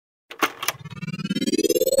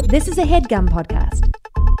This is a HeadGum podcast.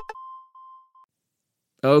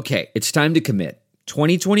 Okay, it's time to commit.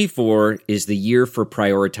 2024 is the year for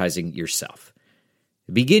prioritizing yourself.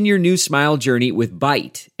 Begin your new smile journey with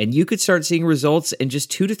Byte, and you could start seeing results in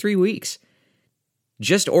just 2 to 3 weeks.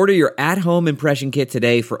 Just order your at-home impression kit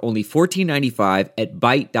today for only $14.95 at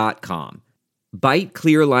Byte.com. Byte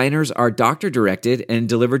clear liners are doctor-directed and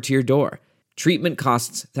delivered to your door. Treatment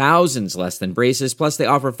costs thousands less than braces, plus they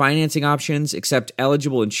offer financing options, accept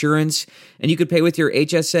eligible insurance, and you could pay with your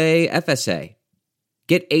HSA, FSA.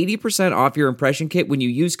 Get 80% off your impression kit when you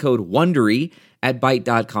use code WONDERY at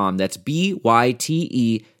Byte.com. That's BYTE.com.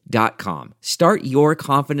 Start your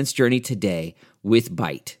confidence journey today with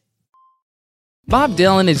Byte. Bob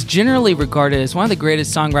Dylan is generally regarded as one of the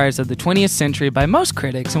greatest songwriters of the 20th century by most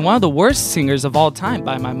critics and one of the worst singers of all time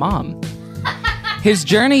by my mom. His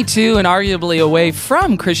journey to and arguably away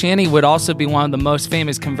from Christianity would also be one of the most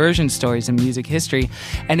famous conversion stories in music history.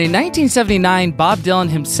 And in 1979, Bob Dylan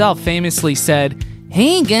himself famously said,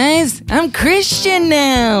 "Hey guys, I'm Christian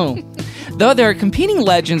now." Though there are competing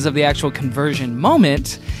legends of the actual conversion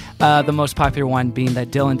moment, the most popular one being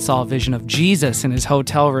that Dylan saw a vision of Jesus in his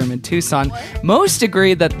hotel room in Tucson, most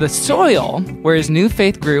agree that the soil where his new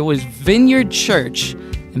faith grew was Vineyard Church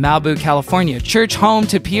in Malibu, California, church home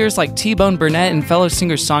to peers like T-Bone Burnett and fellow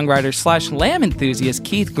singer-songwriter / Lamb enthusiast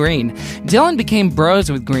Keith Green. Dylan became bros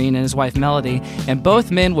with Green and his wife Melody, and both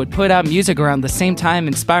men would put out music around the same time,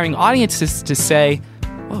 inspiring audiences to say,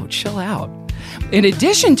 "Whoa, chill out." In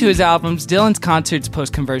addition to his albums, Dylan's concerts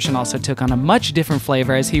post-conversion also took on a much different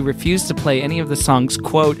flavor as he refused to play any of the songs,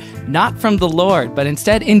 quote, "not from the Lord," but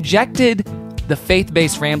instead injected the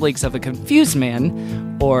faith-based ramblings of a confused man,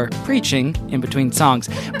 or preaching, in between songs.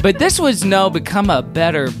 But this was no become a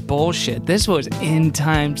better bullshit. This was end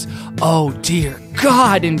times, oh dear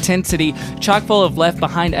God intensity, chock full of Left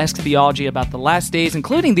Behind-esque theology about the last days,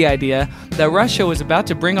 including the idea that Russia was about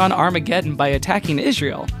to bring on Armageddon by attacking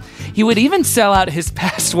Israel. He would even sell out his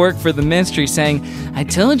past work for the ministry, saying, "I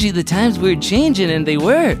told you the times were changing, and they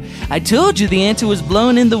were. I told you the answer was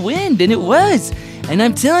blowing in the wind, and it was. And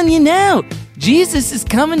I'm telling you now, Jesus is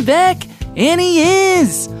coming back, and he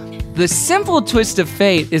is." The simple twist of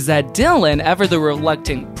fate is that Dylan, ever the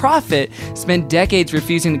reluctant prophet, spent decades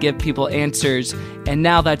refusing to give people answers, and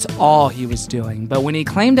now that's all he was doing. But when he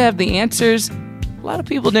claimed to have the answers, a lot of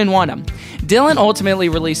people didn't want him. Dylan ultimately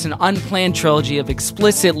released an unplanned trilogy of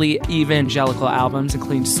explicitly evangelical albums,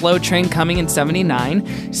 including Slow Train Coming in 79,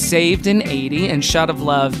 Saved in 80, and Shot of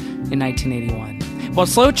Love in 1981. While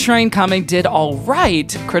Slow Train Coming did all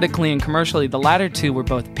right critically and commercially, the latter two were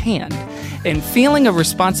both panned. And feeling a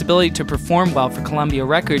responsibility to perform well for Columbia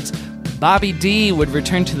Records, Bobby D would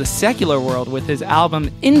return to the secular world with his album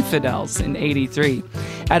Infidels in 83.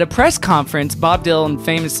 At a press conference, Bob Dylan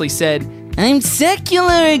famously said, "I'm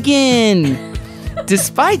secular again."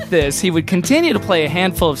 Despite this, he would continue to play a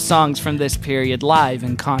handful of songs from this period live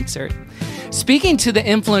in concert. Speaking to the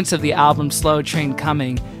influence of the album Slow Train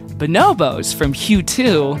Coming, Bonobos from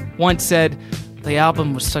Q2 once said, "The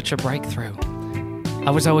album was such a breakthrough. I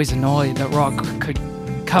was always annoyed that rock could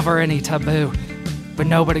cover any taboo, but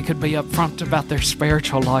nobody could be upfront about their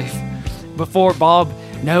spiritual life. Before Bob,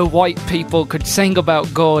 no white people could sing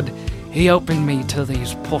about God. He opened me to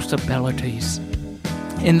these possibilities."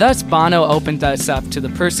 And thus Bono opened us up to the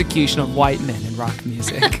persecution of white men in rock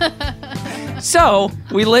music. So,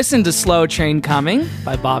 we listened to Slow Train Coming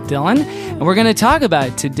by Bob Dylan, and we're going to talk about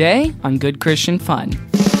it today on Good Christian Fun.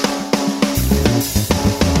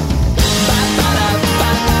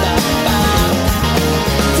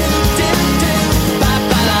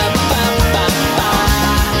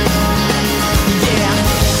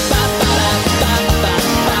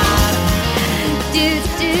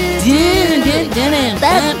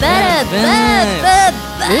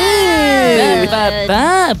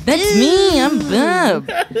 Bob, that's me. I'm Bob.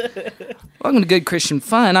 Welcome to Good Christian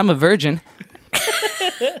Fun. I'm a virgin.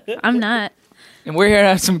 I'm not. And we're here to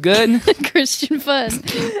have some good Christian fun.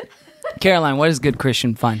 Caroline, what is Good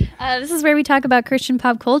Christian Fun? This is where we talk about Christian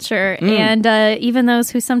pop culture and even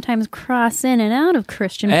those who sometimes cross in and out of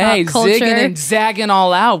Christian pop culture. Zigging and zagging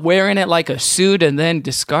all out, wearing it like a suit and then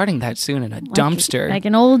discarding that suit in a dumpster. Like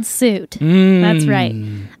an old suit. That's right.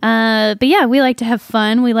 But yeah, we like to have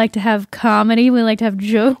fun. We like to have comedy. We like to have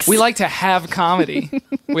jokes. We like to have comedy.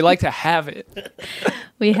 We like to have it.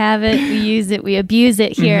 We have it. We use it. We abuse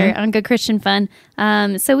it here on Good Christian Fun.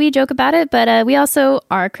 So we joke about it, but we also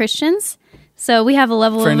are Christians. So we have a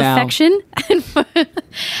level of affection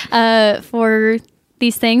for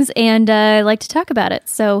these things, and I like to talk about it.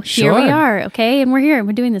 So here we are, okay? And we're here, and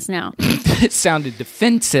we're doing this now. It sounded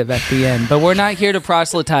defensive at the end, but we're not here to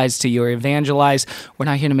proselytize to you or evangelize. We're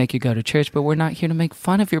not here to make you go to church, but we're not here to make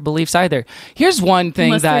fun of your beliefs either. Here's one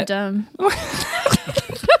thing Unless they're dumb.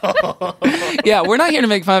 Yeah, we're not here to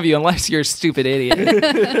make fun of you unless you're a stupid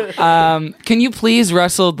idiot. Can you please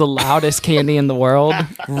rustle the loudest candy in the world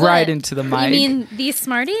right into the mic? You mean these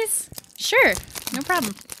Smarties? Sure, no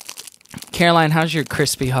problem. Caroline, how's your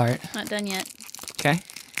crispy heart? Not done yet. Okay.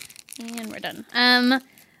 And we're done.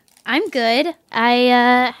 I'm good.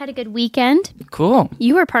 I had a good weekend. Cool.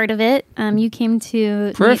 You were part of it. You came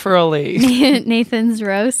to Peripherally. Nathan's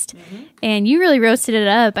roast, and you really roasted it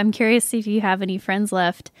up. I'm curious if you have any friends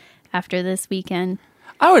left after this weekend.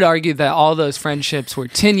 I would argue that all those friendships were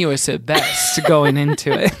tenuous at best going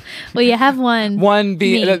into it. Well, you have one. One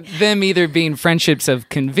being them either being friendships of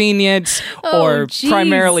convenience or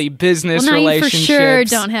primarily business relationships. You for sure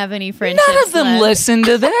don't have any friendships. None of them left. listen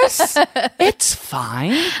to this. It's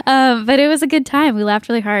fine. But it was a good time. We laughed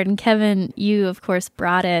really hard. And Kevin, you, of course,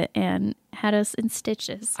 brought it and had us in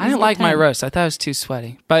stitches. I didn't like my roast. I thought it was too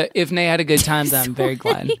sweaty. But if Nate had a good time, then I'm very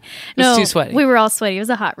glad. It was too sweaty. We were all sweaty. It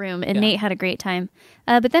was a hot room, and Nate had a great time.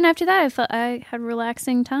 But then after that, I felt I had a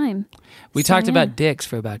relaxing time. We talked about dicks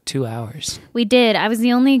for about 2 hours. We did. I was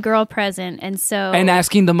the only girl present, and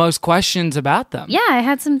asking the most questions about them. Yeah, I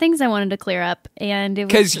had some things I wanted to clear up, and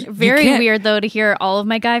it was very weird, though, to hear all of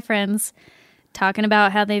my guy friends talking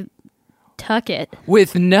about how they tuck it.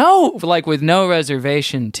 With no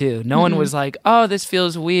reservation, too. No one was like, oh, this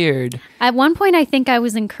feels weird. At one point, I think I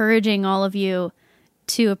was encouraging all of you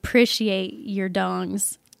to appreciate your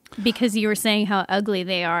dongs. Because you were saying how ugly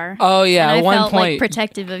they are. Oh, yeah. And at one felt, point,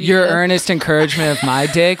 protective of your you. earnest encouragement of my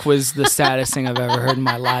dick was the saddest thing I've ever heard in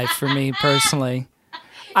my life for me personally.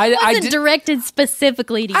 It wasn't directed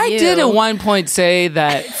specifically to you. I did at one point say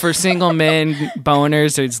that for single men,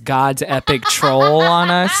 boners is God's epic troll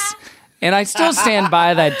on us. And I still stand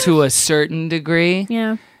by that to a certain degree.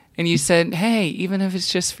 Yeah. And you said, hey, even if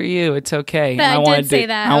it's just for you, it's okay. But And I did say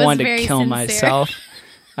that. I wanted to kill sincere. myself.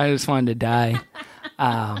 I just wanted to die.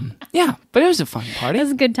 Yeah, but it was a fun party. It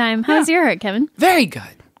was a good time. How's your heart, Kevin? Very good.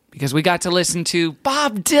 Because we got to listen to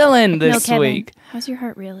Bob Dylan this Kevin, week. How's your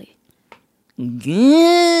heart really?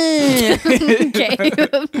 Yeah. Okay.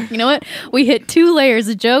 You know what? We hit 2 layers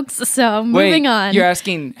of jokes, so moving on. You're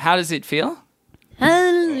asking, how does it feel? What?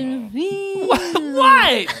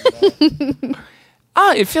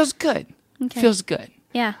 Oh, it feels good. Okay. Feels good.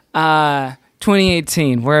 Yeah.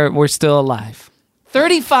 2018, we're still alive.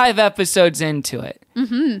 35 episodes into it.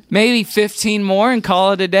 Mm-hmm. Maybe 15 more and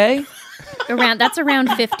call it a day. That's around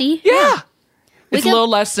 50. Yeah. It's a little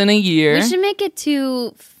less than a year. We should make it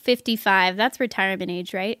to 55. That's retirement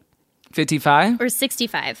age, right? 55? Or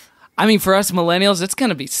 65. I mean, for us millennials, it's going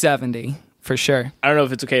to be 70 for sure. I don't know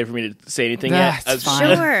if it's okay for me to say anything yet. That's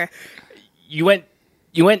fine. Sure. You went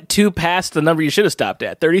 2 past the number you should have stopped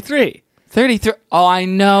at, 33. 33. Oh, I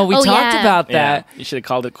know. We talked about that. Yeah, you should have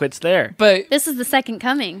called it quits there. But this is the second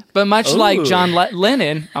coming. But much like John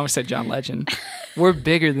Lennon, I almost said John Legend, we're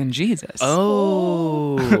bigger than Jesus.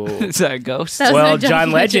 Oh. Is that a ghost? Well,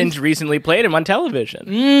 John Legend recently played him on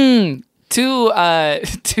television.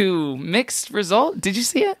 Two mixed result. Did you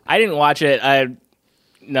see it? I didn't watch it.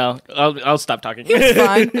 No, I'll stop talking. It's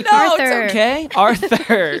fine. No, Arthur. it's okay.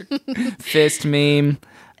 Arthur. Fist meme.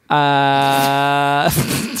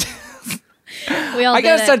 We all I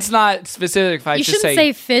guess it. that's not specific. If I you just shouldn't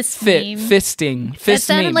say fist meme. Fisting. Fist That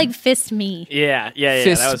sounded meme. like fist me. Yeah.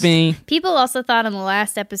 Fist that was me. People also thought on the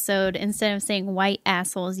last episode, instead of saying white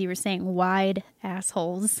assholes, you were saying wide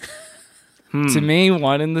assholes. To me,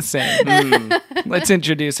 one and the same. Let's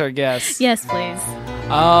introduce our guests. Yes, please.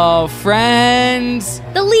 Oh, friends.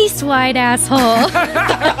 The least wide asshole.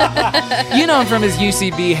 You know him from his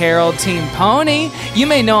UCB Herald Team Pony. You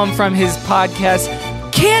may know him from his podcast,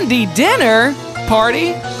 Candy Dinner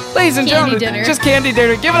Party. Ladies and Candy gentlemen, Dinner. just Candy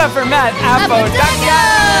Dinner. Give it up for Matt Apodaca.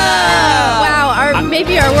 Wow,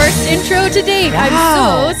 maybe our worst intro to date.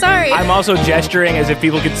 Wow. I'm so sorry. I'm also gesturing as if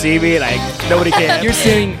people could see me, and nobody can. You're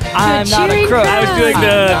saying, I'm not a cheering crook. I was doing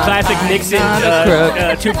the classic Nixon not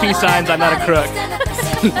a crook. 2 peace signs. I'm not a crook.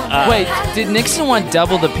 Wait, did Nixon want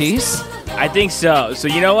double the piece? I think so. So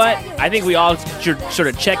you know what? I think we all should sort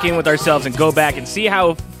of check in with ourselves and go back and see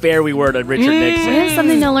how fair we were to Richard Nixon. We have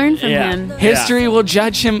something to learn from Yeah. him. History will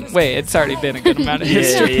judge him. Wait, it's already been a good amount of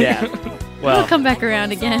history. Yeah. We'll Well, come back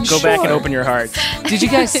around again. go back and open your hearts. Did you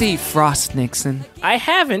guys see Frost Nixon? I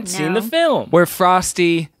haven't seen the film. Where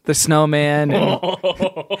Frosty, the snowman,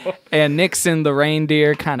 and Nixon, the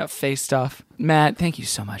reindeer, kind of faced off. Matt, thank you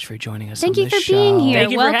so much for joining us. Thank on you this for being show. here.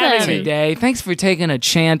 Thank you Welcome. for having me Today. Thanks for taking a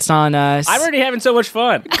chance on us. I'm already having so much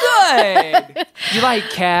fun. Good. You like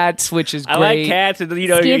cats, which is great. I like cats, and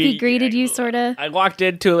Skippy greeted you, sort of. I walked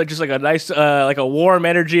into just like a nice, like a warm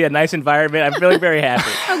energy, a nice environment. I'm feeling very happy.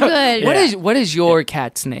 Oh, good. What is your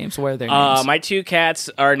cat's names? What are their names? My two cats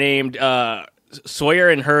are named Sawyer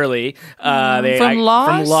and Hurley. From Lost?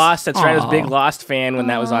 From Lost. That's right. I was a big Aw. Lost fan when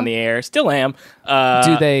that was on the air. Still am.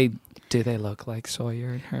 Do they look like Sawyer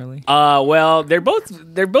and Hurley? Well, they're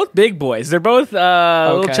both big boys. They're both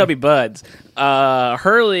little chubby buds.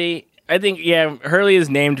 Hurley, I think, Hurley is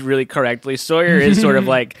named really correctly. Sawyer is sort of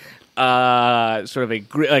like sort of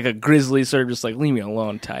a grizzly, sort of just like leave me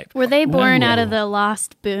alone type. Were they born out of the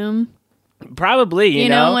Lost boom? Probably, you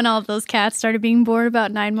know, when all of those cats started being born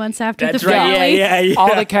about 9 months after That's the right. finale. Yeah.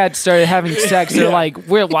 All the cats started having sex. They're like,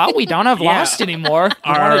 we don't have Lost anymore.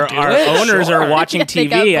 You wanna do Our it? owners Sure. are watching They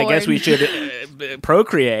got TV. I guess bored. we should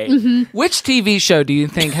procreate. Which TV show do you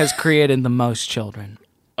think has created the most children?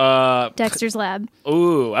 Dexter's Lab.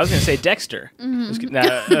 Ooh, I was going to say Dexter.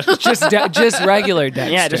 Just regular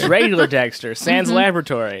Dexter. Yeah, just regular Dexter. Sans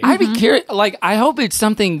Laboratory. I'd be curious. Like, I hope it's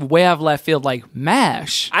something way out of left field, like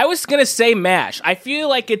MASH, I was going to say MASH. I feel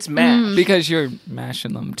like it's MASH. because you're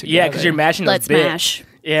mashing them together. Yeah, because you're mashing those Let's bits. mash.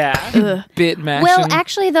 Yeah. bit mashing. Well,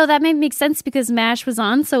 actually, though, that may make sense because MASH was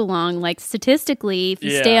on so long. Like, statistically, if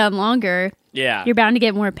you stay on longer, Yeah. you're bound to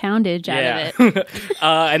get more poundage out of it.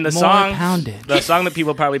 And the More song, poundage. the song that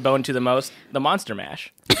people probably bone to the most, the Monster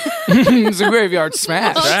Mash. It's a graveyard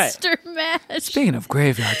smash. right. Monster MASH. Speaking of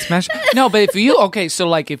graveyard smash, no, but if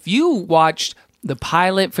you watched the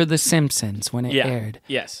pilot for The Simpsons when it aired,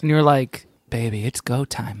 Yes. and you were like, baby, it's go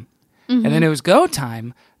time, and then it was go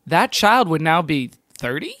time, that child would now be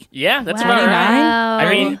 30? Yeah, that's Wow. about right. I Wow.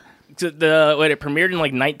 mean, it premiered in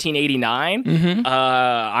like 1989.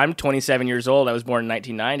 I'm 27 years old. I was born in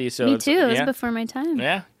 1990. So Me too. It was yeah. before my time.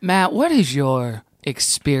 Yeah. Matt, what is your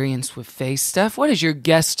experience with faith stuff? What is your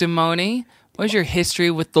guestimony? What is your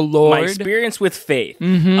history with the Lord? My experience with faith.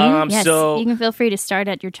 Yes, So you can feel free to start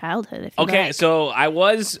at your childhood if you okay, like. so I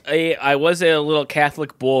was a little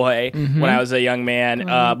Catholic boy when I was a young man,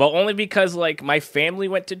 but only because like my family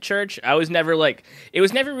went to church. I was never like it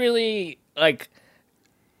was never really like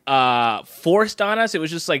forced on us. It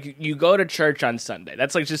was just like you go to church on Sunday.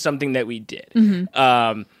 That's like just something that we did.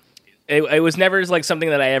 It was never like something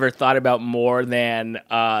that I ever thought about more than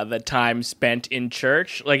the time spent in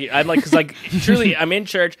church. Like I'm like, cause like truly, I'm in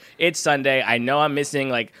church. It's Sunday. I know I'm missing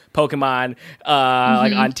like Pokemon,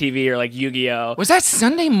 like on TV or like Yu-Gi-Oh. Was that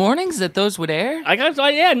Sunday mornings that those would air? I got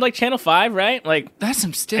and like Channel 5, right? Like That's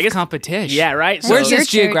some stiff guess- competition. yeah, right. Where's your this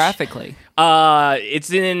church? geographically?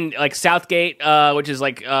 It's in like Southgate, which is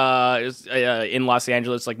like in Los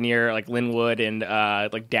Angeles, like near like Linwood and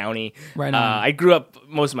like Downey. Right on. I grew up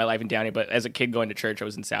most of my life in Downey, but as a kid going to church, I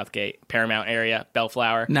was in Southgate, Paramount area,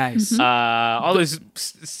 Bellflower. Nice. All those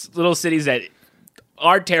little cities that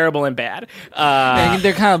are terrible and bad.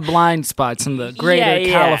 They're kind of blind spots in the greater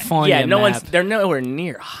California Yeah, map. they're nowhere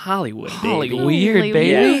near Hollywood. Baby. Weird, Holy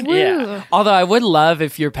baby. woo. Yeah. Although I would love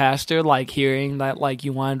if your pastor, like hearing that, like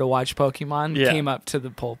you wanted to watch Pokemon, Yeah. came up to the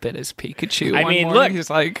pulpit as Pikachu. I one mean, morning. look, he's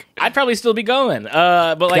like, I'd probably still be going.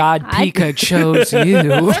 But like, God, Pika chose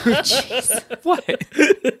you. What?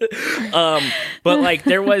 But like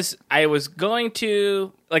I was going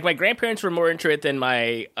to like my grandparents were more into it than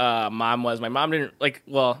my mom was. My mom didn't like.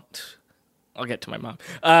 Well, I'll get to my mom.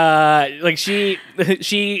 Like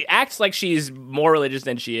she acts like she's more religious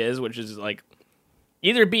than she is, which is like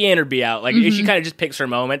either be in or be out. Like she kind of just picks her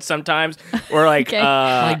moments sometimes, or like Okay.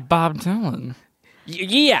 Like Bob Dylan.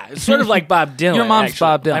 yeah, sort of like Bob Dylan. Your mom's actually.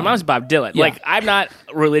 Bob Dylan. My mom's Bob Dylan. Yeah. Like I'm not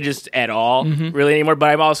religious at all really anymore, but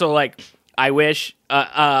I'm also like I wish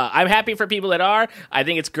I'm happy for people that are. I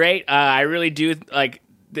think it's great. I really do like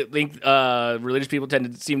think religious people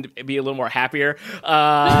tend to seem to be a little more happier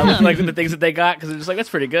with, like with the things that they got because they're just like that's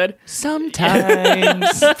pretty good.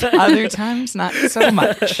 Sometimes. Other times, not so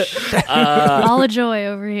much. All a joy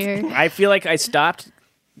over here. I feel like I stopped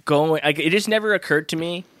going. Like it just never occurred to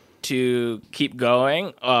me to keep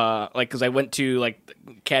going. Like because I went to like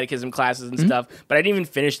catechism classes and stuff, but I didn't even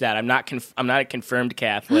finish that. I'm not a confirmed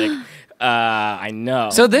Catholic. I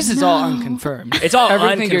know. So this is all unconfirmed. It's all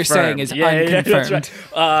everything you're saying unconfirmed. is Yeah, unconfirmed.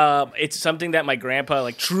 that's right. It's something that my grandpa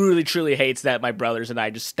like truly hates that my brothers and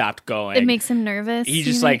I just stopped going. It makes him nervous. He's you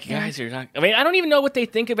just think? like, guys, you're not. I mean, I don't even know what they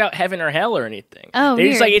think about heaven or hell or anything. Oh, They're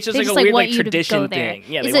just weird. like it's just They like a weird want like you to tradition go there. thing.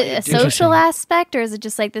 Yeah, is they want it you a to do it. social aspect, or is it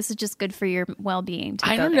just like this is just good for your well-being?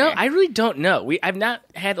 I go don't know. there? I really don't know. I've not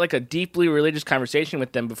had like a deeply religious conversation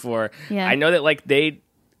with them before. Yeah. I know that like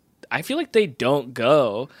I feel like they don't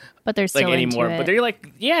go, but they're still like anymore. into it. But they're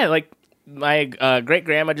like, yeah, like my great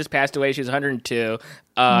grandma just passed away. She's 102.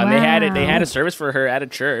 And they had a service for her at a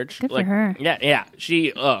church. Good like, for her. Yeah.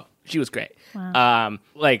 She was great. Wow.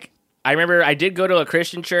 Like I remember I did go to a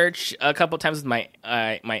Christian church a couple times with my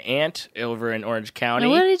aunt over in Orange County.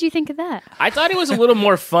 Now, what did you think of that? I thought it was a little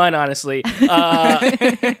more fun, honestly,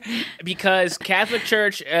 because Catholic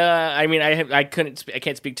Church. I mean, I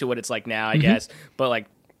can't speak to what it's like now, I guess, but like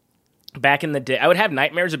back in the day, I would have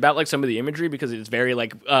nightmares about like some of the imagery because it's very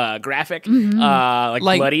like graphic, like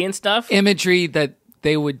bloody and stuff. Imagery that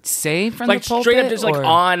they would say from like the pulpit, straight up just like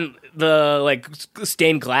on the like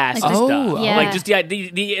stained glass and stuff. Yeah. Like just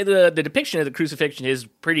the depiction of the crucifixion is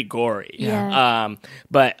pretty gory. Yeah.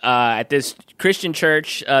 But at this Christian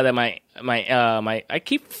church that my I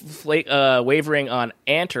keep wavering on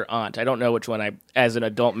aunt or aunt. I don't know which one as an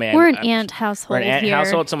adult man. We're an aunt household. We're an aunt here.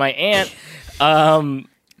 household. So my aunt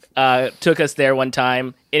took us there one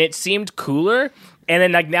time, and it seemed cooler. And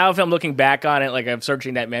then, like, now if I'm looking back on it, like, I'm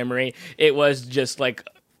searching that memory, it was just, like,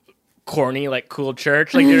 corny, like, cool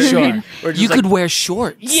church. Like, sure. You like, could wear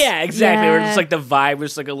shorts. Yeah, exactly. Yeah. We're just, like, the vibe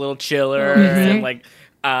was, like, a little chiller. And, like,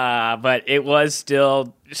 but it was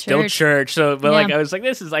still church. So, but, like, I was like,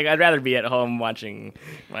 this is, like, I'd rather be at home watching,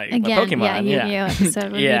 like, my Pokemon. Yeah, episode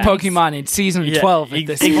would be nice. Pokemon in season 12 at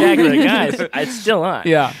this exactly. point. Guys, it's still on.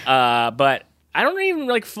 Yeah. But I don't even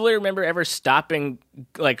like fully remember ever stopping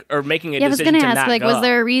like or making a Yeah, I was decision gonna to ask, not like, go. was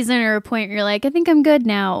there a reason or a point where you're like, I think I'm good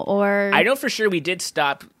now, or I know for sure we did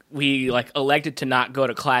stop. We like elected to not go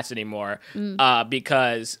to class anymore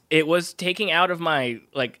because it was taking out of my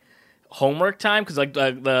like homework time because like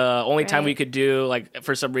the only time we could do like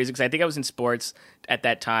for some reason because I think I was in sports at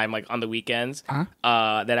that time like on the weekends that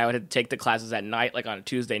I would have to take the classes at night like on a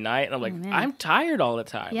Tuesday night and I'm like I'm tired all the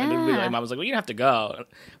time. Yeah. And my mom was like, well, you don't have to go.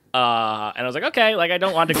 And I was like, okay, like I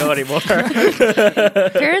don't want to go anymore.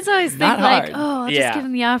 parents always think Not like, hard. oh, I'll just give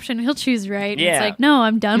him the option, he'll choose right. And Yeah. it's like, no,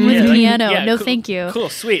 I'm done with like, piano. No, cool, thank you. Cool,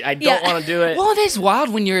 sweet. I don't want to do it. Well, it is wild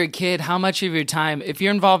when you're a kid how much of your time, if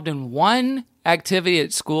you're involved in one activity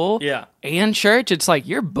at school and church, it's like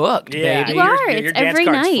you're booked, baby. You are. Your It's dance every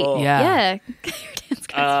card's night. full. Yeah. Your dance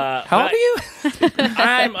card's How old are you?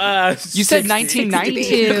 I'm You said 1990.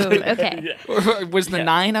 62. Okay. Or was the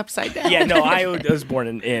 9 upside down? Yeah, no, I was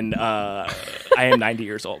born in I am 90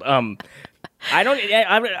 years old. I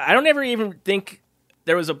don't ever even think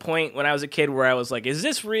there was a point when I was a kid where I was like, is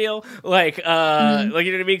this real? Like like you know what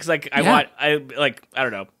I mean? Because like I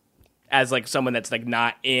don't know. As like someone that's like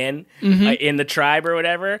not in the tribe or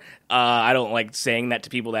whatever, I don't like saying that to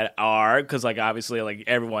people that are because like obviously like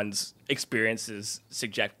everyone's experience is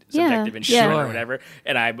subjective and shit or whatever,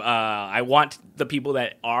 and I want the people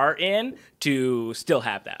that are in to still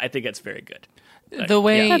have that. I think that's very good. The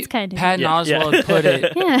way That's kind of Pat Oswald put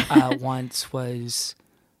it Yeah. once was,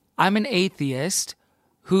 I'm an atheist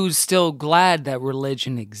who's still glad that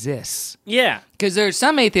religion exists. Yeah, Because there's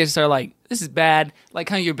some atheists that are like, this is bad, like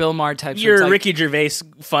kind of your Bill Maher type. you're like, Ricky Gervais,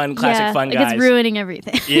 classic fun like guys. it's ruining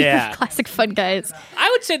everything. Yeah. Classic fun guys. I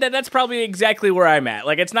would say that that's probably exactly where I'm at.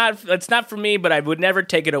 Like it's not for me, but I would never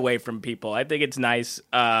take it away from people. I think it's nice.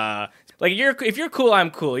 Like if you're cool,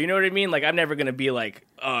 I'm cool. You know what I mean? Like I'm never gonna be like,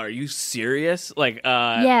 oh, are you serious? Like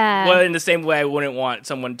well, in the same way, I wouldn't want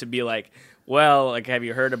someone to be like, well, like have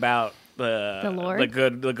you heard about the Lord? the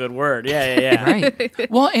good word? Yeah.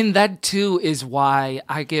 Right. Well, and that too is why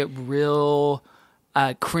I get real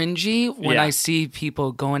cringy when I see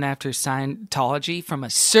people going after Scientology from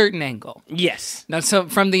a certain angle. Yes. Now, so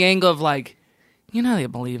from the angle of like, you know, they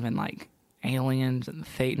believe in like aliens and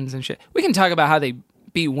thetans and shit. We can talk about how they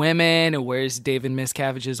beat women and where's David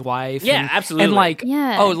Miscavige's wife. Yeah, and, absolutely. And like,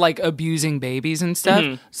 Yeah. like abusing babies and stuff.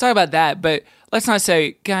 Let's talk about that. But let's not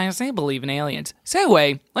say, guys, they believe in aliens. Say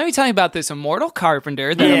away. Let me tell you about this immortal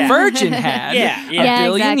carpenter that a virgin had a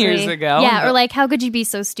billion years ago. Yeah, or like, how could you be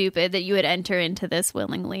so stupid that you would enter into this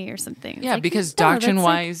willingly or something? It's Yeah, like, because no, that's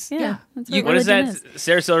doctrine-wise, like, that's What is that? religion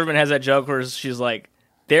Sarah Silverman has that joke where she's like,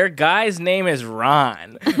 their guy's name is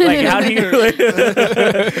Ron. Like, how do you? But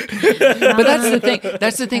that's the thing.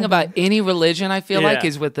 That's the thing about any religion, I feel like,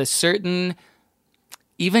 is with a certain,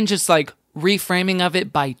 even just like reframing of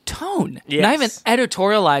it by tone. Yes. Not even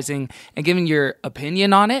editorializing and giving your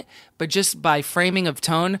opinion on it, but just by framing of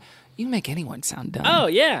tone, you can make anyone sound dumb. Oh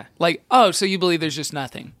yeah. Like, oh, so you believe there's just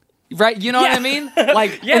nothing. Right? You know what I mean?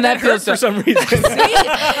 Like, Yeah, and that feels hurts for some reason.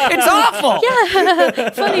 It's awful.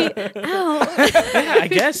 Funny. Ow. Yeah, I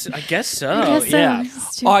guess so. Yeah.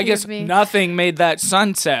 Oh, I guess nothing made that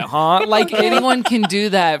sunset, huh? Like anyone can do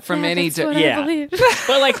that from any. That's what Yeah. I believe.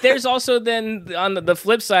 But like, there's also then on the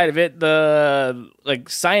flip side of it, the like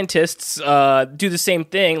scientists do the same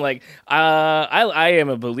thing. Like I am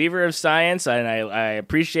a believer of science and I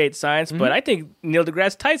appreciate science, but I think Neil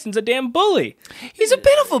deGrasse Tyson's a damn bully. He's a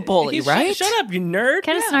bit of a bully, right? Shut up, you nerd.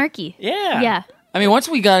 Kind of snarky. Yeah. Yeah. I mean, once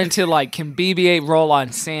we got into like, can BB-8 roll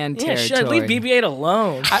on sand territory? Leave BB-8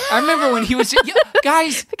 alone. I remember when he was,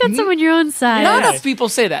 guys. Pick on someone your own size. Not enough people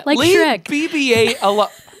say that. Like leave Shrek. BB-8 alone.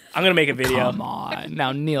 I'm gonna make a video. Come on,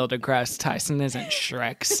 now Neil deGrasse Tyson isn't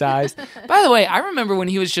Shrek sized. By the way, I remember when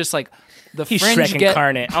he was just like the He's fringe Shrek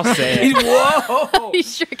incarnate. I'll say it. Whoa!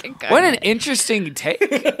 He's Shrek incarnate. What an interesting take.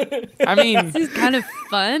 I mean, He's kind of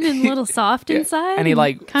fun and a little soft inside. and he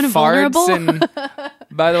like kind of farts. vulnerable. And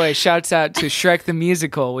by the way, shouts out to Shrek the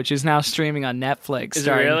Musical, which is now streaming on Netflix. Is it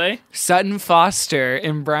starring really? Sutton Foster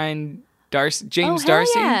and James hell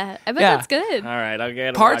Darcy. Yeah, I bet Yeah. that's good. All right, I'll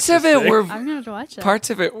get Parts of it were I'm gonna have to watch that. parts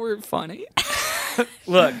of it were funny.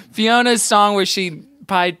 Look. Fiona's song where she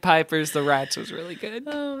Pied Pipers the Rats was really good.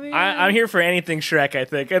 Oh man. I'm here for anything Shrek. I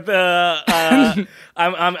think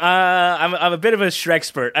I'm a bit of a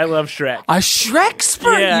Shrek-spert. I love Shrek. A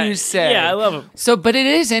Shrekspert, you say? Yeah, I love him. So, but it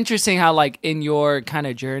is interesting how, like, in your kind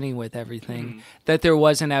of journey with everything, that there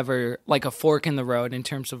wasn't ever like a fork in the road in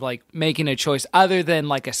terms of like making a choice other than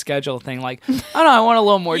like a schedule thing. Like, I don't know, I want a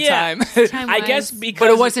little more time. I guess because, but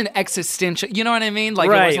it wasn't existential. You know what I mean? Like,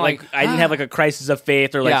 right. it wasn't like I didn't have like a crisis of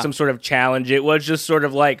faith or like some sort of challenge. It was just sort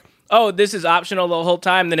of like, oh, this is optional the whole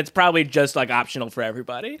time. Then it's probably just like optional for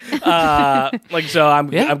everybody. Like, so I'm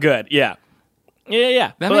good. Yeah.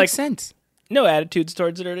 That but, makes like, sense. No attitudes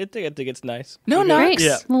towards it. I think it's nice. No, Great. nice.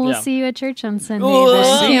 Yeah. Well, we'll Yeah. see you at church on Sunday. We'll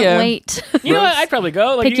then. see Can't ya. wait. You know what? I'd probably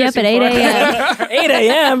go. Like, Pick you up at 8 a.m. 8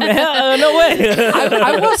 a.m. Hell, no way.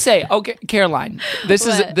 I will say, okay, Caroline, this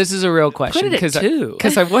What? is a real question. Put it at 2.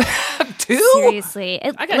 Because I would have 2? Seriously,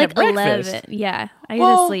 I gotta like have breakfast. 11. Yeah, I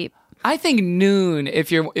gotta sleep. I think noon.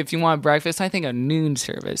 If you want breakfast, I think a noon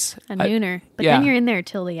service. A nooner, but yeah. then you're in there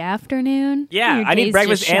till the afternoon. Yeah, Your I need day's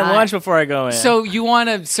breakfast just and shot. lunch before I go in. So you want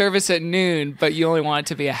a service at noon, but you only want it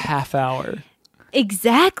to be a half hour.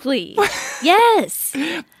 Exactly. Yes.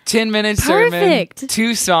 10 minutes Perfect. sermon,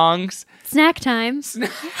 2 songs, Snack time.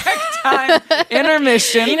 time,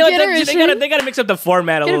 intermission. you know what? Intermission. They gotta mix up the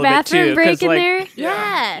format a Get a little bit too. bathroom break 'cause, in like, there.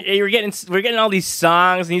 Yeah. we're getting all these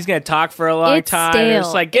songs, and he's gonna talk for a long It's time. stale.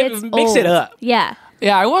 It's like It's mix it old. up. Yeah.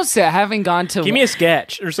 Yeah, I will say, having gone to Give me a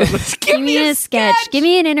sketch or something. Give me a sketch. Give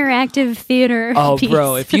me an interactive theater. oh, piece.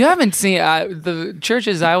 bro, if you haven't seen the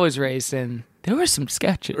churches I was raised in, there were some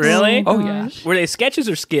sketches. Really? Oh yeah, Were they sketches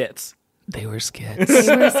or skits? they were skits.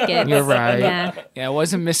 They were skits. You're right. Yeah. Yeah, it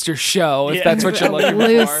wasn't Mr. Show, if Yeah. that's what you're looking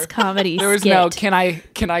Loose for. comedy There was skit. no can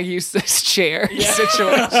I use this chair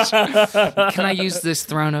situation. Can I use this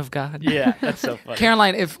throne of God? Yeah, that's so funny.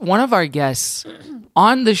 Caroline, if one of our guests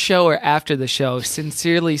on the show or after the show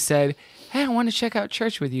sincerely said, "Hey, I want to check out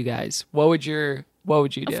church with you guys," what would you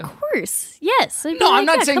do? Of course. Yes. I'd be No, like, I'm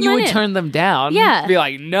not yeah, saying come you on would in. turn them down. Yeah. Be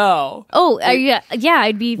like, no. Oh, yeah,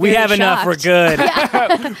 I'd be We very have enough. We're shocked.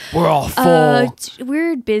 good. We're all full.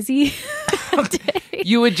 We're busy.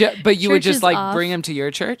 You would but you would Church just is like off. bring them to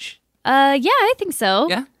your church? Yeah, I think so.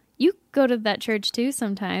 Yeah? You go to that church too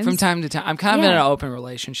sometimes. From time to time. I'm kind of in Yeah. an open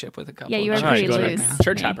relationship with a couple Yeah, you of are churches pretty right loose. now.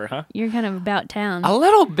 Church hopper, huh? You're kind of about town. A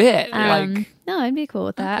little bit. Like, No, I'd be cool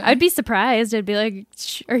with that. I'd be surprised. I'd be like,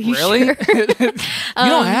 "Are you really? sure?" You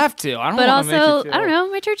don't have to. I don't But want to make also, you feel... I don't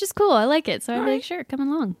know. My church is cool. I like it, so I'd be like, "Sure, come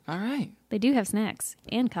along." All right. They do have snacks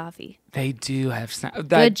and coffee. They do have snacks.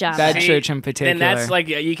 Good job. That See, church in particular. And that's like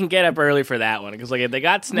you can get up early for that one because like if they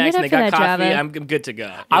got snacks and they get up got for coffee, that, Java. I'm good to go.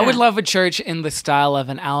 I Yeah. would love a church in the style of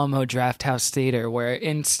an Alamo Drafthouse Theater where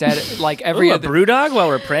instead, like every Ooh, a other... brew dog while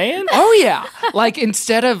we're praying. Oh, yeah. Like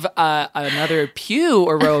instead of another pew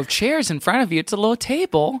or row of chairs in front of you, it's a little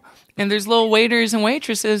table. And there's little waiters and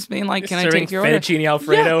waitresses being like, "Can I Serving take your order?" fettuccine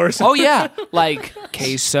Alfredo or something. Oh, yeah. Like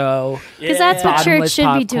queso. Because that's what church Bottomless should be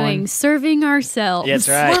popcorn. doing, serving ourselves. That's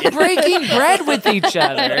right. We're breaking bread with each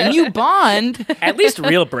other. And you bond. At least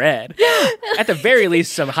real bread. At the very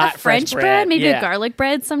least, some hot French fresh bread, maybe yeah. a garlic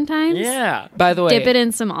bread sometimes. Yeah. By the way, Dip it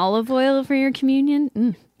in some olive oil for your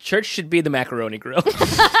communion. Church should be the macaroni grill.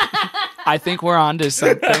 I think we're on to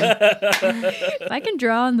something. If I can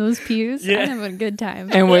draw on those pews, Yeah. I'm having a good time.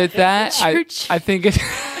 And with that, Church. I think it...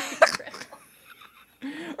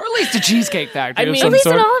 Or at least a Cheesecake Factory I of mean- some At least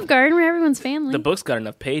sort. an Olive Garden where everyone's family. The book's got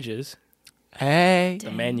enough pages. Hey.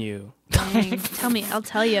 The menu. Dang. Tell me, I'll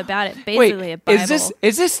tell you about it. Wait, Basically a Bible.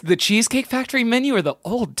 is this the Cheesecake Factory menu or the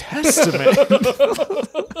Old Testament?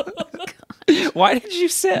 Why did you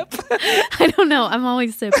sip? I don't know. I'm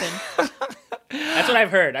always sipping. That's what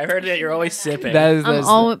I've heard. I've heard that you're always sipping. That is, I'm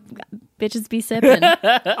all Bitches be sipping.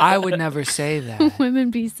 I would never say that.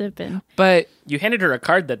 Women be sipping. But you handed her a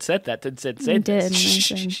card that said that. That said, I did.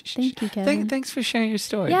 Thank you, Kevin. Thanks for sharing your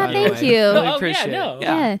story. Yeah, by thank the way. you. Really Oh, appreciate yeah, no.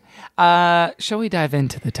 it. Yeah. Shall we dive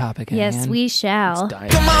into the topic at Yes, hand? we shall. Come on,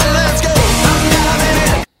 let's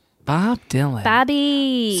go. Bob Dylan.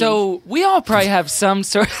 Bobby. So we all probably have some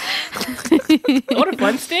sort. What a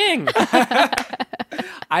fun sting.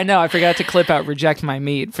 I know. I forgot to clip out "Reject My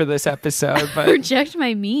Meat" for this episode, but Reject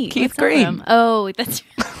My Meat. Keith What's that Green. from? Oh, that's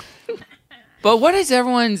But what is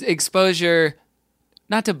everyone's exposure,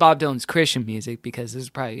 not to Bob Dylan's Christian music, because this is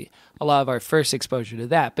probably a lot of our first exposure to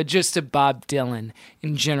that, but just to Bob Dylan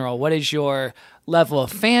in general? What is your level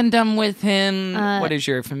of fandom with him? What is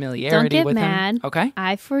your familiarity Don't get with mad. him? Okay.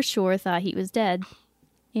 I for sure thought he was dead.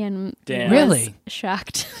 And Damn. was Really?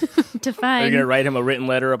 shocked to Are find you going to write him a written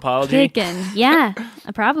letter apology? taken. Yeah,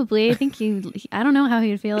 probably. I think I don't know how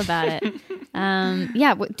he would feel about it.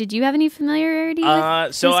 Yeah. Did you have any familiarity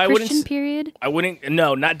with so his I wouldn't Christian period? I wouldn't.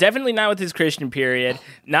 No, definitely not with his Christian period.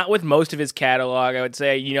 Not with most of his catalog. I would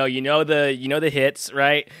say, you know the hits,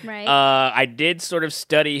 right? Right. I did sort of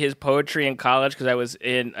study his poetry in college because I was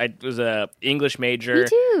a English major. Me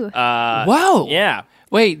too. Whoa. Yeah.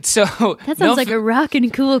 Wait, so That sounds like a rockin'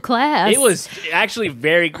 cool class. It was actually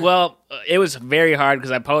very well. It was very hard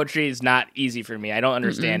because poetry is not easy for me. I don't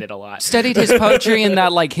understand it a lot. studied his poetry in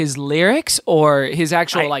that, like his lyrics or his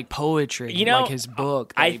actual like poetry, like his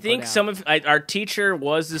book. that I he put think out? some of our teacher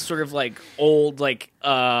was this sort of like old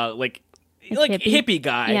hippie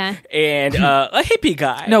guy, Yeah. and a hippie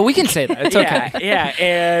guy. No, we can say that. It's okay. Yeah,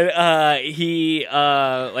 and he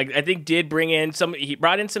I think did bring in he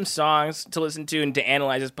brought in some songs to listen to and to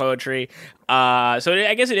analyze his poetry. So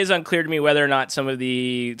I guess it is unclear to me whether or not some of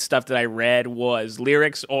the stuff that I read was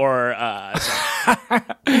lyrics or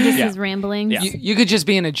This is rambling. Yeah. You could just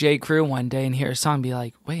be in a J. Crew one day and hear a song and be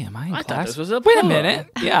like, wait, am I in I thought class? this was a Wait a poem. minute.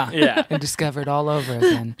 Yeah. Yeah. And discover it all over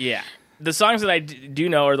again. Yeah. The songs that I do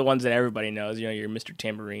know are the ones that everybody knows. You know, your Mr.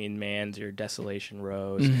 Tambourine Man's, your Desolation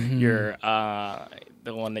Rose, your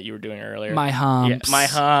the one that you were doing earlier. My Humps. Yeah, My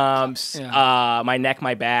Humps. Yeah. My Neck,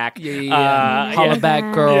 My Back. Yeah.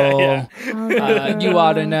 Hollaback Girl. Yeah. You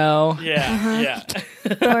Ought to Know. Yeah.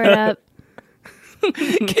 Pour it up.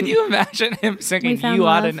 Can you imagine him singing We Found You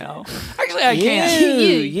Ought to Love. Know? Actually, I can't.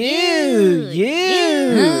 You.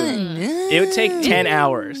 It would take 10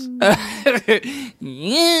 hours.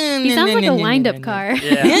 He sounds like a wind-up car. All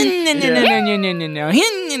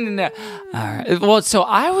right. Well, so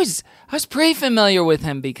I was pretty familiar with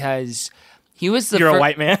him because he was the You're a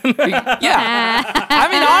white man. Yeah. I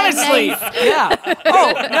mean, honestly, yeah.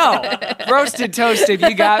 Oh, no. Roasted, toasted,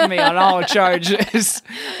 you got me on all charges.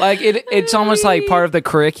 Like, it's almost like part of the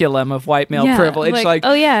curriculum of white male Yeah, privilege. like,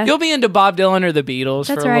 oh, yeah. You'll be into Bob Dylan or the Beatles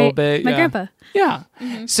That's for a right. little bit. My yeah. grandpa. Yeah.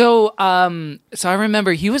 So I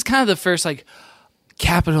remember he was kind of the first, like,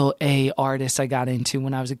 capital A artist I got into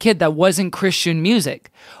when I was a kid that wasn't Christian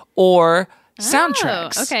music or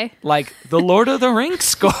soundtracks. okay. Like the Lord of the Rings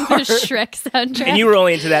score. The Shrek soundtrack. And you were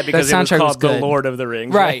only into that because That it was soundtrack was called The good. Lord of the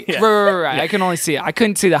Rings. Right, Yeah. right. I can only see it. I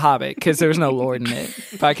couldn't see The Hobbit because there was no Lord in it,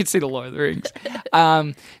 but I could see The Lord of the Rings.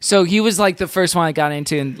 So he was like the first one I got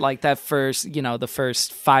into, and like that first, the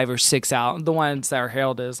first 5 or 6 out, the ones that are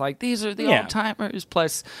heralded as like these are the Yeah. old timers,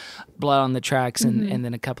 plus Blood on the Tracks, and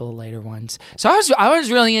then a couple of later ones. So I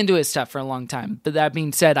was really into his stuff for a long time. But that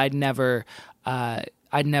being said, I'd never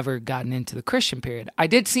gotten into the Christian period. I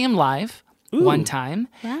did see him live one time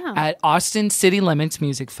Wow. at Austin City Limits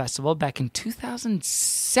Music Festival back in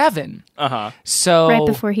 2007. Uh-huh. So Right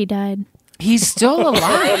before he died. he's still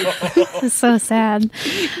alive. It's so sad.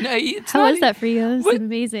 No, it's How not- was that for you? It was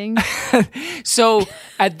amazing. So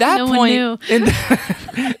at that No one point, knew.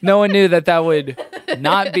 no one knew that would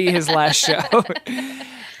not be his last show.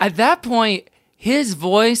 At that point, his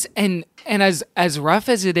voice and as rough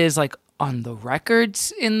as it is, like on the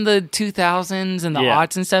records in the 2000s and the Yeah.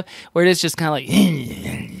 aughts and stuff, where it is just kind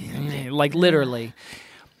of like literally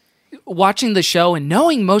watching the show and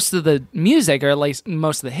knowing most of the music, or at least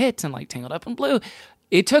most of the hits, and like Tangled Up in Blue,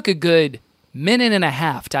 it took a good minute and a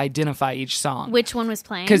half to identify each song. Which one was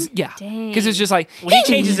playing? Because Dang. it's just like Well, he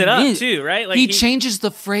changes it up too, right? Like he changes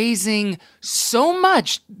the phrasing so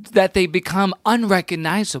much that they become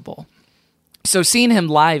unrecognizable. So seeing him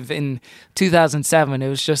live in 2007, it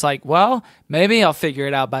was just like, well, maybe I'll figure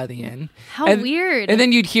it out by the end. How weird. And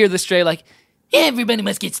then you'd hear the stray like, everybody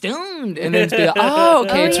must get stoned. And then it's be like, oh,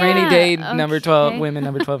 okay, Oh, it's yeah. Rainy Day, number 12, Okay. women,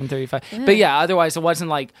 number 12 and 35. But yeah, otherwise it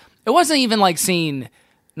wasn't even like seeing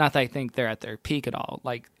not that I think they're at their peak at all.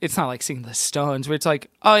 Like, it's not like singing the Stones, where it's like,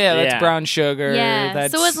 oh yeah, that's Brown Sugar. Yeah,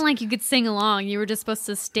 so it wasn't like you could sing along. You were just supposed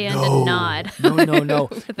to stand and nod. No.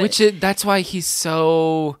 That's why he's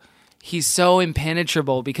so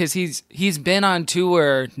impenetrable, because he's been on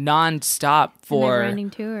tour nonstop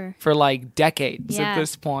for like decades at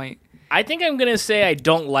this point. I think I'm gonna say I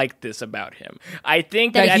don't like this about him. I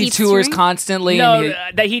think that he tours constantly. No,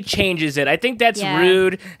 that he changes it. I think that's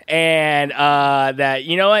rude, and that,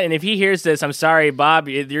 you know what? And if he hears this, I'm sorry, Bob.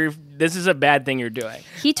 This is a bad thing you're doing.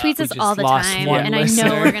 He tweets us all the time, and listener. I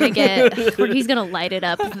know we're gonna he's gonna light it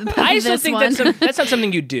up. I still think that's not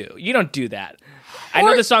something you do. You don't do that. I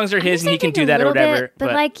know the songs are his and he can do that or whatever.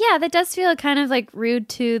 But like, that does feel kind of like rude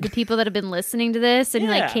to the people that have been listening to this and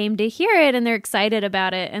like came to hear it and they're excited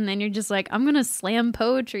about it. And then you're just like, I'm going to slam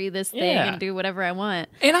poetry this thing and do whatever I want.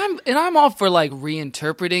 And I'm all for like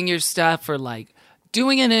reinterpreting your stuff, or like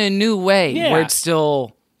doing it in a new way where it's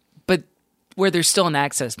still, but where there's still an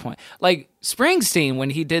access point. Like Springsteen, when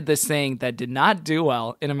he did this thing that did not do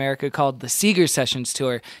well in America called the Seeger Sessions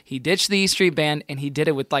Tour, he ditched the E Street Band and he did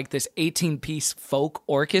it with like this 18-piece folk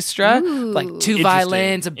orchestra, like 2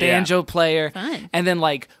 violins, a banjo player, and then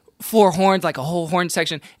like 4 horns, like a whole horn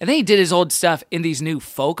section. And then he did his old stuff in these new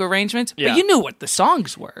folk arrangements, but you knew what the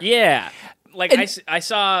songs were. Yeah. Like, I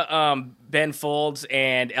saw Ben Folds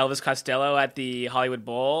and Elvis Costello at the Hollywood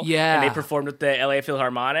Bowl. Yeah. And they performed with the LA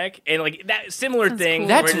Philharmonic. And, like, that similar thing. Cool.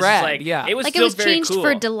 That's rad, like, It was like, still it was very changed cool.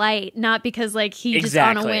 for delight, not because, like, he just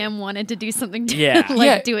on a whim wanted to do something do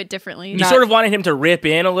it differently. You sort of wanted him to rip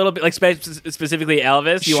in a little bit, like, specifically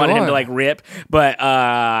Elvis. You wanted him to, like, rip. But,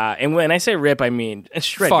 and when I say rip, I mean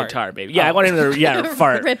shred fart. guitar, baby. Yeah, I want him to,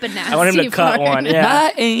 fart. Rip a nasty I want him to cut fart. one. Yeah.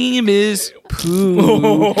 My aim is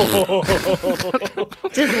poo.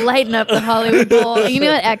 Just lighten up the Hollywood Bowl. You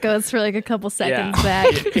know, it echoes for like a couple seconds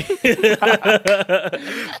back.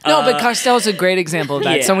 No, but Costello's a great example of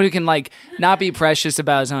that. Yeah. Someone who can like not be precious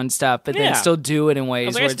about his own stuff, but then still do it in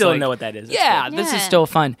ways where I still it's like, know what that is. This is still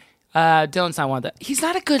fun. Dylan's not one of that. He's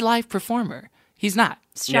not a good live performer. He's not.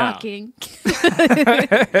 Shocking.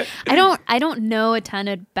 I don't know a ton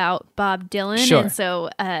about Bob Dylan, and so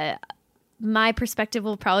my perspective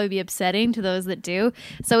will probably be upsetting to those that do.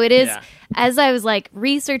 So it is, as I was like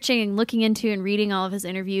researching and looking into and reading all of his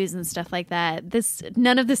interviews and stuff like that,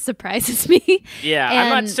 none of this surprises me. Yeah,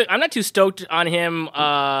 and I'm not too stoked on him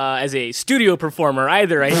as a studio performer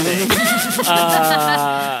either, I think.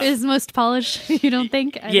 His most polished, you don't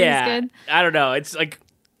think? I think it's good. I don't know. It's like,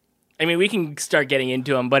 I mean, we can start getting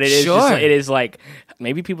into him, but it is like,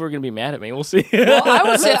 maybe people are going to be mad at me. We'll see. Well, I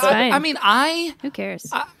would say, who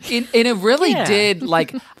cares? And it really did,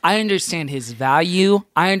 like, I understand his value.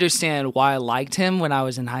 I understand why I liked him when I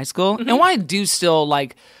was in high school, and why I do still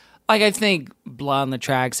like, I think Blood on the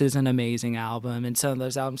Tracks is an amazing album, and some of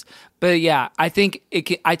those albums. But yeah, I think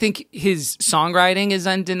his songwriting is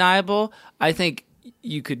undeniable. I think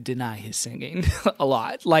you could deny his singing a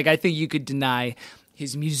lot. Like, I think you could deny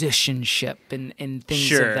his musicianship and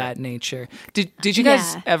things of that nature. Did you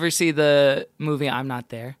guys ever see the movie I'm Not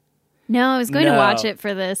There? No, I was going to watch it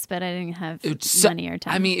for this, but I didn't have money or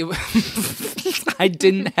time. I mean, I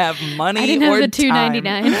didn't have money. I didn't have the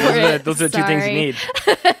 $2.99 for it. Those are the two things you need.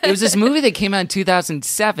 It was this movie that came out in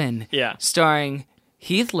 2007, starring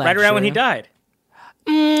Heath Ledger. Right around when he died.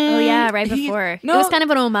 Oh yeah, right before. It was kind of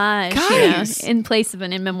an homage, guys, in place of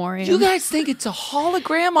an in memoriam. You guys think it's a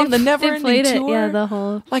hologram on the Never-Ending Tour? Yeah, the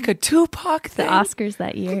whole like a Tupac thing. The Oscars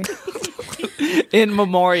that year. In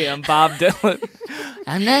memoriam, Bob Dylan.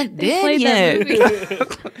 I'm not dead yet.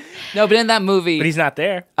 No, but in that movie, but he's not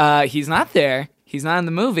there. He's not there. He's not in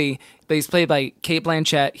the movie, but he's played by Cate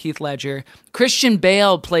Blanchett, Heath Ledger. Christian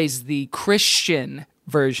Bale plays the Christian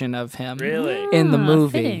version of him in the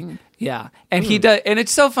movie. Fitting. Yeah, and he does, and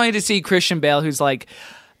it's so funny to see Christian Bale, who's like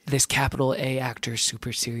this capital A actor,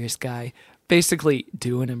 super serious guy, basically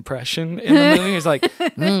do an impression in the movie. He's like,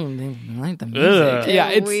 they like the music. Yeah,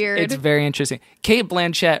 it's weird. It's very interesting. Cate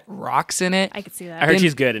Blanchett rocks in it. I could see that. I heard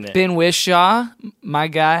she's good in it. Ben Whishaw, my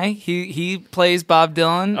guy, he plays Bob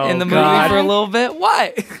Dylan in the movie for a little bit.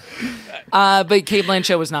 What? But Cate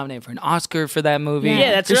Blanchett was nominated for an Oscar for that movie.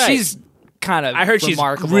 Yeah, that's right. She's kind of, I heard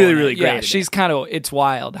remarkable. She's really, really great. Yeah, she's kind of, it's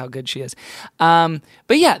wild how good she is. But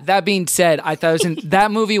yeah, that being said, I thought that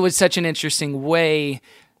movie was such an interesting way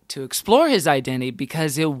to explore his identity,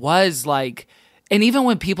 because it was like, and even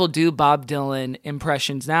when people do Bob Dylan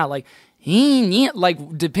impressions now, like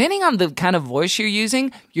depending on the kind of voice you're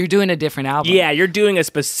using, you're doing a different album. Yeah, you're doing a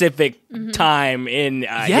specific time in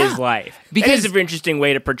his life. Because it's an interesting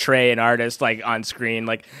way to portray an artist, like on screen,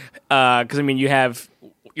 like because I mean you have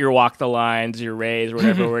your Walk the Lines, your Rays, or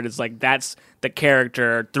whatever, where it's like that's the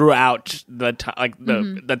character throughout the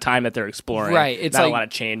the time that they're exploring. Right. It's not like, a lot of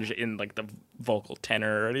change in like the vocal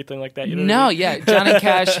tenor or anything like that. You know no, what I mean? yeah. Johnny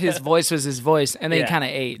Cash, his voice was his voice, and then Yeah. he kind of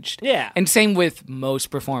aged. Yeah. And same with most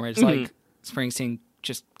performers. Like Springsteen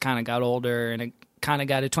just kind of got older and it kind of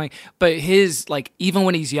got to 20. But his, like, even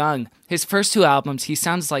when he's young, his first 2 albums, he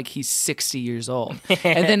sounds like he's 60 years old.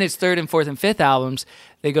 And then his 3rd and 4th and 5th albums,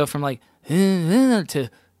 they go from like to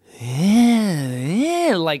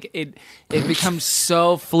like it becomes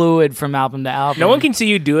so fluid from album to album. No one can see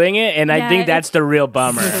you doing it, and I think that's the real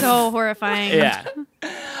bummer. So horrifying. Yeah.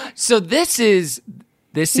 So this is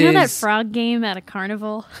You know that frog game at a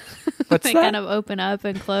carnival? What's they that? kind of open up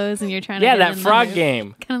and close, and you're trying to Yeah, get that in the frog mood.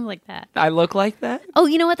 game. Kind of like that. I look like that. Oh,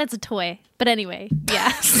 you know what? That's a toy. But anyway,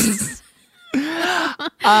 yeah.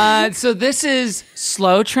 So this is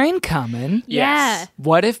Slow Train Coming. Yeah.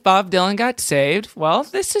 What if Bob Dylan got saved? Well,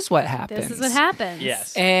 this is what happens. This is what happens.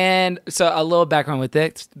 Yes. And so a little background with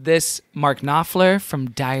this. This Mark Knopfler from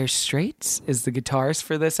Dire Straits is the guitarist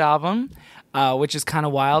for this album, which is kind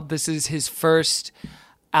of wild. This is his first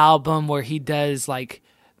album where he does like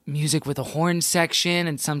music with a horn section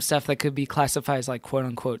and some stuff that could be classified as like quote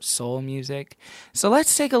unquote soul music. So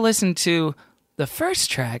let's take a listen to the first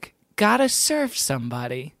track, Gotta Serve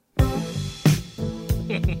Somebody.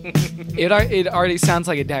 It already sounds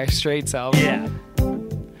like a Dire Straits album. Yeah.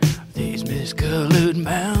 These miscolored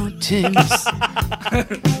mountains.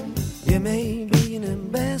 You may be an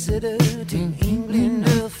ambassador to England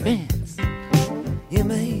or France. You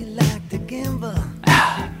may like to gamble.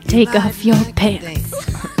 Take off your pants.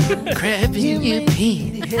 Crab in your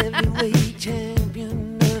pants. The heavyweight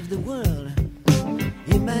champion of the world.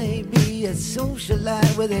 You may be a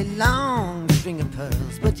socialite with a long string of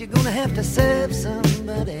pearls, but you're gonna have to serve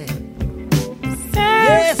somebody.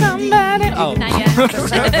 Serve somebody. Oh. Not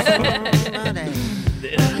yet.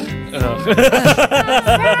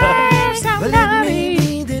 Well, it may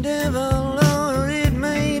be the devil or it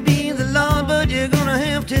may be the Lord, but you're gonna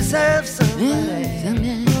have to serve somebody.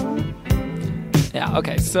 Yeah,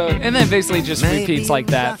 okay. So, and then basically just repeats like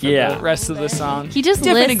that for Yeah. the rest of the song. He just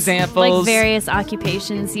different lists examples. like various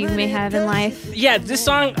occupations you may have in life. Yeah, this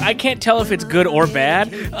song, I can't tell if it's good or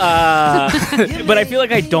bad, but I feel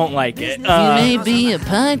like I don't like it. You may be a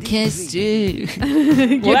podcaster.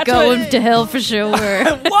 You're that's going what- to hell for sure.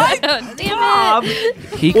 What? Damn it.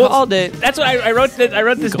 He called it. That's what I wrote. I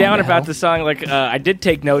wrote this Going down to about hell. the song. Like I did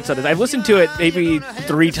take notes on this. I've listened to it maybe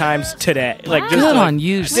 3 times today. Like just Good like, on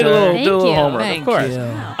you, I did sir. a little, Thank did a little you. homework, Thank of course.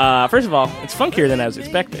 you. First of all, it's funkier than I was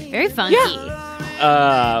expecting. Very funky.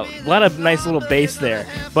 A lot of nice little bass there.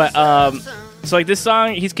 But so like this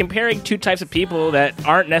song, he's comparing 2 types of people that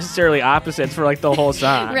aren't necessarily opposites for like the whole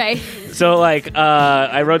song. Right. So like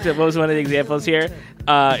I wrote what was one of the examples here.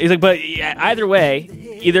 He's like, but either way,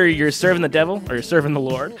 either you're serving the devil or you're serving the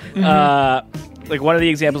Lord. Like one of the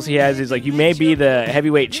examples he has is like, you may be the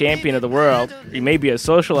heavyweight champion of the world, or you may be a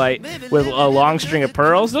socialite with a long string of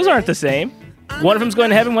pearls. Those aren't the same. One of them's going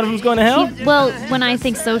to heaven, one of them's going to hell. Well, when I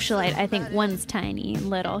think socialite, I think one's tiny and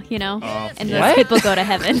little, you know? and those What? people go to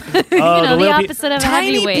heaven. you the know, the little opposite of a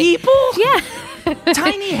Tiny heavyweight. people? Yeah.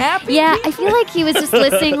 Tiny happy Yeah, I feel like he was just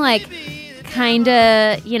listing like kind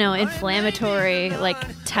of, you know, inflammatory like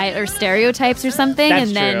or stereotypes or something, That's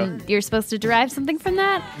and then you're supposed to derive something from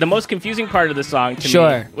that. The most confusing part of the song to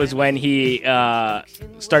Sure. me was when he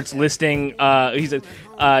starts listing. He's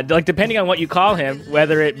like depending on what you call him,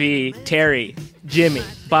 whether it be Terry, Jimmy,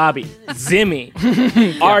 Bobby, Zimmy,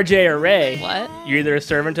 RJ, or Ray. What? You're either a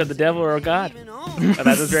servant of the devil or a god. That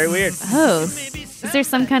was very weird. Oh, is there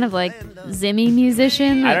some kind of like Zimmy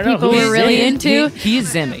musician I that don't know. people Who were is really Zimmy? into?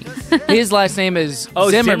 He's Zimmy. His last name is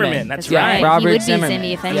Zimmerman. That's Yeah, right. Robert he would Zimmerman. be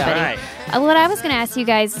Zimmy if Yeah. anybody. Right. What I was going to ask you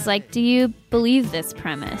guys is like, do you believe this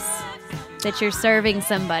premise that you're serving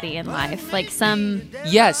somebody in life, like some?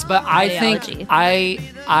 Yes, but I Ideology. think I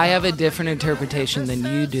have a different interpretation than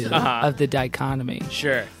you do of the dichotomy.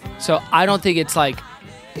 Sure. So I don't think it's like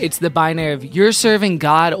it's the binary of you're serving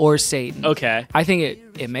God or Satan. Okay. I think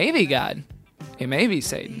it may be God. It may be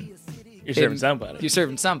Satan. You're serving somebody. You're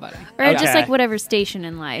serving somebody. Or Okay. just like whatever station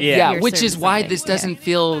in life. Yeah. Yeah, you're which serving is why something. this doesn't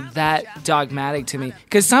feel that dogmatic to me.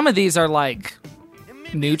 Because some of these are like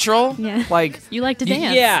neutral. Yeah. Like You like to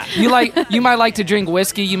dance. Yeah. you might like to drink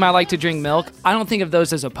whiskey, you might like to drink milk. I don't think of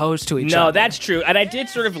those as opposed to each other. No, that's true. And I did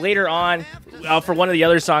sort of later on, for one of the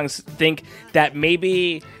other songs, think that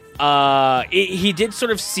maybe he did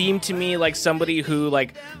sort of seem to me like somebody who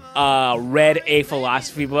like read a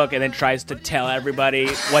philosophy book and then tries to tell everybody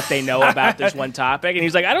what they know about this one topic. And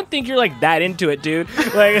he's like, I don't think you're like that into it, dude.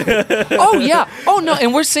 Like, oh yeah, oh no,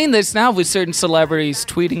 and we're seeing this now with certain celebrities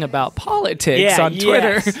tweeting about politics on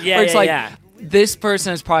Twitter. Where it's like this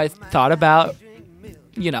person has probably thought about,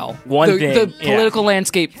 you know, the political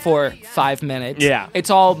landscape for 5 minutes. Yeah. It's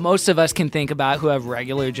all most of us can think about who have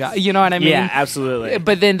regular jobs. You know what I mean? Yeah, absolutely.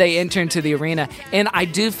 But then they enter into the arena. And I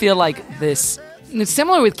do feel like this, it's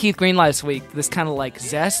similar with Keith Green last week, this kind of like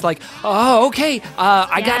zest, like, oh, okay,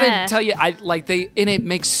 I gotta tell you, and it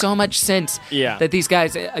makes so much sense that these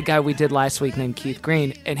guys, a guy we did last week named Keith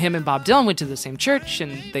Green, and him and Bob Dylan went to the same church,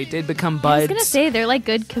 and they did become buds. I was gonna say, they're like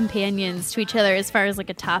good companions to each other as far as like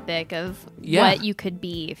a topic of what you could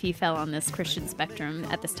be if you fell on this Christian spectrum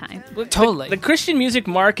at this time. Totally. The Christian music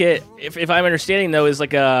market, if I'm understanding though, is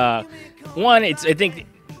like I think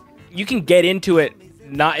you can get into it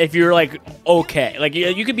not if you're like okay, like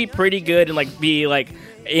you could be pretty good and like be like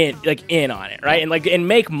in on it, right? And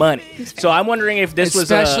make money. So I'm wondering if this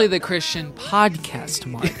especially the Christian podcast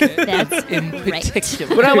market. That's in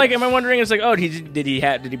particular. But I'm wondering, it's like, oh, did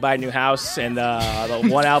he buy a new house and the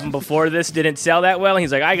one album before this didn't sell that well? And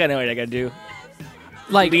he's like, I gotta know what I gotta do.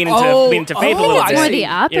 Like lean into faith a little bit. It's more the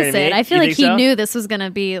opposite. You know what I mean? I feel like he knew this was going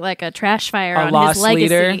to be like a trash fire on lost his legacy.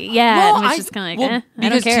 leader. Yeah, well, and it's just kind of like, I don't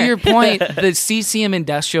because care. to your point, the CCM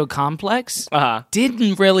industrial complex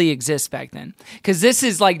didn't really exist back then. Because this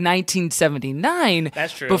is like 1979.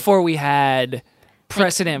 That's true. Before we had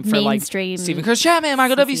precedent for like Stephen Curtis Chapman,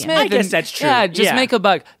 Michael W. Smith. I guess that's true. Yeah, just make a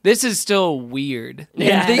buck. This is still weird.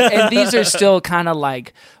 Yeah. And these are still kind of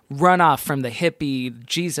like runoff from the hippie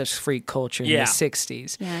Jesus freak culture in the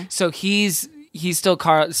 60s. Yeah. So he's still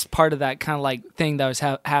part of that kind of like thing that was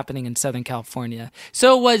happening in Southern California.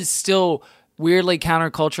 So it was still weirdly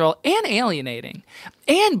countercultural and alienating.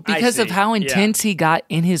 And because of how intense he got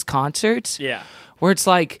in his concerts, where it's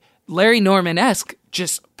like Larry Norman-esque,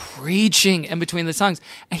 just preaching in between the songs.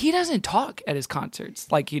 And he doesn't talk at his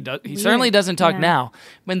concerts. Like he certainly doesn't talk now.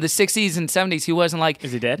 When the 60s and 70s, he wasn't like,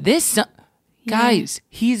 is he dead? Guys,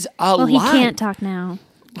 he's alive. Well, he can't talk now.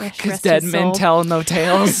 Because dead men tell no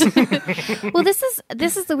tales. Well, this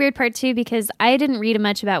is the weird part too, because I didn't read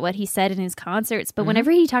much about what he said in his concerts, but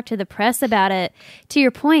whenever he talked to the press about it, to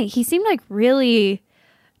your point, he seemed like really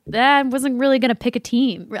wasn't really going to pick a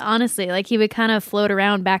team, honestly. Like he would kind of float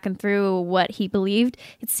around back and through what he believed.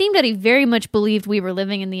 It seemed that he very much believed we were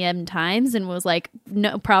living in the end times and was like,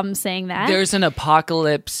 no problem saying that. There's an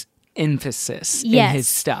apocalypse emphasis in his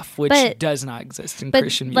stuff, which does not exist in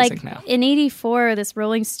Christian music now. In '84, this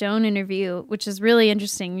Rolling Stone interview, which is really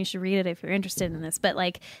interesting, you should read it if you're interested in this, but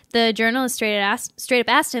like the journalist straight up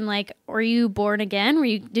asked him, like, were you born again?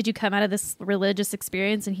 Did you come out of this religious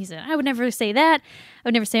experience? And he said, I would never say that. I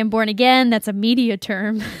would never say I'm born again. That's a media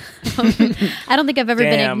term. I don't think I've ever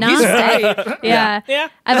been agnostic. Yeah.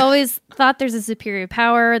 I've always thought there's a superior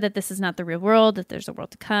power, that this is not the real world, that there's a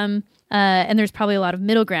world to come. And there's probably a lot of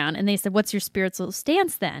middle ground. And they said, what's your spiritual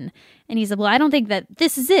stance then? And he said, well, I don't think that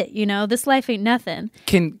this is it. You know, this life ain't nothing.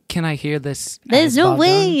 Can I hear this? There's no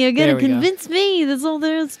way you're going to convince me. That's all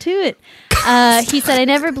there is to it. He said, I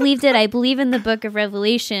never believed it. I believe in the book of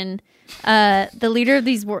Revelation. The leader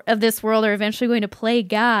of this world are eventually going to play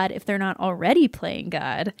God if they're not already playing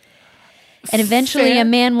God. And eventually a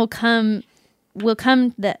man will come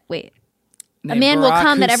that, wait. A man will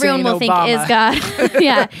come that everyone will think is God.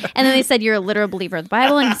 Yeah. And then they said, you're a literal believer of the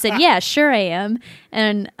Bible. And he said, yeah, sure I am.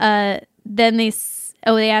 And then they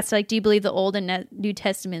asked, like, do you believe the Old and New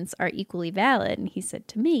Testaments are equally valid? And he said,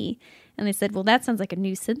 to me. And they said, well, that sounds like a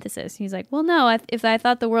new synthesis. And he's like, well, no, if I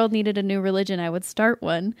thought the world needed a new religion, I would start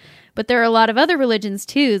one. But there are a lot of other religions,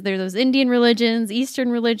 too. There are those Indian religions,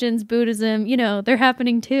 Eastern religions, Buddhism, they're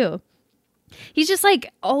happening, too. He's just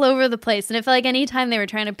like all over the place. And it felt like anytime they were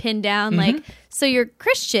trying to pin down, like, so you're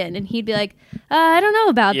Christian. And he'd be like, I don't know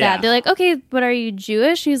about that. They're like, okay, but are you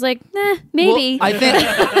Jewish? And he's like, nah, maybe. Well,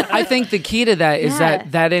 I think the key to that is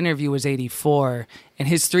that interview was 84. And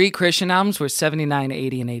his 3 Christian albums were 79,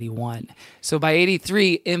 80, and 81. So by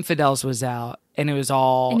 83, Infidels was out. And it was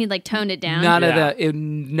all... And he like toned it down.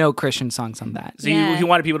 No Christian songs on that. So he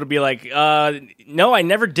wanted people to be like, no, I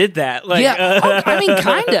never did that. Like, I mean,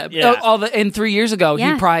 kind of. And 3 years ago,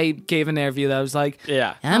 he probably gave an interview that was like,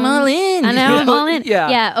 I'm all in. I know, I'm all in.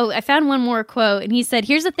 Yeah. Oh, I found one more quote. And he said,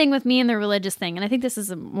 here's the thing with me and the religious thing. And I think this is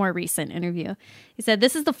a more recent interview. He said,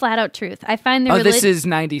 this is the flat out truth. I find the this is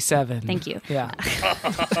 97. Thank you. Yeah.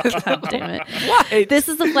 God damn it. What? This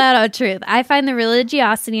is the flat out truth. I find the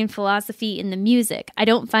religiosity and philosophy in the music. I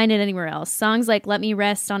don't find it anywhere else. Songs like Let Me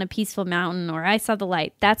Rest on a Peaceful Mountain or I Saw the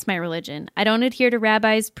Light, that's my religion. I don't adhere to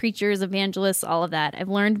rabbis, preachers, evangelists, all of that. I've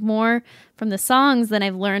learned more from the songs than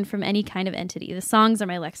I've learned from any kind of entity. The songs are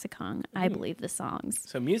my lexicon. I believe the songs.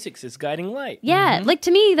 So music's his guiding light. Yeah, like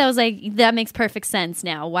to me, that makes perfect sense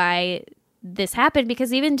now why this happened,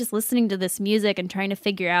 because even just listening to this music and trying to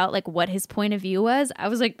figure out like what his point of view was, I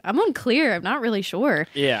was like, I'm unclear. I'm not really sure.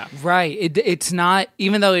 Yeah. Right. It's not,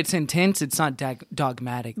 even though it's intense, it's not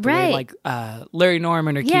dogmatic. The right. way, like Larry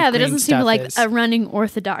Norman or Keith there Green doesn't seem like is. a running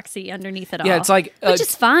orthodoxy underneath it all. Yeah, it's like, which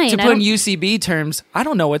is fine. To put in UCB terms, I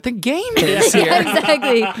don't know what the game is here.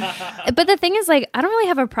 Exactly. But the thing is, like, I don't really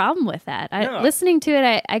have a problem with that. Listening to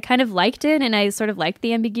it, I kind of liked it, and I sort of liked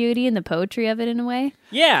the ambiguity and the poetry of it in a way.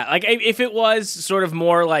 Yeah, like if it was sort of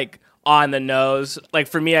more like on the nose, like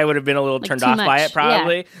for me, I would have been a little turned off by it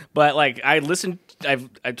probably. Yeah. But like I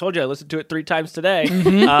told you I listened to it 3 times today,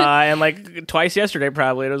 and like twice yesterday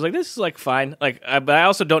probably. And I was like, this is like fine. Like, but I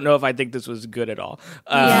also don't know if I think this was good at all.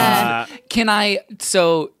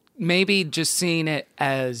 So maybe just seeing it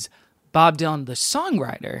as Bob Dylan, the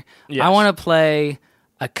songwriter, yes. I want to play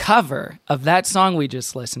a cover of that song we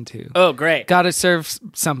just listened to. Oh, great. Gotta Serve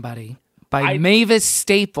Somebody by Mavis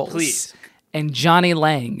Staples. Please. And Johnny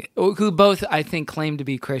Lang, who both, I think, claim to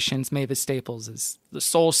be Christians. Mavis Staples is the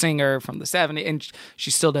soul singer from the 70s, and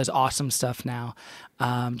she still does awesome stuff now.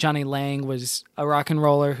 Johnny Lang was a rock and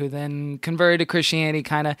roller who then converted to Christianity,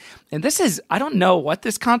 kind of. And this is, I don't know what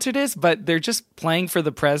this concert is, but they're just playing for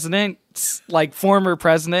the presidents, like former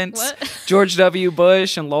presidents, George W.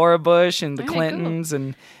 Bush and Laura Bush and the Clintons. Cool.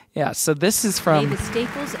 And yeah, so this is from Mavis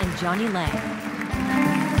Staples and Johnny Lang.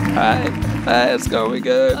 Hi, it's going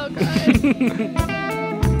good. Oh, God.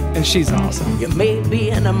 And she's awesome. You may be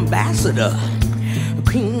an ambassador, a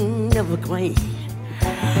queen of a queen.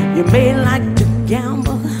 You may like to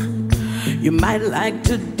gamble, you might like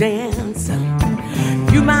to dance.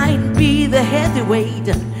 You might be the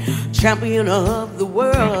heavyweight champion of the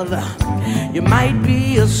world. You might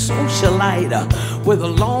be a socialite with a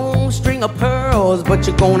long string of pearls, but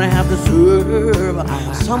you're gonna have to serve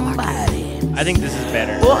somebody. I think this is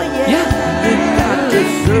better. Oh yeah. You got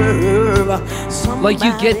to serve somebody. Like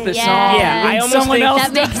you get the song. Yeah, I almost someone think else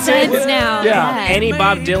that makes sense now. Yeah. Any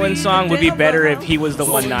Bob Dylan song would be better if he was the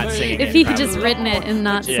one not singing If he had just written it and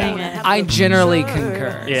not sang it. I generally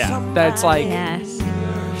concur. Yeah. That's like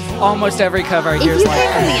almost every cover I If hear you is came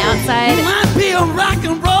like, from the outside, You might be a rock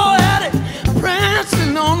and roll addict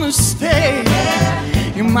prancing on the stage.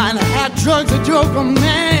 You might have had drugs at your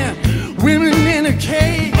command, women in a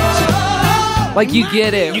cage. like you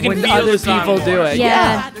get it You can when feel other the song people do more. it.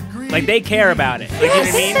 yeah. Like they care about it. Like, you know what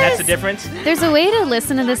I mean? That's the difference. There's a way to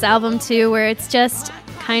listen to this album too where it's just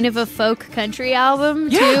kind of a folk country album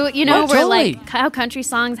too, you know, where totally. like how country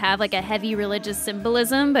songs have like a heavy religious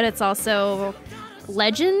symbolism, but it's also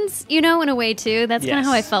legends, you know, in a way too. That's kind of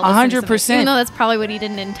how I felt. 100%. Even though that's probably what he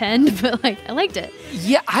didn't intend, but like I liked it.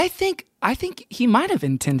 Yeah, I think he might have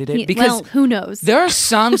intended it because well, who knows? there are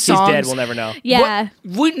some He's songs. dead. We'll never know. Yeah.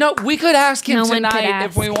 We could ask him No one could tonight ask.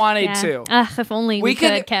 if we wanted Yeah. to. If only we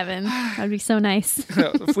could, Kevin. That'd be so nice.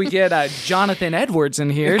 If we get Jonathan Edwards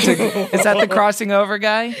in here, is that the crossing over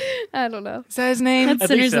guy? I don't know. Is that his name? That's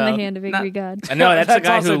Sinners so. in the Hand of Angry God. I know that's the That's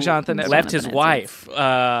guy also who Jonathan Edwards. left his Jonathan wife.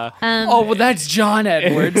 Oh, well, that's John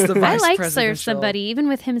Edwards, the I vice like presidential. Serve Somebody, even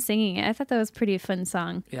with him singing it. I thought that was a pretty fun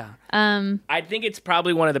song. Yeah. I think it's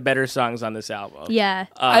probably one of the better songs on this album. Yeah.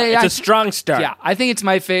 It's a strong start. Yeah, I think it's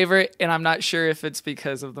my favorite, and I'm not sure if it's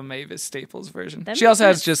because of the Mavis Staples version. That She also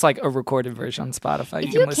makes has just like a recorded version on Spotify If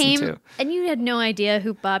you you can listen came to. and you had no idea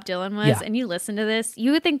who Bob Dylan was, Yeah. and you listened to this,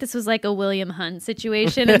 you would think this was like a William Hunt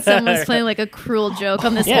situation, and someone was playing like a cruel joke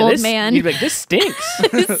on this old man. You'd be like, this stinks.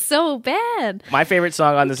 It's so bad. My favorite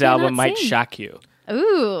song on this cannot album might sing. shock you.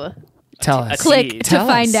 Ooh. Tell us. Click tease. to Tell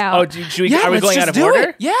find us. out. Oh, should we, are we let's going just out of do order?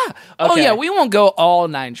 it. Yeah. Oh, Okay. yeah. We won't go all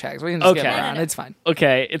 9 tracks. We can just Okay. get around. It's fine.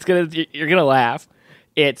 Okay, you're gonna laugh.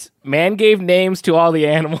 It's Man Gave Names to All the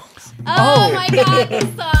Animals. Oh my God, this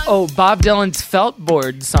song. Oh, Bob Dylan's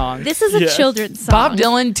Feltboard song. This is a Yes. children's song. Bob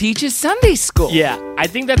Dylan teaches Sunday school. Yeah, I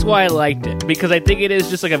think that's why I liked it, because I think it is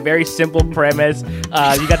just like a very simple premise.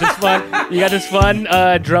 You got this fun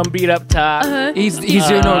drum beat up top. He's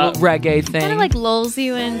doing a reggae thing. Kind of like lulls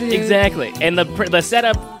you into. Exactly, and the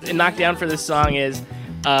setup and knockdown for this song is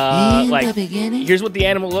like, here's what the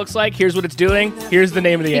animal looks like, here's what it's doing, here's the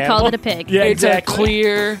name of the He animal. called it a pig. Yeah, It's exactly. a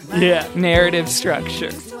clear Yeah. narrative structure.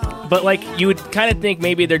 But like you would kind of think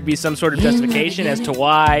maybe there'd be some sort of justification as to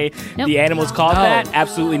why Nope. the animal's called that.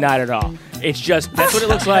 Absolutely not at all. It's just that's what it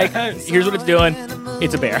looks like. Here's what it's doing.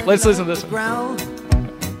 It's a bear. Let's listen to this one. Ground.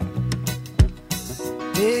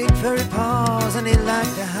 Big furry paw when he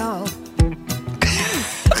liked to howl.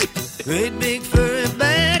 Great big furry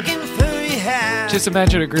back and furry hat. Just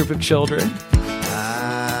imagine a group of children.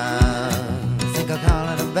 I think I'll call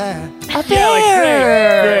it a bear. A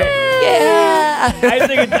bear! Great. Yeah! I just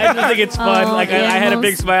think it's fun. Oh, Like I had a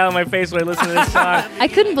big smile on my face when I listened to this song. I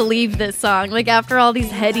couldn't believe this song. Like after all these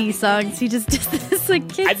heady songs, he just did this like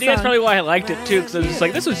kid I think that's probably why I liked it too, because I was just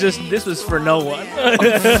like, this was for no one.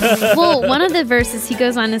 Well, one of the verses he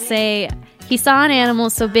goes on to say, he saw an animal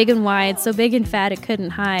so big and wide, so big and fat it couldn't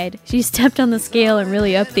hide. She stepped on the scale and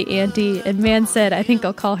really upped the ante, and man said, I think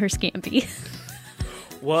I'll call her Scampy.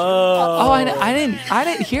 Whoa! Oh, I didn't hear that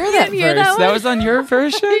didn't hear verse. that That one? was on your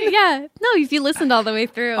version? Yeah. No, if you listened all the way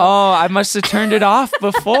through. Oh, I must have turned it off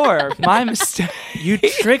before. My mistake. You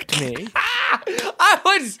tricked me. I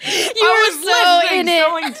was were so in it.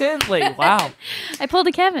 so intently. Wow. I pulled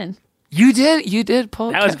a Kevin. You did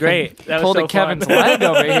pull That was great. That was pulled so a Kevin's fun. leg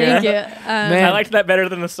over here. Thank you. Man, I liked that better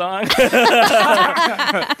than the song.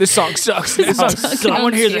 this song sucks. This song sucks. I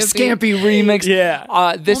want to hear the Scampy. Scampy remix.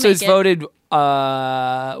 Yeah. This We'll was make it. voted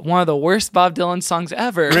one of the worst Bob Dylan songs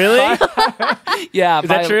ever. Really? Yeah. Is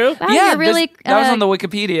that true? Wow, Yeah, you're really that was on the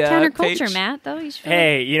Wikipedia counterculture, page. Matt. Though you should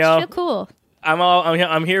Hey, feel, you know, feel cool.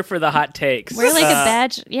 I'm here for the hot takes. We're like a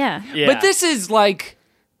badge. Yeah. Yeah. But this is like,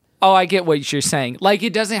 oh, I get what you're saying. Like,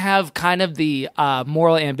 it doesn't have kind of the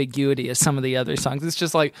moral ambiguity as some of the other songs. It's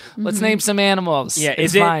just like, let's name some animals. Yeah,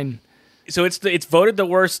 it's is it- fine. So it's voted the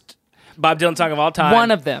worst Bob Dylan song of all time.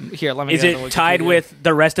 One of them. Here, let me. Is go to it tied Wikipedia. with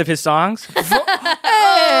the rest of his songs?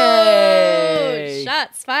 Hey!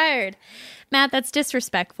 Shots fired. Matt, that's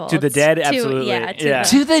disrespectful. To the It's dead? to- Absolutely. Yeah. Yeah.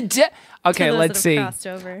 To the okay, those let's that have see. crossed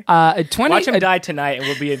over. 20. Watch him die tonight, and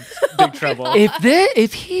we'll be in big trouble.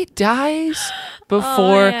 If he dies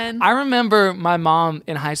before, man. I remember my mom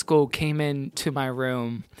in high school came into my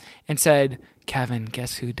room and said, "Kevin,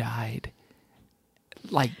 guess who died?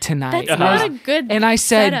 Like tonight." That's And I not was- a good And I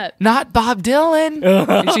said, setup. "Not Bob Dylan."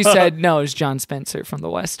 And she said, "No, it's John Spencer from The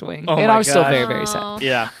West Wing." Oh and my I was still gosh. very, very sad.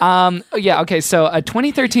 Yeah. Yeah. Okay. So a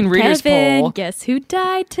 2013 readers Kevin, poll. guess who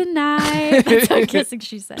died tonight? That's what I'm guessing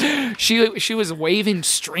she said. She was waving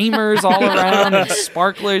streamers all around and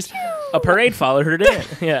sparklers. A parade followed her in.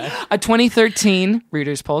 Yeah. A 2013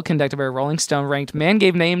 readers poll conducted by Rolling Stone ranked "Man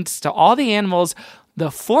Gave Names to All the Animals" the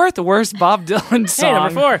fourth worst Bob Dylan song. Hey,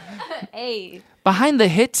 number 4. Hey. Behind the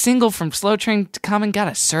hit single from Slow Train to Come,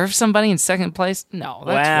 Gotta Serve Somebody in second place. No,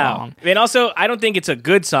 that's Wow. wrong. And also, I don't think it's a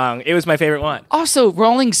good song. It was my favorite one. Also,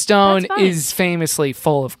 Rolling Stone That's fine. is famously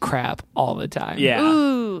full of crap all the time. Yeah.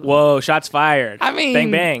 Ooh. Whoa, shots fired. I mean- bang,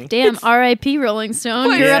 bang. Damn, R.I.P. Rolling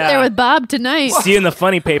Stone. You're Yeah. up there with Bob tonight. See you in the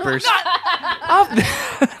funny papers.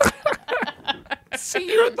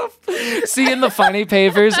 See in the Funny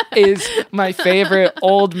Papers is my favorite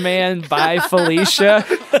Old Man by Felicia.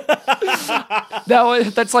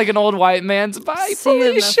 That's like an old white man's by See you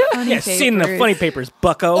in the Felicia. funny Yeah, see you in the papers. funny papers,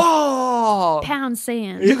 bucko. Oh, Pound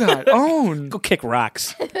sand. you got owned. Go kick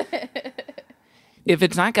rocks. If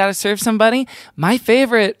it's not Gotta Serve Somebody, my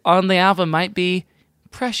favorite on the album might be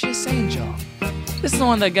Precious Angel. This is the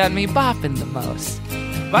one that got me bopping the most.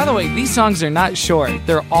 By the way, these songs are not short.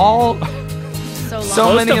 They're all So long. So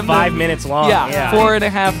Close many to of them- 5 minutes long. yeah,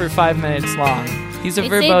 4.5 or 5 minutes long. He's a They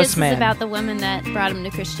say verbose this man. is about the woman that brought him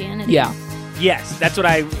to Christianity. Yeah. Yes, that's what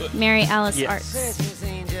I... Mary Alice Yes. Arts.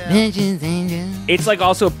 It's like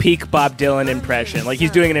also peak Bob Dylan impression. Like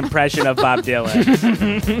he's doing an impression of Bob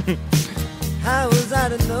Dylan. How was I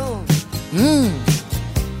to know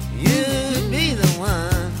you'd be the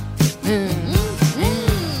one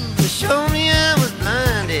to show me I was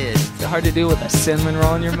blinded, It's hard to do with a cinnamon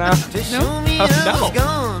roll in your mouth. to show me Oh, I no. was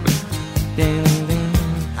gone. Ding, ding.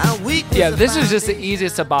 How weak was Yeah, the this was just the foundation?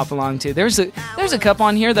 easiest to bop along to. There's a couple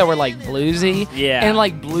on here that were like bluesy. Yeah. And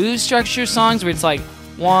like blues structure songs where it's like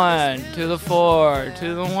 1 to the 4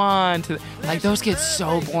 to the 1 to the, like those get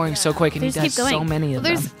so boring so quick, and They he just does keep going. so many of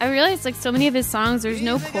Well, them. I realized like so many of his songs, there's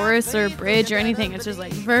no chorus or bridge or anything. It's just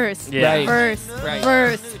like verse, Yeah. Right. verse, Right.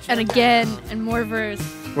 verse, and again, and more verse.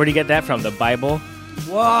 Where'd you get that from? The Bible?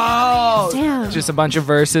 Whoa! Damn. Just a bunch of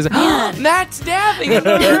verses. Matt's dabbing in the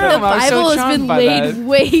room. The I was so Bible has charmed been by laid that.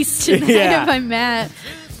 waste tonight Yeah. by Matt.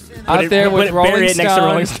 Out there with bury Rolling it next to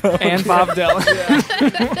Rolling Stone Stone. and Bob Dylan.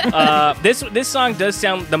 This song does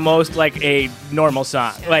sound the most like a normal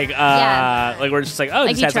song. Like Yeah. like we're just like, oh, Like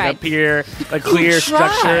this he has like a tried. clear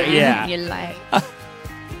structure. tried? Yeah. You're like,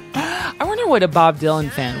 I wonder what a Bob Dylan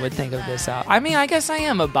fan would think of this album. I mean, I guess I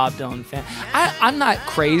am a Bob Dylan fan. I'm not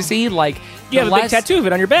crazy. Like You have a big tattoo of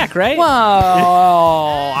it on your back, right? Whoa!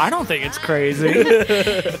 I don't think it's crazy.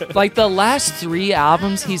 Like the last 3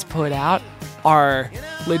 albums he's put out are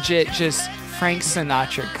legit just Frank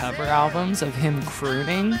Sinatra cover albums of him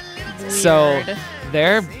crooning. So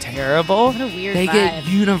they're terrible. What a weird They vibe. get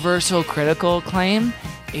universal critical acclaim.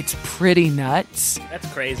 It's pretty nuts. That's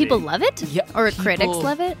crazy. People love it? Yeah, Or people- critics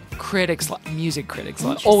love it? Music critics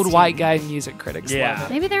love it. Old white guy music critics Yeah.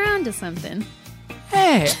 love it. Maybe they're onto something.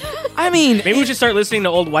 Hey, I mean, Maybe we should start listening to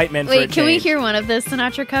old white men for a Wait, can we change. hear one of the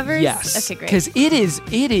Sinatra covers? yes. Okay, great. Because it is.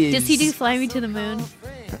 Does he do Fly Me to the Moon?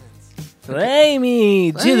 Fly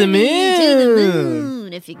me to the moon. To the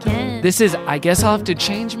moon, if you can. This is, I guess I'll have to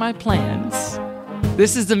change my plans.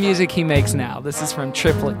 This is the music he makes now. This is from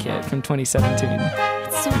Triplet Kid from 2017.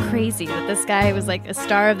 It's so crazy that this guy was like a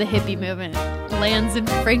star of the hippie movement, lands in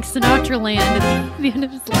Frank Sinatra land at the end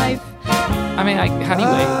of his life. I mean, how do you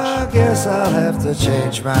age? I guess I'll have to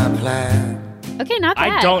change my plan. Okay, not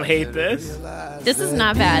bad. I don't hate this. This is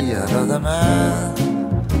not bad. Another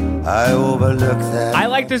man, I overlook that. I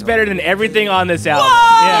like this better than everything on this album.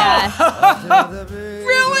 Yeah.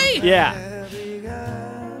 Really? Yeah.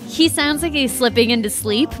 He sounds like he's slipping into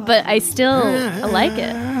sleep, but I like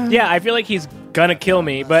it. Yeah, I feel like he's gonna kill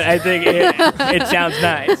me, but I think it sounds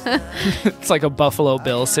nice. It's like a Buffalo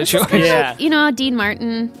Bill situation. Yeah. You know, Dean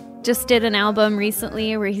Martin just did an album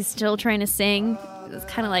recently where he's still trying to sing. It's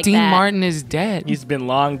kind of like Dean that. Martin is dead. He's been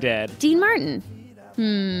long dead. Dean Martin.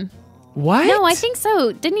 What? No, I think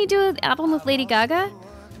so. Didn't he do an album with Lady Gaga?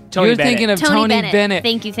 Tony You're Bennett. thinking of Tony Tony Bennett. Bennett.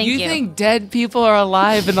 Thank you. You think dead people are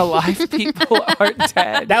alive and alive people are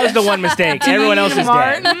dead? That was the one mistake. Everyone else is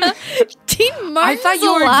dead. Dean Martin. I thought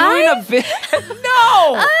you were doing a bit.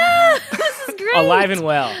 No. This is great. Alive and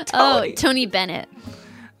well. Oh, Tony Bennett.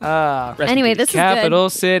 Rest in Anyway, peace. this is Capital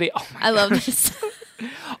City. Oh my good. I love this.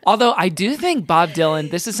 Although I do think Bob Dylan,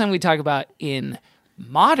 this is something we talk about in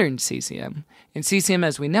modern CCM. In CCM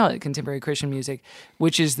as we know it, contemporary Christian music,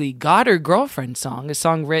 which is the God or Girlfriend song, a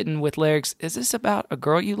song written with lyrics, is this about a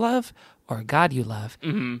girl you love or a God you love?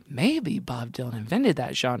 Mm-hmm. Maybe Bob Dylan invented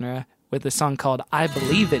that genre with a song called I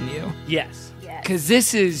Believe in You. Yes. Because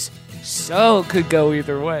this is could go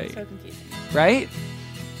either way. So confusing. Right?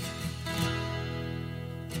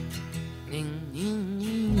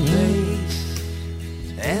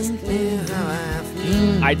 Ask me how I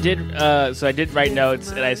feel. I did write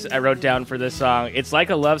notes, and I wrote down for this song, it's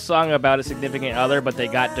like a love song about a significant other, but they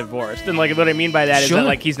got divorced. And like what I mean by that is Sure. that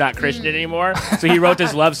like he's not Christian anymore. So he wrote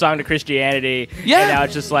this love song to Christianity, Yeah. and now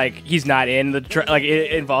it's just like he's not in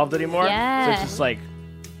the involved anymore. Yeah. So it's just like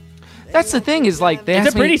That's the thing is like they it's a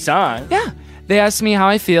asked me- pretty song. Yeah. They ask me how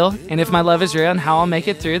I feel and if my love is real and how I'll make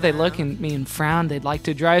it through. They look at me and frown. They'd like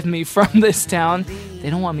to drive me from this town. They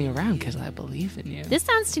don't want me around because I believe in you. This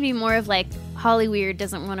sounds to be more of like Hollyweird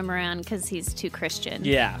doesn't want him around because he's too Christian.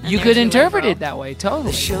 Yeah. You they're could too interpret liberal. it that way,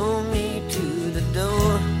 totally. Show me to the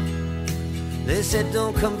door. They said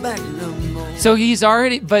don't come back no more. So he's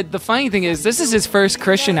already, but the funny thing is, this is his first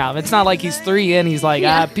Christian album. It's not like he's 3 in. He's like,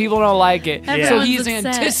 Yeah. people don't like it. So Everyone's he's upset.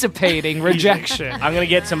 anticipating rejection. I'm gonna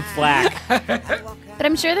get some flack. But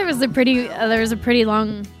I'm sure there was a pretty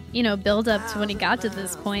long, build up to when he got to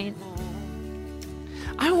this point.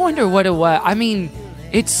 I wonder what it was. I mean,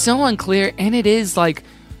 it's so unclear, and it is like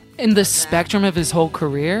in the spectrum of his whole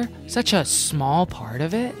career, such a small part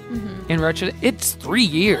of it. In retrospect, it's 3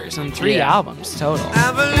 years and 3 Yeah. albums total.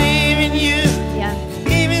 I believe in you, Yeah.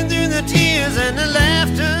 even through the tears and the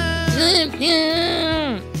laughter.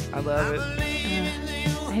 I love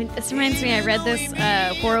it. This reminds me, I read this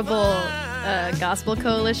horrible Gospel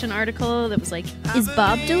Coalition article that was like, is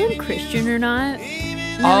Bob Dylan Christian or not?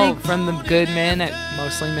 And they're Oh, like, from the good men at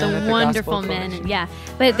mostly men at the the wonderful Gospel men. Coalition. Yeah.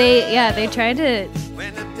 But they tried to,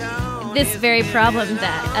 this very problem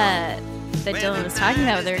that Dylan was talking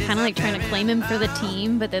about, they were kind of like trying to claim him for the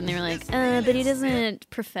team, but then they were like, but he doesn't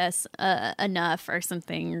profess enough or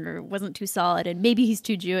something, or wasn't too solid, and maybe he's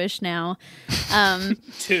too Jewish now.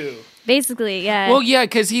 Two. Basically, yeah. Well, yeah,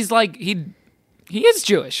 because he's like he is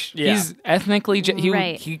Jewish. Yeah. He's ethnically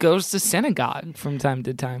Right. he goes to synagogue from time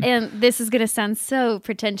to time. And this is going to sound so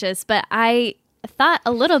pretentious, but I thought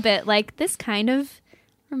a little bit like this kind of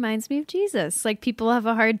reminds me of Jesus. Like people have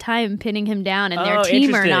a hard time pinning him down and their Oh, team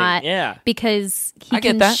or interesting. not. Yeah. Because he I get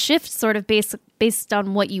can that. shift sort of based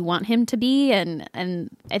on what you want him to be. And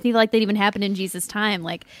I think like that even happened in Jesus' time.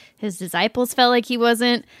 Like his disciples felt like he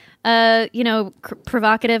wasn't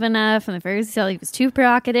provocative enough, and the Pharisees felt like he was too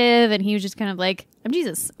provocative, and he was just kind of like, I'm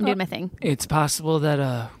Jesus. I'm doing my thing. It's possible that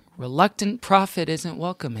a reluctant prophet isn't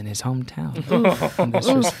welcome in his hometown. In this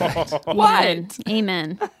respect.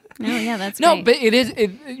 Amen. No, yeah, that's No, great.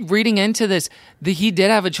 but reading into this, he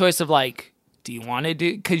did have a choice of like, do you want to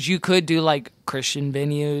do, because you could do like Christian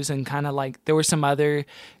venues and kind of like, there were some other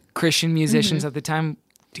Christian musicians at the time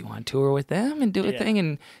do you want to tour with them and do a thing?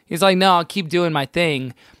 And he's like, no, I'll keep doing my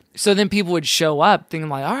thing. So then people would show up thinking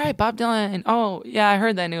like, all right, Bob Dylan. And oh, yeah, I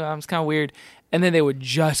heard that new album. It's kind of weird. And then they would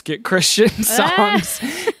just get Christian songs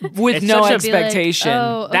with It's no such a- expectation. Like,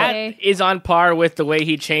 oh, okay. That is on par with the way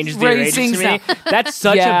he changed the Where he arrangements to me. sings That's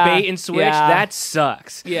such Yeah, a bait and switch. yeah. That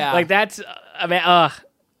sucks. Yeah. Like that's, I mean, ugh.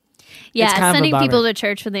 Yeah, It's kind of a sending bummer. people to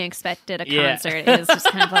church when they expected a Yeah. concert is just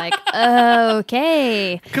kind of like,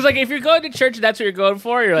 okay. Because like if you're going to church, and that's what you're going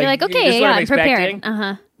for. You're like, You're like, this okay, is what yeah, I'm I'm prepared.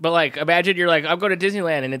 expecting. But like, imagine you're like, I'm going to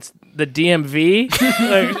Disneyland, and it's the DMV.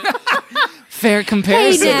 Like, Fair Hey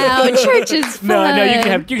comparison. now, church is fun. no, you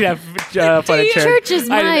can have fun at church. Church is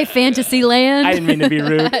my fantasy land. I didn't mean to be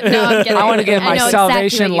rude. No, I'm kidding. I want to get my know exactly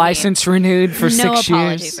salvation what you mean. license renewed for No 6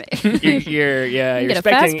 apology, years. but You're you get a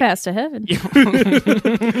fast expecting pass to heaven.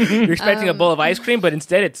 you're expecting a bowl of ice cream, but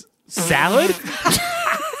instead it's salad.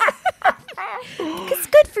 It's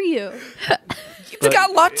good for you. It's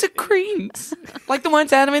got lots of creams, like the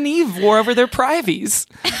ones Adam and Eve wore over their privies.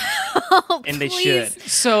 And they Please. should.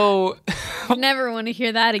 So, Never want to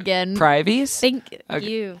hear that again. privies? Thank Okay.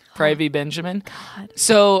 you. Privy Benjamin.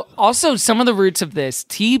 So, also some of the roots of this,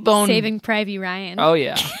 T-Bone. Saving Private Ryan. Oh,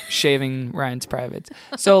 yeah. Shaving Ryan's privates.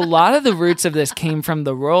 So, a lot of the roots of this came from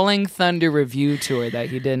the Rolling Thunder Review tour that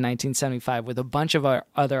he did in 1975 with a bunch of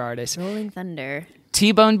other artists. Rolling Thunder.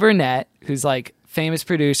 T-Bone Burnett, who's like famous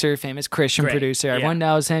producer, famous Christian Great. producer. Yeah. Everyone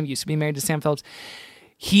knows him. Used to be married to Sam Phillips.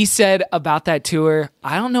 He said about that tour,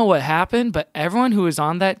 I don't know what happened, but everyone who was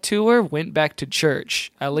on that tour went back to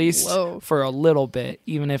church, at least Whoa. for a little bit,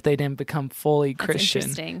 even if they didn't become fully Christian.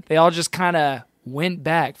 interesting. They all just kind of went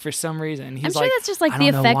back for some reason. He's I'm sure like, that's just like "I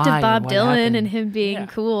the don't know effect why of or Bob what Dylan happened." and him being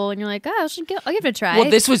cool. And you're like, oh, I'll give it a try.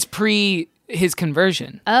 Well, this was pre his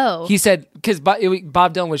conversion. Oh. He said, because Bob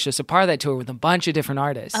Dylan was just a part of that tour with a bunch of different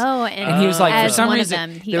artists. Oh, And he was like, for as some one of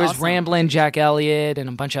reason, them, he there was also- Ramblin' Jack Elliott and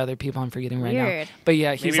a bunch of other people I'm forgetting right now. Weird. But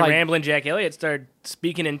yeah, he's Maybe like Ramblin' Jack Elliott started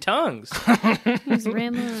speaking in tongues. He's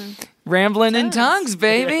rambling. rambling in tongues,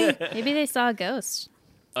 baby. Maybe they saw a ghost.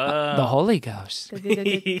 The Holy Ghost.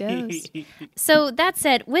 Ghost. So that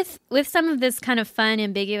said, with some of this kind of fun,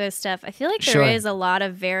 ambiguous stuff, I feel like there Sure. is a lot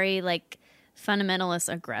of very like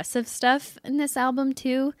fundamentalist, aggressive stuff in this album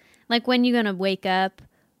too. Like When You Gonna Wake Up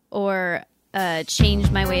or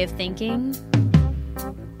Change My Way of Thinking.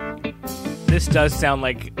 This does sound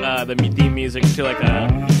like the theme music to like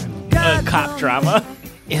a cop drama.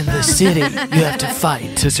 In the city, you have to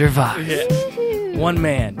fight to survive. One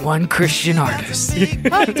man. One Christian artist.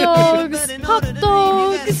 Hot dogs! Hot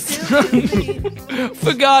dogs!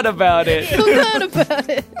 Forgot about it. Forgot about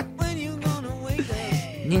it.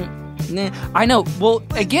 I know. Well,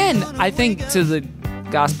 again, I think to the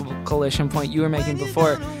Gospel Coalition point you were making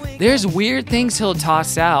before, there's weird things he'll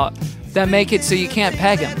toss out that make it so you can't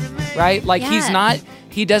peg him, right? Like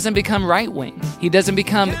he doesn't become right wing. He doesn't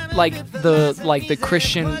become like the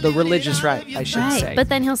Christian, the religious right, I should say. But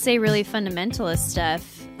then he'll say really fundamentalist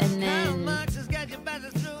stuff, and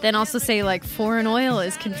then also say like foreign oil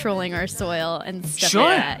is controlling our soil and stuff Sure.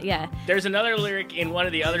 like that. Yeah. There's another lyric in one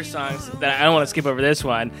of the other songs that I don't want to skip over this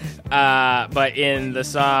one, but in the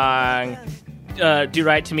song Do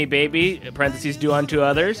Right to Me Baby, parentheses, do unto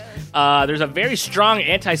others, there's a very strong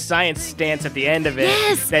anti-science stance at the end of it.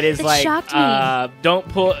 Yes, that is it like, shocked me.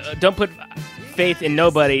 don't put faith in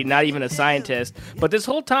nobody, not even a scientist. But this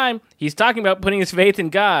whole time, he's talking about putting his faith in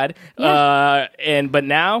God, but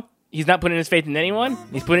now he's not putting his faith in anyone.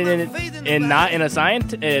 He's putting it in not in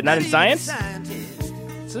science.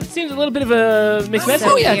 So it seems a little bit of a mixed message.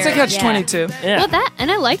 Oh yeah, it's a Weird, catch-22. Yeah. Well, and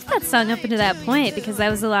I liked that song up until that point because that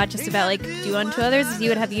was a lot just about like do unto others as you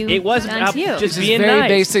would have you It was done about to you. just This is being very nice.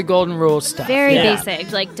 basic golden rule stuff. Very Yeah.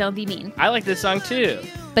 basic, like don't be mean. I like this song too.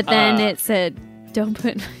 But then it said don't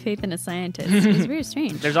put faith in a scientist. It was very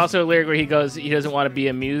strange. There's also a lyric where he goes, he doesn't want to be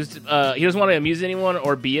amused. He doesn't want to amuse anyone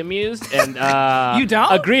or be amused. And You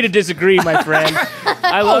don't? agree to disagree, my friend.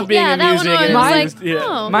 I love being yeah, that one amusing was and like, amused. Yeah.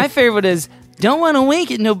 oh, My favorite is don't want to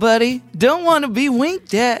wink at nobody. Don't want to be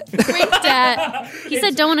winked at. winked at. He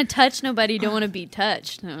said don't want to touch nobody, don't want to be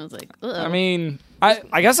touched. And I was like, ugh. I mean,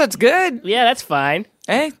 I guess that's good. Yeah, that's fine.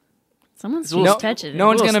 Hey, someone's no- just touching it. no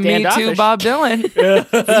one's little gonna me too standoffish. Bob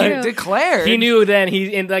Dylan. Declared He knew then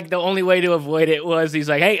the only way to avoid it was he's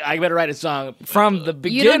like, hey, I better write a song. from the You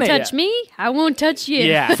beginning. don't touch me, I won't touch you.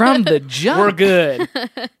 Yeah, From the jump. we're good.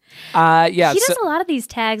 Yeah. He so- does a lot of these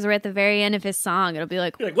tags where at the very end of his song it'll be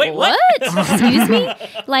like, You're like, wait, what? Excuse me?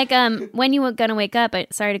 Like When You Were Gonna Wake Up,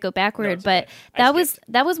 sorry to go backward, but that was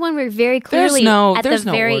one where very clearly no- at the there's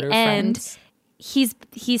no very order, end friends.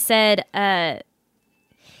 he said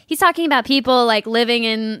he's talking about people like living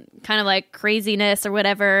in kind of like craziness or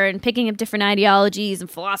whatever and picking up different ideologies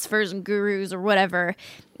and philosophers and gurus or whatever.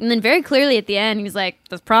 And then very clearly at the end, he was like,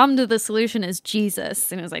 the problem to the solution is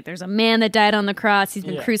Jesus. And it was like, there's a man that died on the cross. He's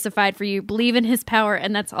been crucified for you. Believe in his power,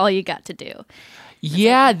 and that's all you got to do.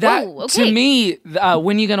 Yeah, like, that okay. to me,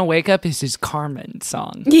 When You Gonna Wake Up is his Carmen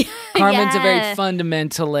song. Carmen's a very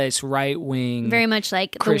fundamentalist, right wing, very much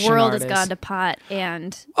like Christian the world artist. has gone to pot,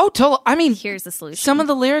 and totally. I mean, here's the solution. Some of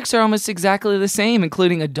the lyrics are almost exactly the same,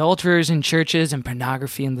 including adulterers in churches and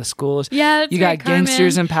pornography in the schools. Yeah, that's you got right, Carmen.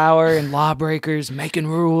 gangsters in power and lawbreakers making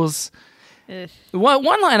rules.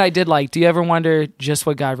 One line I did like. Do you ever wonder just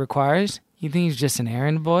what God requires? You think he's just an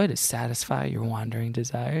errand boy to satisfy your wandering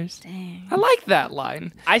desires? Dang. I like that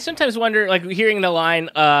line. I sometimes wonder, like, hearing the line,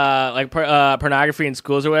 pornography in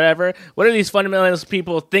schools or whatever, what are these fundamentalist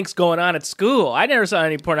people think's going on at school? I never saw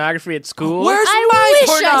any pornography at school. Where's I my wish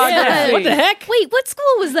I pornography? did. What the heck? Wait, what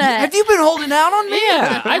school was that? Have you been holding out on me?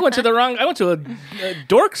 Yeah, I went to a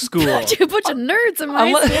dork school. A bunch of nerds in my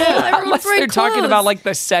Unless, school. Everyone's unless wearing they're talking clothes. about like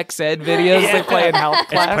the sex ed videos they play in health It's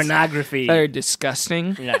class. pornography. They're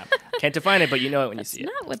disgusting. Yeah, can't define it, but you know it when you see it.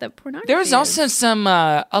 Not what the pornography There was is. also some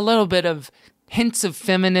a little bit of hints of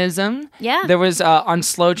feminism. Yeah. There was on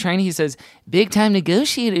Slow Train. He says, "Big time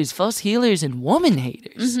negotiators, false healers, and woman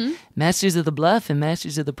haters, masters of the bluff and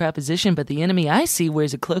masters of the proposition. But the enemy I see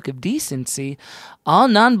wears a cloak of decency. All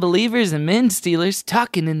non-believers and men stealers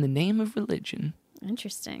talking in the name of religion."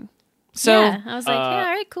 Interesting. So, yeah, I was like, yeah, all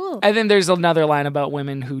right, cool. and then there's another line about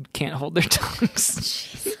women who can't hold their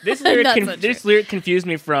tongues. This lyric confused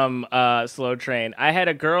me from Slow Train. I had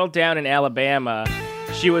a girl down in Alabama.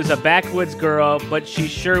 She was a backwoods girl, but she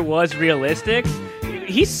sure was realistic.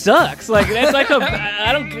 He sucks. Like that's like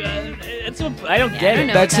I don't get it.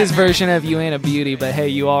 know That's what his that version of "You ain't a beauty, but hey,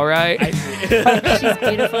 you all right." She's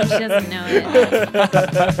beautiful. She doesn't know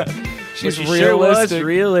it. She's She sure was realistic.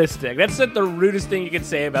 realistic. That's like the rudest thing you can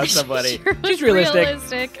say about somebody. Sure was She's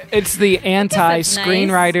realistic. It's the that's nice.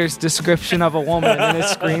 anti-screenwriter's description of a woman in a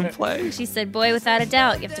screenplay. She said, boy, without a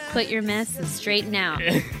doubt, you have to quit your mess and straighten out.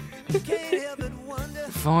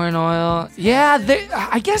 Foreign oil. Yeah,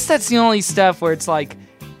 I guess that's the only stuff where it's like,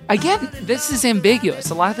 again, this is ambiguous.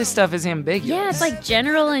 A lot of this stuff is ambiguous. Yeah, it's like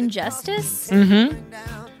general injustice.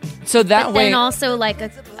 So that But way, then also like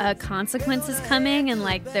a consequence is coming, and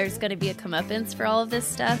like there's going to be a comeuppance for all of this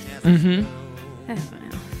stuff. I don't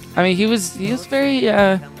know. I mean, he was very,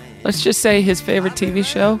 let's just say his favorite TV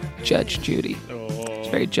show, Judge Judy. It's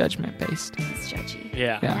very judgment-based. It's judgy.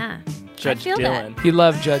 Yeah. Yeah. Judge I feel Dylan. He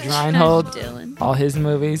loved Judge Reinhold, Dylan. all his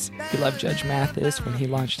movies. He loved Judge Mathis when he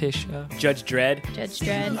launched his show. Judge Dredd. Judge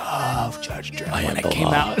Dredd. Love Judge Dredd when it came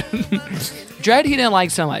out. Dredd he didn't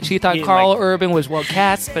like so much. He thought Carl Urban was well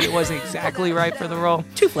cast, but it wasn't exactly right for the role.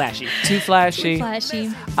 Too flashy. Too flashy.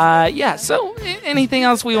 Flashy. Yeah, so anything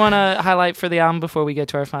else we want to highlight for the album before we get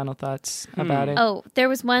to our final thoughts about it? Oh, there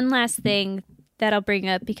was one last thing that I'll bring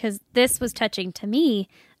up because this was touching to me.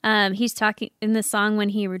 He's talking in the song When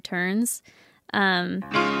He Returns.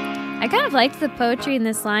 I kind of liked the poetry in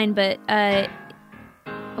this line, but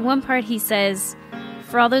one part he says,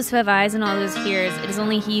 "For all those who have eyes and all those ears, it is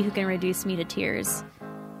only He who can reduce me to tears.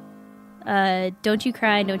 Don't you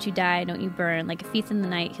cry, don't you die, don't you burn. Like a thief in the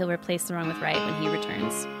night, He'll replace the wrong with right when He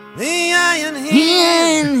returns."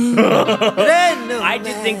 I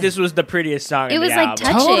did think this was the prettiest song It in was the like album.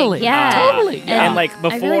 touching. Totally. Yeah. Totally. Yeah. And like I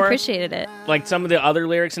really before, appreciated it. like some of the other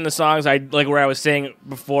lyrics in the songs, I like where I was saying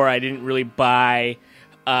before, I didn't really buy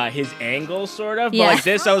his angle, sort of. Yeah. But like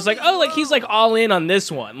this, I was like, oh, like he's like all in on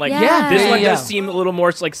this one. Like Yeah. this Yeah, one yeah. does seem a little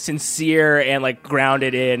more like sincere and like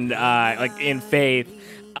grounded in like in faith.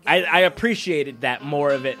 I appreciated that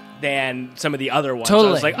more of it than some of the other ones. I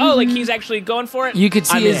Totally. was like, oh, like he's actually going for it. You could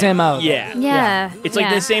see I'm his in. MO. Yeah. Yeah. It's like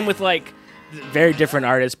yeah. the same with like very different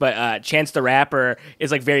artists, but Chance the Rapper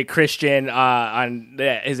is like very Christian on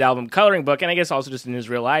his album Coloring Book, and I guess also just in his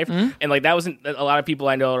real life. And like that wasn't a lot of people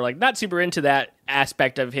I know are like not super into that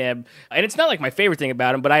aspect of him, and it's not like my favorite thing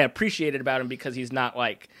about him, but I appreciate it about him because he's not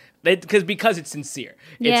like because it's sincere.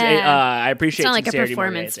 Yeah. I appreciate It's not like a sincerity more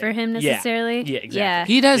than performance for anything. him Yeah. necessarily. Yeah, exactly. Yeah.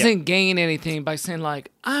 He doesn't gain anything by saying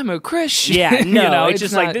like, "I'm a Christian." Yeah, You no, know, it's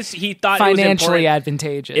just like not this. He thought it was financially important.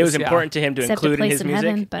 advantageous. It was yeah. important to him to Except a include in place his in music.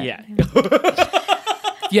 heaven, but- yeah.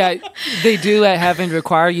 Yeah, they do at Heaven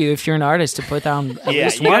require you, if you're an artist, to put down at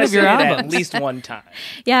least one of your albums. At least one time.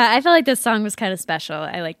 Yeah, I felt like this song was kind of special.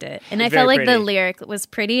 I liked it. And I felt like the lyric was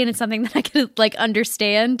pretty, and it's something that I could like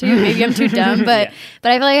understand too. Maybe I'm too dumb, but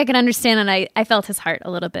I feel like I can understand, and I felt his heart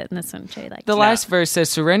a little bit in this one, which I liked. The last verse says,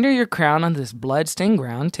 surrender your crown on this blood-stained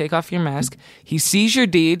ground, take off your mask. He sees your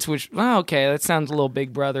deeds, which, well, okay, that sounds a little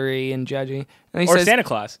big brothery and judgy. And he says, Santa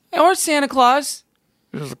Claus. Or Santa Claus.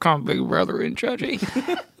 This is a big brother and judgy.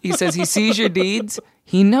 He says he sees your deeds.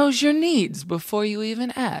 He knows your needs before you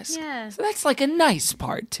even ask. Yeah. So that's like a nice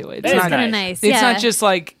part to it. It's not kind of nice. It's not just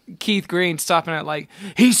like Keith Green stopping at like,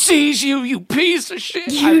 he sees you, you piece of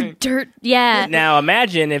shit. You dirt. Yeah. Now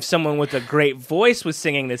imagine if someone with a great voice was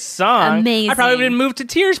singing this song. Amazing. I probably would have moved to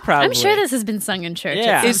tears. Probably. I'm sure this has been sung in church.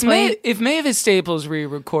 Yeah. At some point. If Mavis Staples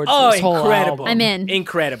re-records this whole incredible! album, I'm in.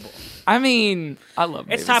 Incredible. I mean, I love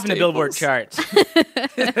Mavis It's topping the Staples. Billboard charts.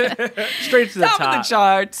 Straight to the top. Top of the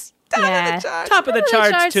charts. Yeah. Top of the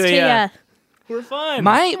charts to ya. We're fine.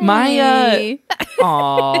 Hey.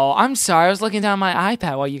 Oh, I'm sorry. I was looking down my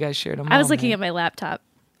iPad while you guys shared a moment. I was looking at my laptop.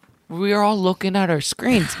 We are all looking at our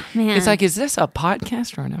screens. Man. It's like, is this a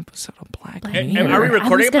podcast or an episode of Black And Mirror? are we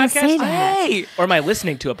recording a gonna say podcast? that. Hey, Or am I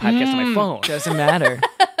listening to a podcast on my phone? doesn't matter.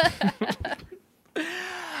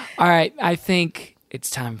 All right, I think it's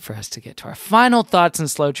time for us to get to our final thoughts on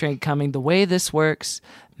Slow Train Coming. The way this works,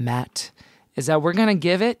 Matt, is that we're going to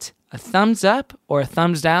give it a thumbs up or a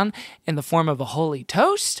thumbs down in the form of a holy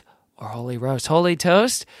toast or holy roast. Holy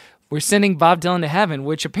toast, we're sending Bob Dylan to heaven,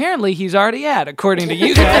 which apparently he's already at, according to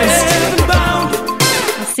you guys.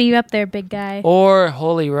 I'll see you up there, big guy. Or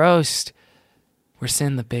holy roast, we're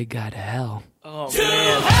sending the big guy to hell. Oh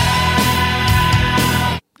man.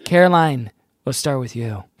 Caroline, we'll start with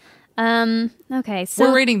you. Okay, so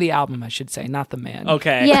We're rating the album, I should say, not the man.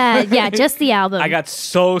 Okay. yeah, just the album. I got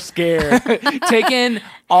so scared. Take in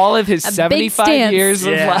all of his big 75 stance. years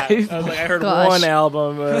of life. I was like, I heard Gosh. one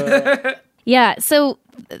album. Yeah, so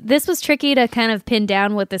this was tricky to kind of pin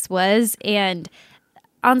down what this was, and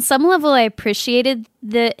on some level I appreciated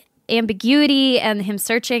the ambiguity and him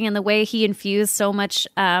searching and the way he infused so much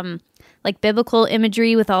like biblical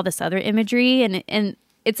imagery with all this other imagery, and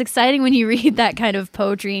it's exciting when you read that kind of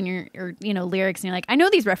poetry and your lyrics and you're like, I know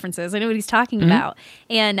these references, I know what he's talking about,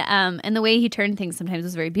 and the way he turned things sometimes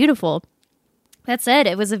was very beautiful. That said,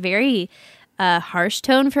 it was a very harsh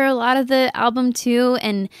tone for a lot of the album too,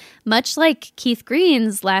 and much like Keith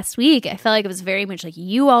Green's last week, I felt like it was very much like,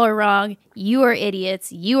 you all are wrong, you are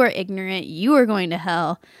idiots, you are ignorant, you are going to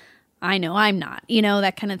hell, I know I'm not,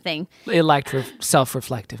 that kind of thing. It lacked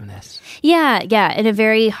self-reflectiveness. Yeah, in a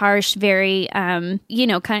very harsh, very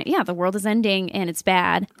the world is ending and it's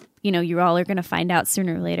bad, you all are going to find out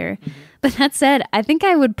sooner or later. But that said, I think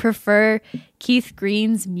I would prefer Keith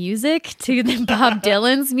Green's music to the Bob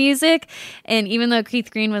Dylan's music. And even though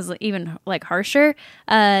Keith Green was even like harsher,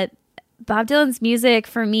 Bob Dylan's music,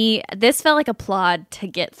 for me, this felt like a plod to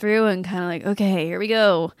get through and kind of like, okay, here we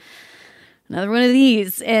go. Another one of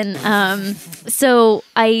these. And so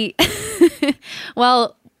I,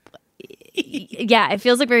 it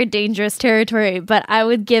feels like very dangerous territory, but I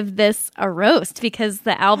would give this a roast because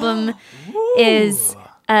the album is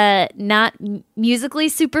not musically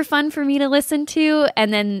super fun for me to listen to,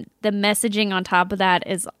 and then the messaging on top of that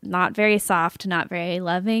is not very soft, not very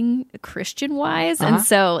loving Christian wise, and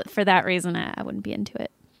so for that reason I wouldn't be into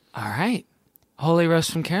it. All right. Holy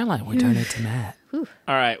roast from Caroline. We turn it to Matt. All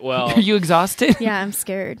right. Well, Are you exhausted? Yeah, I'm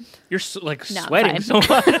scared. you're No, sweating I'm so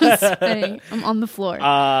much. I'm on the floor.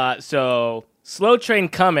 So Slow Train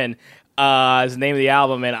Coming is the name of the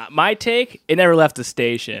album, and my take, it never left the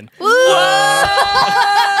station.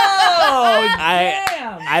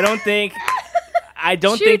 I don't think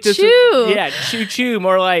this. Choo-choo. Yeah, choo choo.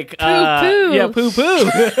 More like Poo-poo. Yeah, poo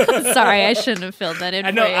poo. Sorry, I shouldn't have filled that in.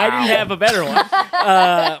 I know. for you. I didn't have a better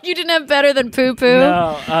one. You didn't have better than poo poo.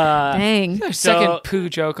 No. Dang. Our So- second poo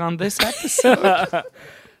joke on this episode.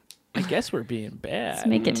 I guess we're being bad. Let's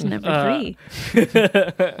make it to number 3.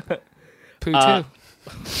 Poo too.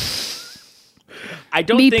 I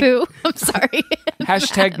don't Me think. poo. I'm sorry.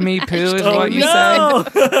 Hashtag me poo is Oh, what you no. said.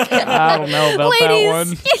 I don't know about that one.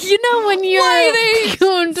 Ladies, you know when you're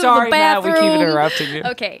going to Sorry, the Matt, we bathroom. keep interrupting you.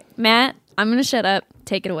 Okay, Matt, I'm going to shut up.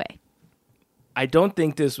 Take it away. I don't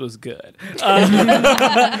think this was good.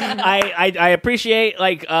 I appreciate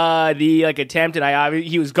the attempt, and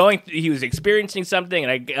he was experiencing something,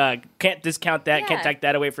 and I can't discount that. Yeah. Can't take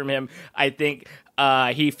that away from him. I think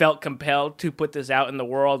he felt compelled to put this out in the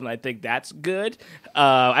world, and I think that's good.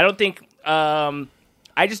 I don't think. I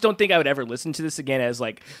just don't think I would ever listen to this again as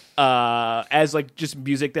just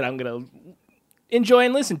music that I'm gonna enjoy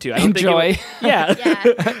and listen to. I don't Enjoy.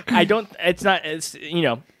 think I don't. It's not. It's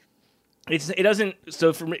it doesn't.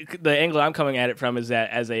 So from the angle I'm coming at it from is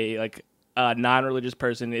that as a non-religious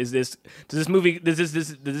person, does this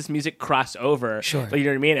music cross over? Sure. You know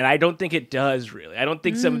what I mean? And I don't think it does really. I don't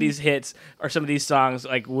think some of these hits or some of these songs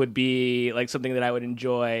would be something that I would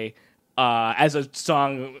enjoy as a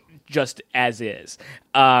song just as is,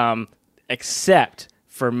 except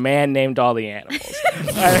for Man Named All the Animals.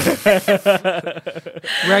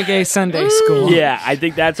 Reggae Sunday School. Yeah, I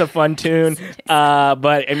think that's a fun tune.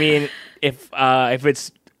 But I mean, if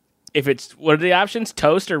it's what are the options?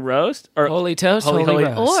 Toast or roast or Holy Toast, Holy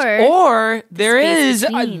Roast. Or there Space is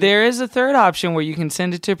Between. a third option where you can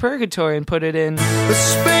send it to Purgatory and put it in The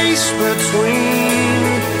space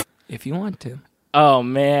between. if you want to. Oh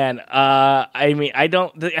man, I mean, I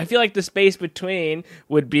feel like the space between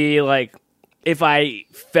would be if I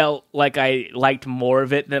felt like I liked more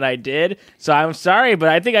of it than I did. So I'm sorry, but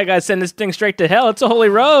I think I gotta send this thing straight to hell. It's a Holy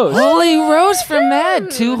Roast. Holy Roast for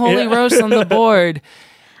Matt. 2 Holy Roasts on the board.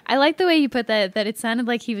 I like the way you put that it sounded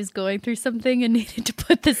like he was going through something and needed to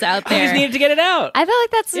put this out there. I just needed to get it out. I feel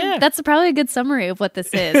like that's probably a good summary of what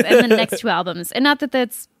this is and the next 2 albums. And not that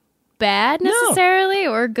that's bad necessarily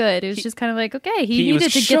or good. It was just kind of okay, he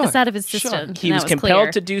needed to get this out of his system. He was compelled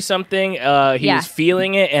clear. to do something. He was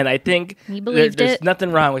feeling it, and I think he believed there's it.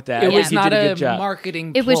 nothing wrong with that. It was He not did a a good job.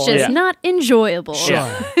 marketing It was ploy. just not enjoyable. Sure.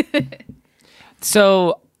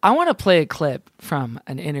 So I want to play a clip from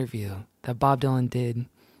an interview that Bob Dylan did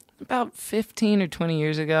about 15 or 20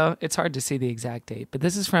 years ago. It's hard to see the exact date, but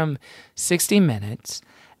this is from 60 Minutes,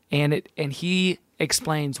 and he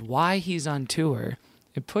explains why he's on tour.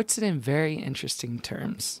 It puts it in very interesting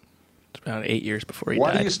terms. It's around 8 years before he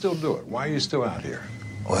Why died. do you still do it? Why are you still out here?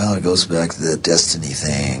 Well, it goes back to the destiny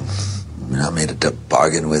thing. I made a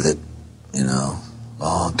bargain with it, a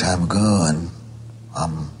long time ago, and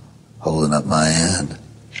I'm holding up my end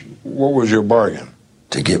What was your bargain?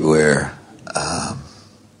 to get where I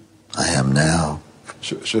am now.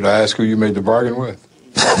 Should I ask who you made the bargain with?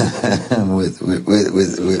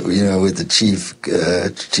 with the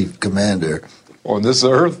chief commander. On this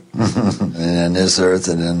earth? And on this earth,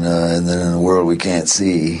 and then in a world we can't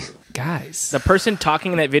see. Guys. The person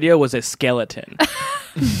talking in that video was a skeleton.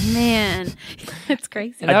 Man, that's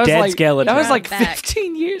crazy. And that was dead skeleton. That was Brought back.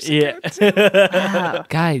 15 years Yeah. ago.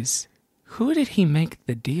 Guys, who did he make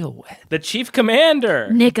the deal with? The chief commander.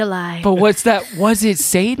 Nikolai. But what's that? Was it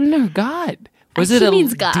Satan or God? Was He it a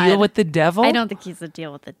means God. deal with the devil? I don't think he's a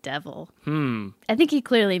deal with the devil. I think he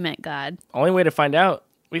clearly meant God. Only way to find out,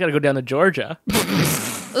 we got to go down to Georgia.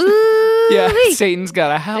 Ooh, Yeah, Satan's got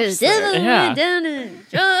a house the there. devil Yeah. went down to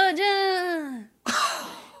Georgia,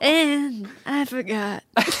 and I forgot.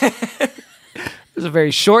 It was a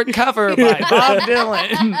very short cover by Bob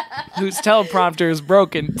Dylan, whose teleprompter is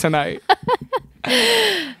broken tonight.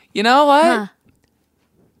 You know what? Huh.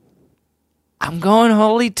 I'm going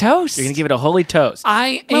Holy Toast. You're going to give it a holy toast.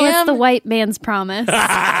 I Well, it's am. the white man's promise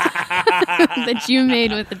that you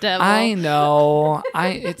made with the devil. I know.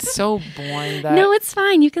 It's so boring. No, it's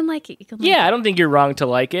fine. You can like it. You can like Yeah, it. I don't think you're wrong to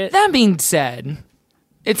like it. That being said,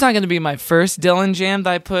 it's not going to be my first Dylan jam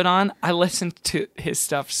that I put on. I listened to his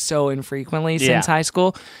stuff so infrequently since high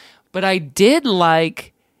school, but I did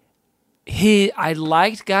like I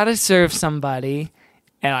liked "Gotta Serve Somebody,"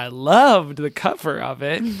 and I loved the cover of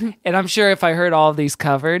it. And I'm sure if I heard all of these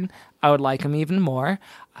covered, I would like them even more.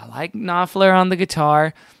 I like Knopfler on the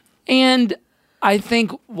guitar, and I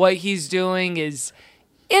think what he's doing is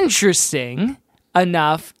interesting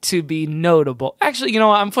enough to be notable. Actually, you know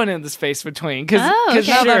what? I'm putting it in the space between because okay.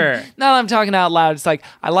 now Sure. that I'm talking out loud, it's like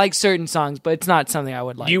I like certain songs, but it's not something I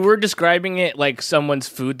would like. You were describing it like someone's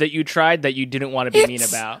food that you tried that you didn't want to be mean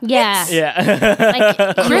about. Yeah. Yeah. Like,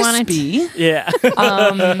 you wanted to- crispy. Yeah.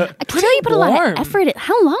 I can tell you put a lot warm. of effort in.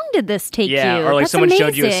 How long did this take Yeah. you? Or like That's someone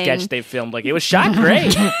showed you a amazing. sketch they filmed. Like, it was shot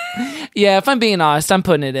great. Yeah, if I'm being honest, I'm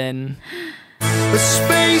putting it in. The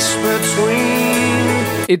space between.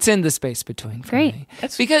 It's in the space between. For Great.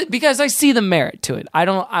 me. Because I see the merit to it. I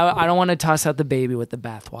don't want to toss out the baby with the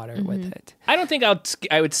bathwater with it. I don't think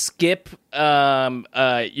I would skip You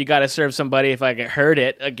Gotta Serve Somebody if I heard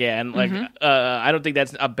it again. Like, I don't think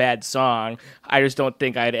that's a bad song. I just don't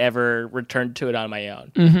think I'd ever return to it on my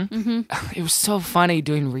own. It was so funny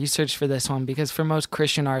doing research for this one because for most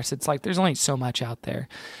Christian artists, it's like there's only so much out there.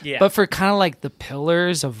 Yeah. But for kind of like the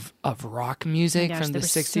pillars of rock music Gosh, from the there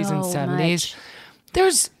was 60s and so 70s, much.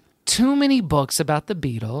 there's too many books about the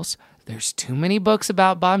Beatles. There's too many books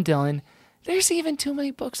about Bob Dylan. There's even too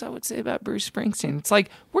many books, I would say, about Bruce Springsteen. It's like,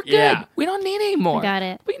 we're good. Yeah. We don't need any more. I got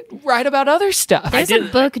it. We can write about other stuff. There's a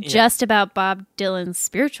book just about Bob Dylan's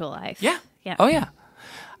spiritual life. Yeah. Yeah. Oh, yeah.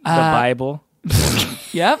 The Bible.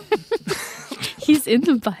 Yep. He's in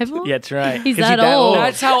the Bible? Yeah, that's right. He's Is he that old.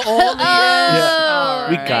 That's how old he is. Yeah.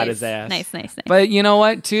 We All got right. his ass. Nice. But you know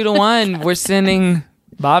what? 2-1. We're sending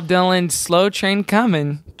Bob Dylan's Slow Train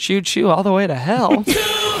Coming, Choo Choo, all the way to hell.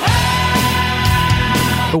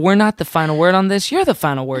 But we're not the final word on this. You're the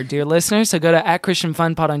final word, dear listeners. So go to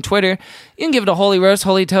 @ChristianFunPod on Twitter. You can give it a holy roast,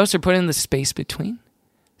 holy toast, or put in the space between.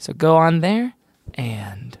 So go on there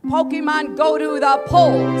and... Pokemon, go to the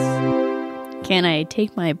polls. Can I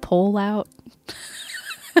take my pole out?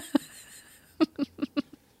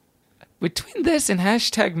 Between this and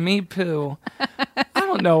 #MePoo, I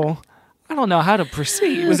don't know how to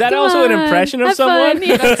proceed. Was that Come also an on, impression of have someone? fun,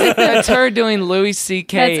 yeah. That's her doing Louis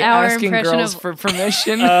C.K. That's our asking impression girls of- for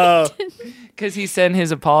permission. Oh, Because he said in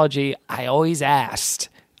his apology, I always asked.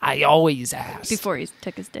 Before he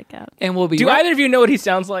took his dick out. And we'll be do either of you know what he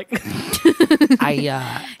sounds like? I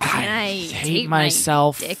Hate hate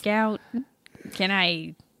myself. My dick out. Can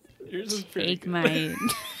I take my...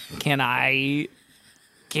 Can I?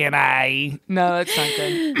 No, that's not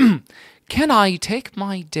good. Can I take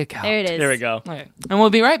my dick out? There it is. There we go. Okay. And we'll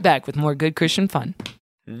be right back with more good Christian fun.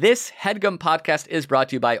 This HeadGum podcast is brought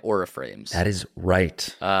to you by Aura Frames. That is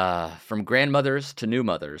right. From grandmothers to new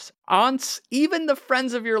mothers, aunts, even the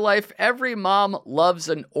friends of your life, every mom loves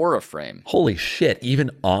an Aura frame. Holy shit,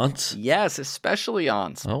 even aunts? Yes, especially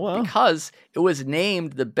aunts. Oh, wow. Because it was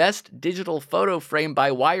named the best digital photo frame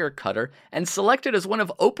by Wirecutter and selected as one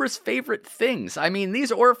of Oprah's favorite things. I mean,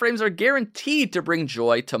 these Aura frames are guaranteed to bring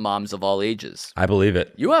joy to moms of all ages. I believe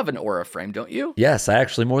it. You have an Aura frame, don't you? Yes, I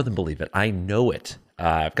actually more than believe it. I know it.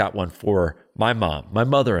 I've got one for my mom, my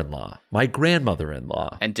mother-in-law, my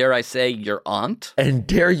grandmother-in-law. And dare I say, your aunt? And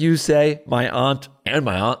dare you say, my aunt and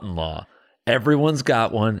my aunt-in-law. Everyone's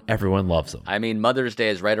got one. Everyone loves them. I mean, Mother's Day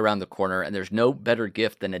is right around the corner, and there's no better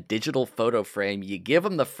gift than a digital photo frame. You give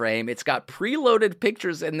them the frame. It's got preloaded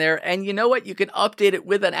pictures in there, and you know what? You can update it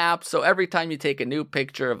with an app, so every time you take a new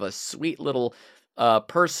picture of a sweet little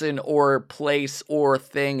person or place or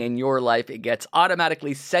thing in your life, it gets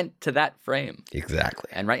automatically sent to that frame. Exactly.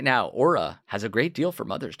 And right now, Aura has a great deal for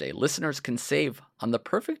Mother's Day. Listeners can save on the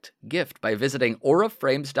perfect gift by visiting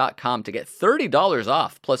auraframes.com to get $30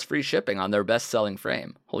 off plus free shipping on their best-selling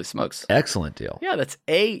frame. Holy smokes. Excellent deal. Yeah, that's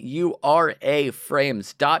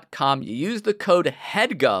auraframes.com. You use the code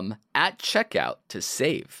HEADGUM at checkout to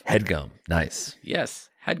save. HeadGum. Nice. Yes.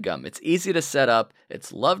 HeadGum. It's easy to set up.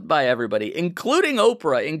 It's loved by everybody, including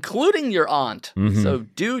Oprah, including your aunt. Mm-hmm. So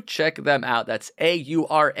do check them out. That's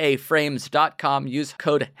auraframes.com. Use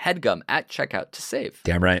code HEADGUM at checkout to save.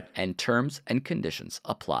 Damn right. And terms and conditions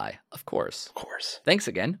apply, of course. Of course. Thanks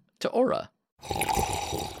again to Aura.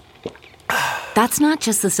 That's not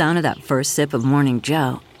just the sound of that first sip of Morning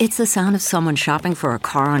Joe. It's the sound of someone shopping for a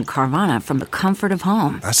car on Carvana from the comfort of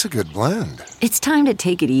home. That's a good blend. It's time to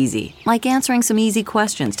take it easy, like answering some easy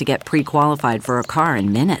questions to get pre-qualified for a car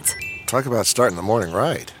in minutes. Talk about starting the morning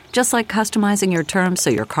right. Just like customizing your terms so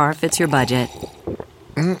your car fits your budget.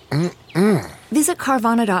 Visit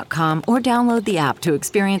Carvana.com or download the app to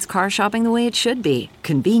experience car shopping the way it should be.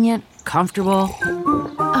 Convenient, comfortable.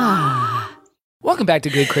 Welcome back to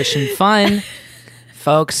Good Christian Fun.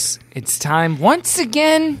 Folks, it's time once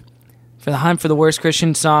again for the hunt for the worst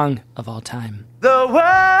Christian song of all time. The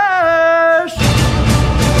worst.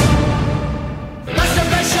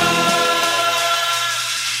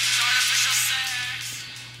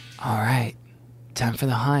 All right, time for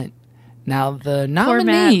the hunt. Now, the Poor nominee...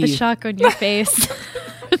 Matt, the shock on your face.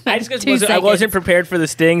 I wasn't prepared for the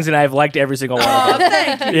stings, and I've liked every single one of them.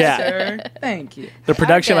 Thank you, Yeah. sir. Thank you. The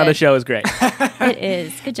production on the show is great. It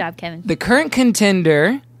is. Good job, Kevin. The current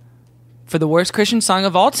contender for the worst Christian song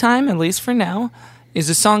of all time, at least for now, is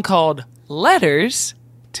a song called Letters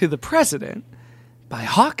to the President by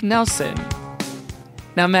Hawk Nelson.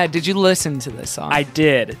 Now, Matt, did you listen to this song? I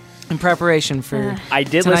did. In preparation for I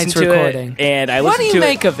did tonight's listen to recording. it, and I what listened do you to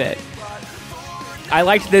make of it? I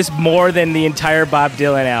liked this more than the entire Bob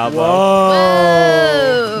Dylan album.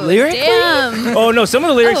 Whoa. Lyrically? Damn. Oh no, some of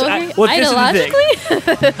the lyrics. Okay. This is the thing.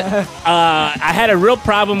 I had a real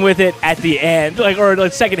problem with it at the end, or the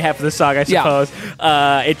second half of the song, I suppose.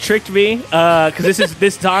 Yeah. It tricked me because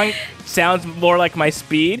this song sounds more like my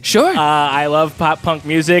speed. Sure. I love pop punk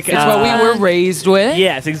music. It's what we were raised with.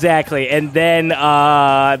 Yes, exactly. And then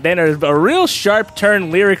a real sharp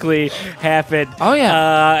turn lyrically happened. Oh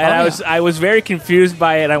yeah. And I was very confused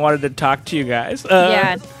by it. I wanted to talk to you guys.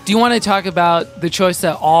 Yeah. Do you want to talk about the choice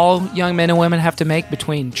that all young men and women have to make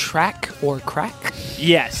between track or crack?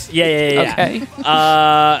 Yes. Yeah. Okay.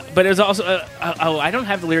 But it was also I don't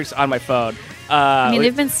have the lyrics on my phone. I mean,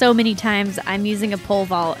 there've been so many times I'm using a pole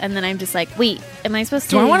vault, and then I'm just like, wait, am I supposed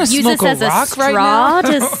to use this as a straw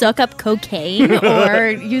to suck up cocaine, or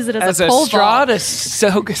use it as a pole straw vault? to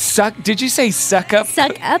suck? Did you say suck up?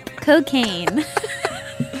 Suck up cocaine.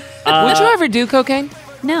 Would you ever do cocaine?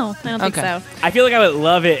 No, I don't think so. I feel like I would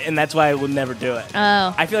love it, and that's why I would never do it.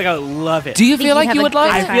 Oh. I feel like I would love it. Do you feel like you would love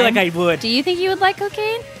it? I feel like I would. Do you think you would like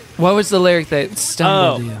cocaine? What was the lyric that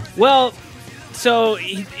stumbled you? Well, so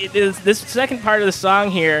it is this second part of the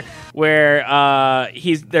song here where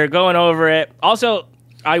they're going over it. Also,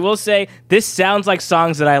 I will say this sounds like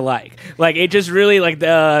songs that I like. Like it just really like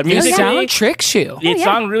the music. This song tricks you.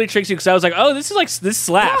 Song really tricks you because I was like, oh, this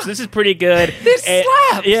slaps. This is pretty good. This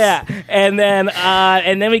slaps. Yeah, and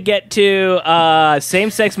then we get to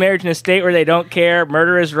same-sex marriage in a state where they don't care.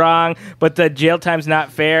 Murder is wrong, but the jail time's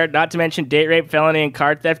not fair. Not to mention date rape, felony, and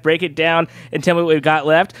car theft. Break it down and tell me what we've got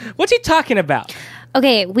left. What's he talking about?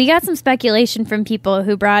 Okay, we got some speculation from people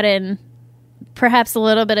who brought in perhaps a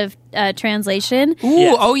little bit of translation. Ooh,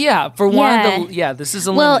 yes. Oh yeah. For one of the this is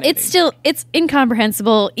well, it's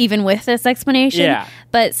incomprehensible even with this explanation. Yeah.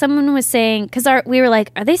 But someone was saying, because we were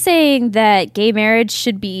like, are they saying that gay marriage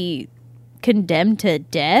should be condemned to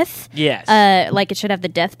death? Yes. Like it should have the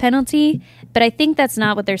death penalty? But I think that's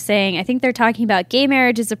not what they're saying. I think they're talking about gay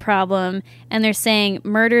marriage is a problem, and they're saying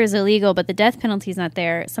murder is illegal, but the death penalty is not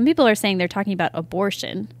there. Some people are saying they're talking about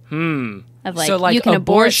abortion. Of like, so like you can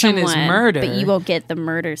abortion abort someone, is murder, but you won't get the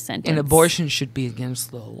murder sentence. And abortion should be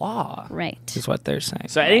against the law. Right. Is what they're saying.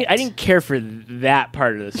 So I didn't care for that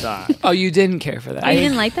part of the song. Oh, you didn't care for that? You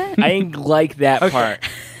didn't like that? I didn't like that part.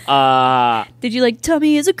 Did you like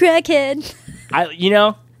Tommy is a crackhead?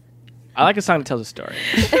 I like a song that tells a story.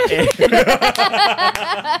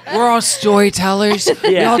 We're all storytellers.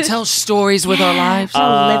 We all tell stories with our lives.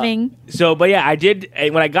 Living. So, but yeah, I did.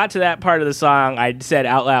 When I got to that part of the song, I said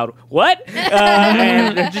out loud, "What?"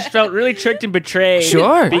 And I just felt really tricked and betrayed.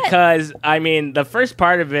 Sure. Because I mean, the first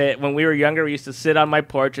part of it, when we were younger, we used to sit on my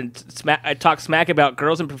porch and talk smack about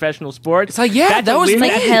girls in professional sports. It's like, yeah, that was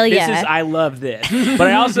like hell yeah. I love this, but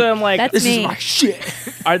I also am like, this is my shit.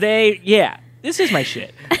 Are they? Yeah. This is my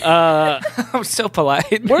shit. I'm so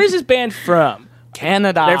polite. Where is this band from?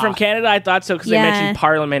 Canada. They're from Canada? I thought so because they mentioned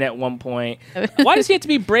Parliament at one point. Why does he have to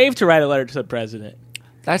be brave to write a letter to the president?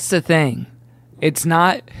 That's the thing. It's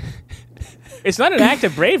not... It's not an act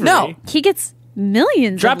of bravery. No. He gets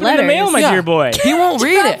millions Drop of it letters. in the mail, my dear boy. He won't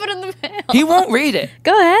read Drop it. it in the mail. He won't read it.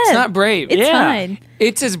 Go ahead. It's not brave. It's fine.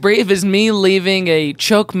 It's as brave as me leaving a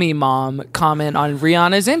choke me mom comment on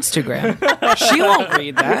Rihanna's Instagram. She won't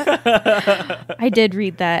read that. I did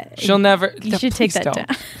read that. She'll never... You should take that down.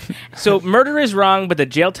 So murder is wrong, but the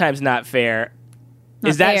jail time's not fair. Not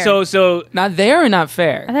is that fair. so? Not there or not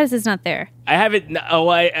fair? I thought this is not there. I have it.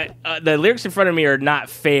 The lyrics in front of me are not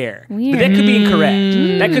fair. But that could be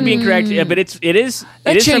incorrect. That could be incorrect. Yeah, but it is.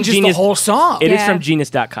 That it is changes from Genius, the whole song. It is from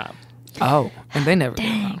Genius.com. Oh, and they never.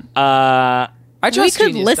 I trust we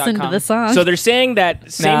could Genius.com. listen to the song. So they're saying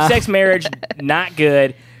that same-sex marriage not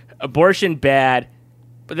good, abortion bad,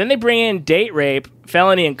 but then they bring in date rape,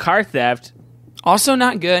 felony, and car theft. Also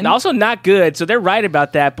not good. Also not good. So they're right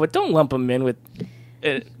about that, but don't lump them in with.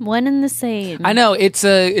 One and the same. I know it's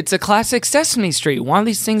a classic Sesame Street. One of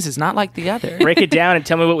these things is not like the other. Break it down and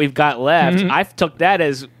tell me what we've got left. I took that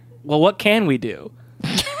as, well, what can we do?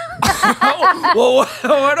 Well,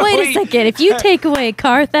 what Wait a second. If you take away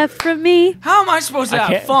car theft from me, how am I supposed to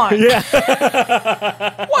have fun?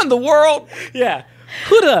 Yeah. What in the world? Yeah.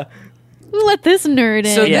 Who let this nerd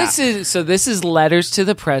in. So this is letters to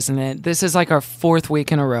the president. This is like our 4th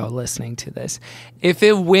week in a row listening to this. If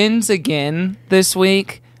it wins again this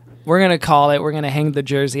week, we're gonna call it. We're gonna hang the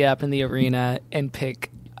jersey up in the arena and pick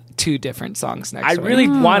 2 different songs next week. I really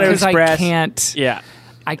want to express. I can't. Yeah.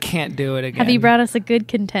 I can't do it again. Have you brought us a good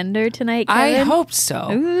contender tonight, Kevin? I hope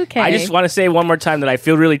so. Okay. I just want to say one more time that I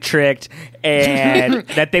feel really tricked and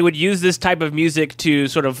that they would use this type of music to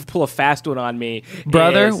sort of pull a fast one on me.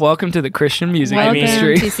 Brother, welcome to the Christian music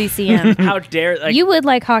industry. Welcome to CCM. How dare... you would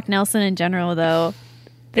like Hawk Nelson in general, though.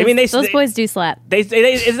 Those boys do slap. They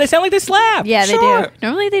sound like they slap. Yeah, they do.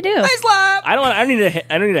 Normally they do. They slap. I don't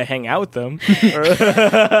need to hang out with them.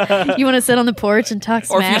 You want to sit on the porch and talk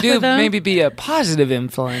smack or if you do, with them? maybe be a positive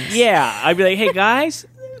influence. Yeah, I'd be like, hey guys,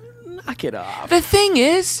 knock it off. The thing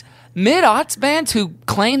is, mid-aughts bands who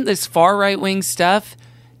claim this far right wing stuff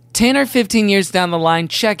 10 or 15 years down the line,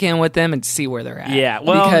 check in with them and see where they're at. Yeah,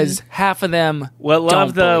 well, because half of them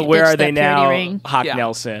love the believe. Where Ditch Are They that Now purity ring. Hawk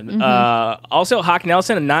Nelson. Also, Hawk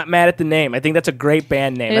Nelson, I'm not mad at the name. I think that's a great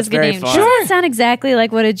band name. It That's is a good very name. fun. Doesn't it sound exactly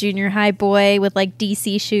like what a junior high boy with like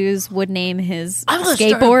DC shoes would name his I'm gonna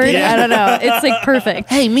start a skateboard? band. I don't know. It's like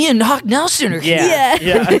perfect. Hey, me and Hawk Nelson are here. Yeah.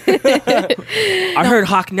 I heard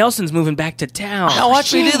Hawk Nelson's moving back to town. Now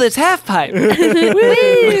watch me do this half pipe.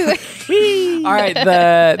 Woo! All right,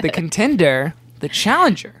 the contender, the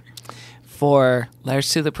challenger for Letters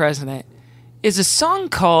to the President is a song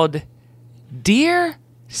called Dear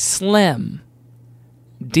Slim.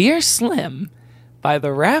 Dear Slim by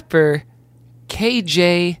the rapper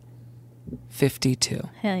KJ52.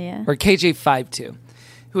 Hell yeah. Or KJ52,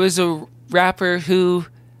 who is a rapper who,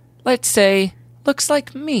 let's say, looks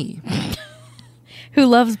like me. Who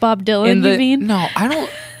loves Bob Dylan, you mean? No, I don't.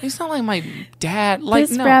 He's not like my dad. Like,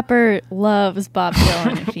 This no. rapper loves Bob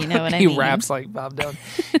Dylan, if you know what I He mean. raps like Bob Dylan.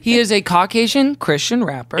 He is a Caucasian Christian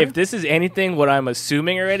rapper. If this is anything what I'm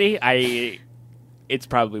assuming already, it's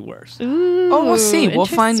probably worse. Ooh, Oh, we'll see. We'll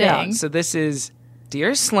find out. interesting. So this is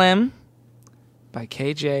Dear Slim by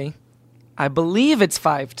KJ. I believe it's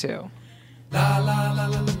 5-2.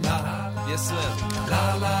 Yes, Slim.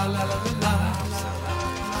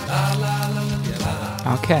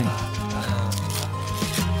 Okay.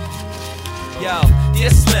 Yo, dear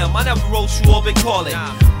Slim, I never wrote you or been calling.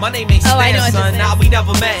 My name ain't Oh, I know Stan, what son. this Nah, is. we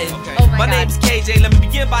never met. Oh my my God. name's KJ. Let me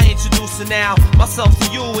begin by introducing now myself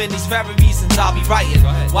to you and these very reasons I'll be writing.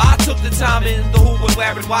 Why I took the time in, the who and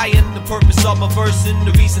where and why, and the purpose of my verse and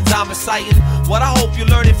the reasons I'm reciting. What I hope you're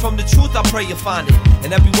learning from the truth, I pray you find it.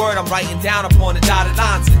 And every word I'm writing down upon the dotted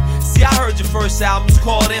lines. See, I heard your first album's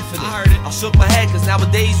called Infinite. I heard it. I shook my head cause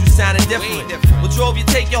nowadays you sounding different. What drove you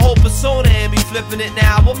take your whole persona and be flipping it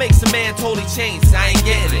now? What makes a man totally change? I ain't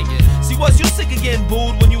getting it. See, was you sick of getting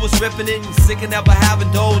booed when you was ripping it? And sick of never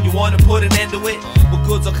having dough and you want to put an end to it? With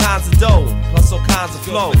goods all kinds of dough, plus all kinds of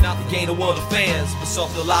flow. You gain a world of fans, but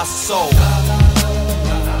suffer the loss of soul.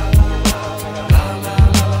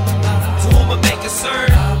 To whom it may concern.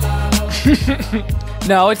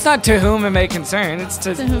 No, it's not To Whom It May Concern. It's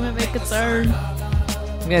To whom it may concern.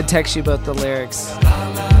 I'm going to text you both the lyrics. To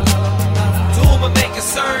whom it may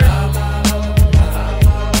concern.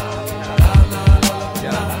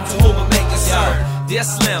 To whom it may concern. Dear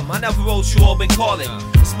Slim, I never wrote you or been calling.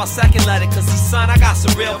 It's my second letter, cause see, son, I got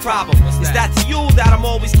some real problem. Is that to you that I'm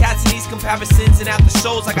always catching these comparisons? And after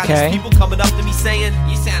shows, I got these people coming up to me saying,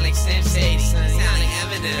 you sound like Sam Shady, you sound like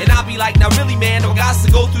Eminem. And I'll be like, now really, man, do I got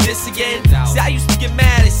to go through this again? See, I used to get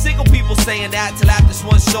mad at single people saying that, till after this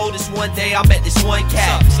one show, this one day, I met this one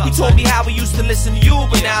cat. He told me how he used to listen to you,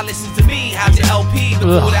 but now listen to me. Have your LP to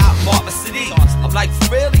pull it out and bought my CD. I'm like,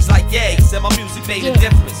 for real? He's like, yeah. He said my music made a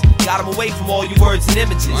difference. Got him away from all your words and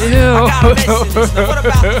images. I gotta mention this. Now what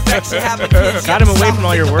about perfection? Having kids? Got him away from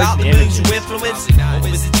all your words and images. You influencing, or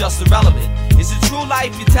is it just irrelevant? Is it true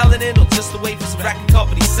life you're telling it, or just a way for some record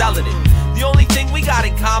companies selling it? The only thing we got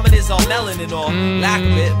in common is our melanin or lack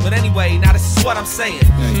of it. But anyway, now this is what I'm saying.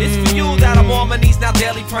 It's for you that I'm on my knees now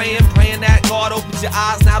daily praying that God opens your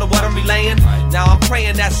eyes now to what I'm relaying. Now I'm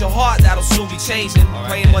praying that's your heart that'll soon be changing.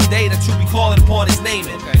 Praying one day that you'll be calling upon his name.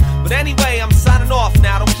 But anyway, I'm signing off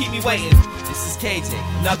now, don't keep me waiting. This is KJ,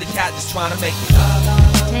 another cat just trying to make it.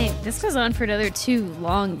 Dang, this goes on for another 2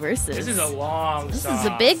 long verses. This is a long song. This is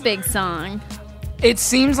a big, big song. It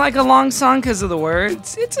seems like a long song because of the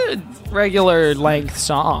words. It's a regular length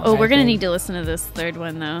song. Oh, we're going to need to listen to this third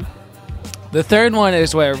one, though. The third one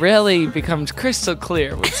is where it really becomes crystal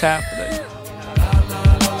clear what's happening.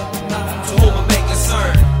 To whom it may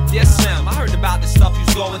concern. Yes, Sam, I heard about the stuff you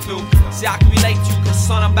was going through. See, I can relate to you, cause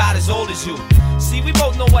son, I'm about as old as you. See, we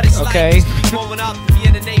both know what it's like just to be growing up, to be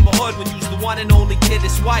in the neighborhood when you's the one and only kid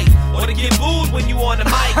that's white. Or to get booed when you on the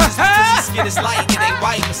mic just because your skin is light. It ain't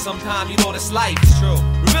right, but sometimes you know this life. It's true.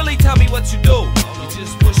 Really tell me what you do. You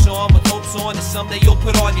just push on with hopes on that someday you'll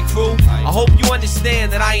put on your crew. I hope you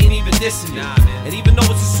understand that I ain't even dissing you. And even though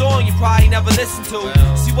it's a song you probably never listened to,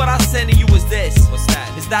 see what I send to you is this. What's that?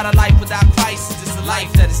 Is that a life without Christ? It's just a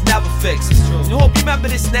life that is never fixed. You hope you remember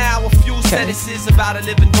this now. A few sentences about a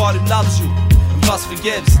living God who loves you and plus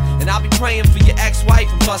forgives. And I'll be praying for your ex-wife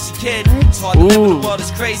and plus your kid. It's hard to live in a world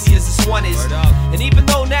as crazy as this one is. And even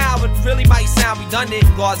though now it really might sound redundant,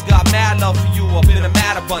 God's got mad love for you up in a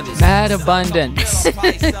mad abundance. Mad abundance.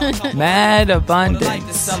 Mad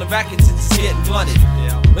abundance. Selling records and just getting blunted.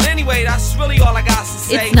 But anyway, that's really all I got to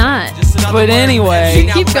say. It's not. Just another But word anyway.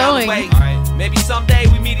 now Keep around the going. way. Maybe someday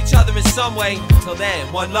we meet each other in some way. Till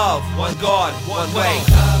then, one love, one God, one way.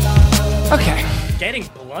 Okay. Getting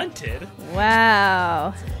blunted.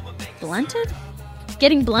 Wow. Blunted?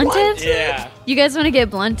 Getting blunted? Yeah. You guys want to get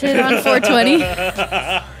blunted on 420?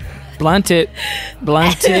 Blunted.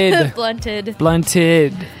 Blunted.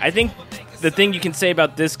 I think the thing you can say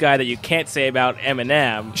about this guy that you can't say about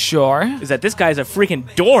Eminem Sure. is that this guy's a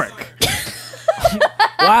freaking dork.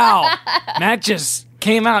 Wow. Matt just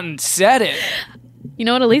came out and said it. You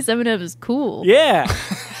know what? At least Eminem is cool. Yeah.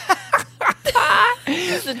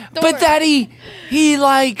 But that he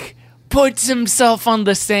like puts himself on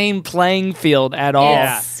the same playing field at all.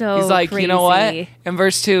 Yeah. So he's like, crazy. you know what? In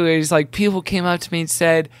verse 2, he's like, people came up to me and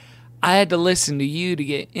said, I had to listen to you to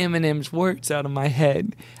get Eminem's words out of my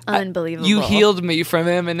head. Unbelievable. You healed me from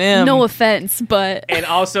Eminem. No offense, but And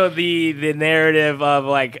also the narrative of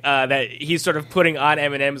like that he's sort of putting on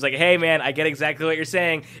Eminem is like, hey man, I get exactly what you're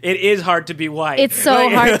saying. It is hard to be white. it's so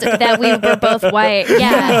hard that we were both white.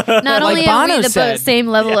 Yeah. Not only are Bono we the said. same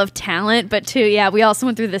level of talent, but too, we also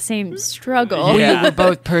went through the same struggle. We Yeah. were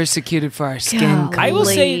both persecuted for our skin color. I will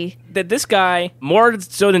say that this guy, more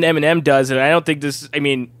so than Eminem does, and I don't think this,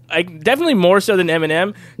 definitely more so than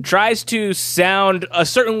Eminem, tries to sound a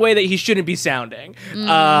certain way that he shouldn't be sounding.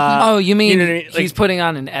 Oh, you mean, you know what I mean? he's putting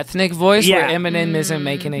on an ethnic voice Yeah. where Eminem isn't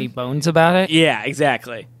making any bones about it? Yeah,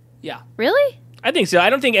 exactly. Yeah. Really? I think so. I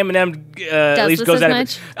don't think Eminem at least this goes as out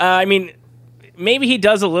much? of it. Maybe he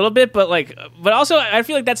does a little bit, but also I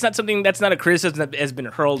feel like that's not a criticism that has been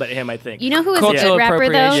hurled at him, I think. You know who is a Cultural good rapper, though?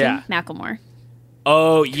 appropriation. Yeah. Macklemore.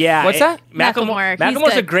 Oh yeah, What's that? Macklemore. He's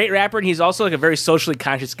Macklemore's a good. great rapper, and he's also like a very socially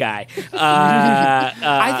conscious guy.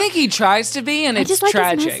 I think he tries to be, and I it's just like his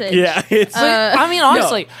tragic. message. Yeah, it's I mean,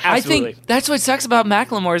 honestly, I absolutely. think that's what sucks about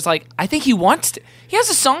Macklemore is like, I think he wants to. He has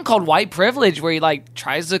a song called "White Privilege" where he like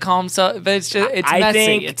tries to call himself, but it's I messy.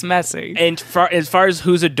 think- It's messy. And as far as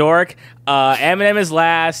who's a dork, Eminem is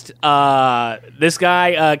last. This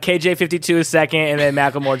guy KJ52 is second, and then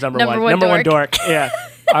Macklemore's number one. Number one dork. Yeah.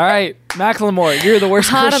 All right, Macklemore, you're the worst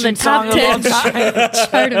Hot on Christian the top song of all 10 time.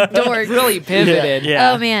 chart of dorks. Really pivoted.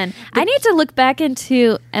 Yeah. Oh man, I need to look back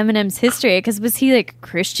into Eminem's history because was he like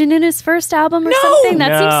Christian in his first album or something?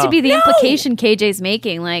 That seems to be the implication KJ's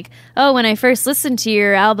making. Like, oh, when I first listened to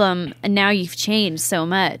your album, and now you've changed so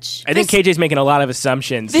much. I think KJ's making a lot of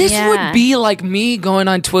assumptions. This Yeah. would be like me going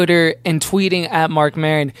on Twitter and tweeting at Mark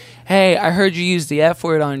Maron, "Hey, I heard you use the F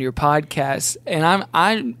word on your podcast, and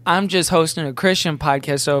I'm just hosting a Christian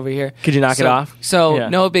podcast over here. Could you knock it off?" So Yeah.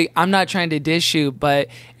 no big. I'm not trying to dish you, but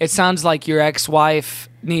it sounds like your ex-wife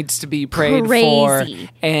needs to be prayed for, Crazy.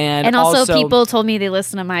 and also people told me they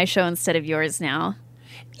listen to my show instead of yours now.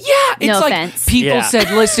 Yeah, it's No like offense. people Yeah. said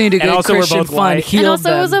listening to And good also we're Christian both fun white. healed And also,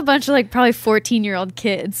 them. it was a bunch of like probably 14-year-old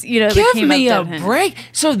kids. You know, that Give came me up a to him. break.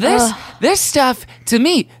 So this stuff to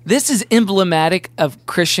me, this is emblematic of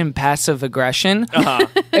Christian passive aggression,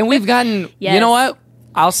 and we've gotten. Yes. You know what?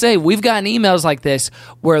 I'll say we've gotten emails like this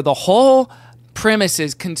where the whole premise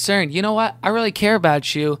is concerned. You know what? I really care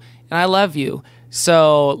about you and I love you.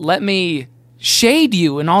 So let me shade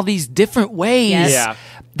you in all these different ways Yes. Yeah.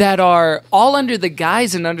 that are all under the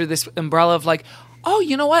guise and under this umbrella of like, oh,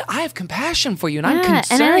 you know what? I have compassion for you and I'm Yeah,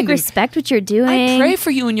 concerned. and I like respect what you're doing. I pray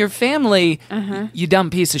for you and your family, you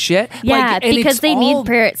dumb piece of shit. Yeah, Like, and because it's they all- need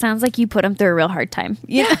prayer. It sounds like you put them through a real hard time.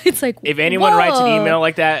 You know, it's like If anyone writes an whoa. email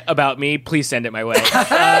like that about me, please send it my way.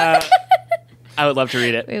 I would love to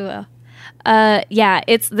read it. We will.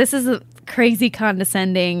 This is crazy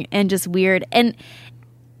condescending and just weird. And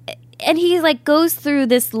he like goes through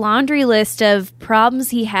this laundry list of problems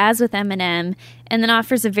he has with Eminem and then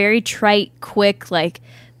offers a very trite, quick, like,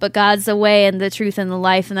 but God's the way and the truth and the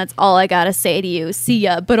life, and that's all I gotta say to you. See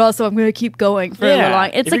ya. But also I'm gonna keep going for a little long.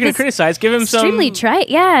 It's if like you're gonna this criticize, give him extremely some. trite,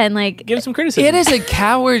 and like Give him some criticism. It is a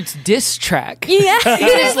coward's diss track. yeah,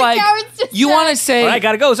 It is like you want to say, All right,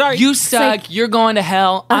 gotta go. Sorry. you suck. You're going to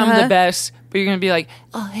hell. I'm Uh-huh. the best. But you're gonna be like,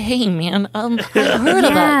 oh hey man, I heard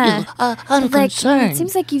about you. I'm like concerned. it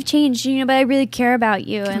seems like you've changed, but I really care about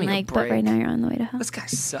you, and me a like, but break. right now you're on the way to hell. This guy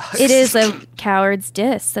sucks. It is a coward's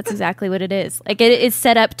diss. That's exactly what it is. Like it is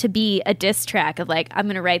set up to be a diss track of like I'm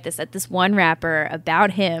gonna write this at this one rapper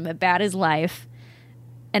about him, about his life,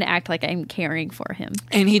 and act like I'm caring for him.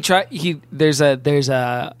 And there's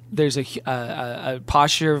a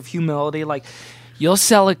posture of humility, like you'll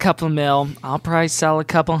sell a couple mil, I'll probably sell a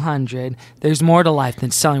couple hundred. There's more to life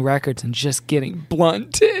than selling records and just getting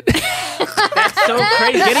blunted. That's so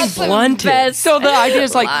crazy. Getting blunted. So the idea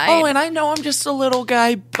is like, line. oh, and I know I'm just a little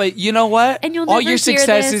guy, but you know what? And you'll all never your hear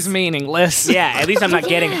success this. is meaningless. Yeah, at least I'm not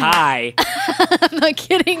getting high. I'm not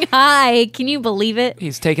kidding. Hi, can you believe it?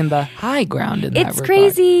 He's taking the high ground in that It's regard.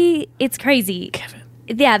 crazy. It's crazy. Kevin.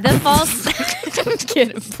 Yeah, the false.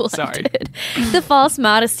 Getting blunted. Sorry. The false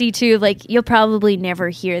modesty too. Like you'll probably never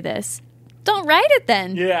hear this, don't write it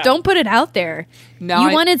then. Yeah. Don't put it out there. Now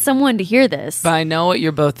You wanted someone to hear this. But I know what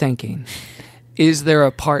you're both thinking. Is there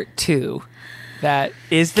a part 2 that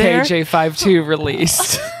Is there? KJ52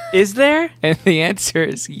 released? Is there? And the answer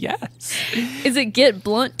is yes. Is it Get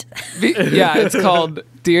Blunt? Yeah, it's called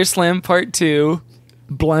Dear Slim Part 2,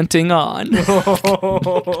 Blunting On.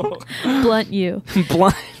 Blunt you.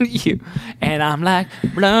 Blunt you. And I'm like,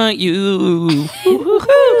 blunt you.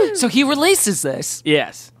 So he releases this.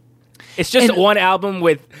 Yes. It's just And- one album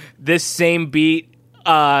with this same beat,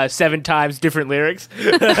 7 times different lyrics.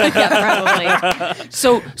 Yeah, probably.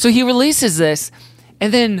 So he releases this,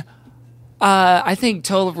 and then I think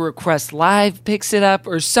Total Request Live picks it up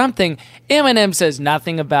or something. Eminem says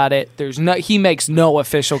nothing about it. He makes no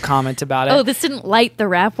official comment about it. Oh, this didn't light the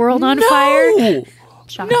rap world on fire?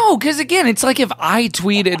 No, because again, it's like if I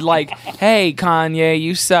tweeted like, "Hey Kanye,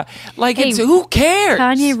 you suck." Like, Hey, it's who cares?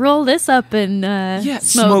 Kanye, roll this up and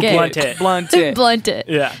smoke it. blunt it. Blunt it. Blunt it.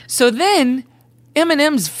 Yeah. So then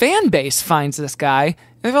Eminem's fan base finds this guy.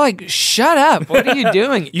 And they're like, "Shut up! What are you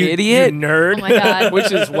doing, You idiot?" nerd. Oh my God.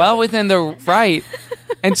 Which is well within the right.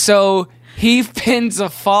 And so he pins a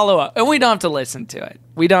follow-up. And we don't have to listen to it.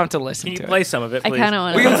 We don't have to listen Can you to play it. some of it, I please? kind of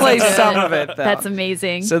want to. We can play some of it, though. That's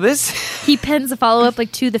amazing. So this He pens a follow up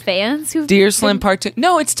like to the fans who. Dear Slim Part 2.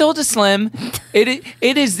 No, it's still to Slim. It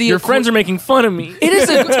is the Your friends are making fun of me. It is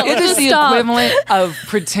it is the Stop. equivalent of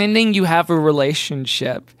pretending you have a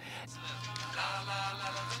relationship.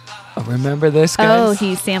 Oh, remember this, Oh, guys?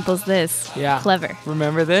 he samples this. Yeah. Clever.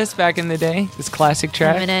 Remember this back in the day? This classic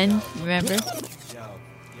track? Eminem, remember?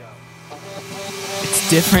 It's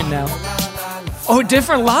different now. Oh,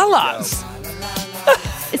 different la-las.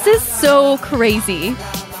 This is so crazy.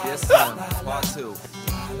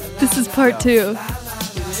 This is part 2.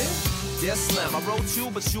 Dear Slim, I wrote you,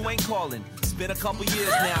 but you ain't calling. It's been a couple years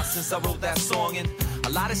now since I wrote that song, and a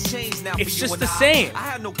lot has changed now. It's for you just and the I. same. I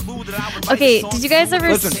had no clue that I would write Okay, a song did you guys to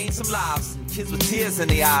ever change some lives? Kids with tears in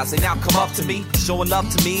their eyes, they now come up to me, showing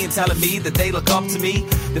love to me and telling me that they look up to me.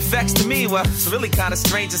 The effects to me, well, it's really kind of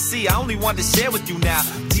strange to see. I only wanted to share with you now.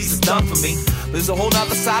 Jesus done for me. There's a whole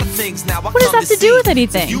other side of things now. What does that have to do with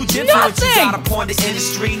anything? Huge influences out upon the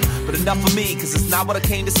industry, but enough for me, cause it's not what I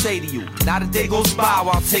came to say to you. Not a day goes by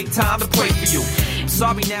while I'll take time to pray for you. I'm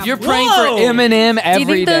sorry now. You're praying for Eminem Do you every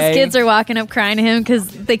think those day. kids are walking up crying to him because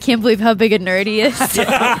they can't believe how big a nerd he is?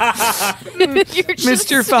 You're just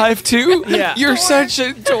Mr. 5'2"? Yeah. You're such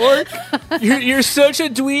a dork. You're such a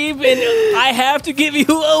dweeb, and I have to give you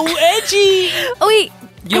a wedgie. Oh wait,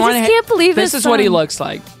 I wanna just can't believe this this is what he song. looks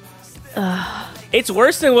like. It's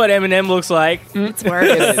worse than what Eminem looks like. It's worse.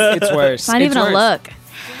 It's worse. It's not even a look.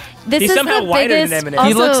 This He's is somehow the whiter than biggest, Eminem.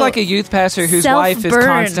 He looks also like a youth pastor whose wife is self-burn.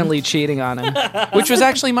 constantly cheating on him, which was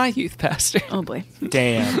actually my youth pastor. Oh boy.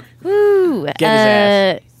 Damn. Woo. Get his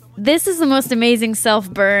ass. This is the most amazing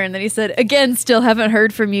self-burn that he said. Again, still haven't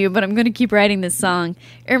heard from you, but I'm going to keep writing this song.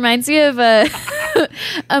 It reminds me of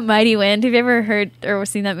A Mighty Wind. Have you ever heard or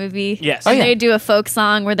seen that movie? Yes. And Oh, yeah. they do a folk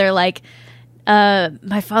song where they're like,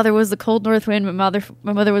 my father was the cold north wind, my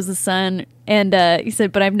mother was the sun, and he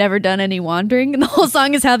said, but I've never done any wandering. And the whole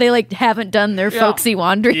song is how they like haven't done their folksy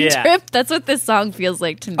wandering Yeah. trip. That's what this song feels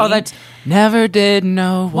like to me. Oh, that's never did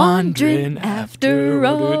no Wandering wandering after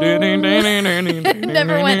all.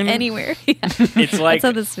 Never went anywhere. Yeah. It's like, That's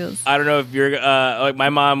how this feels. I don't know if you're like my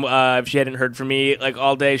mom. If she hadn't heard from me like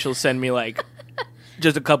all day, she'll send me like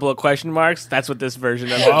just a couple of question marks. That's what this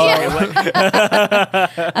version of it is.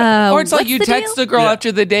 or it's like what's you the text deal? the girl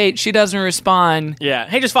after the date, she doesn't respond. Yeah.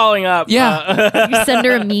 Hey, just following up. Yeah. You send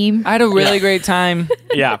her a meme. I had a really great time.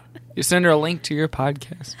 Yeah. You send her a link to your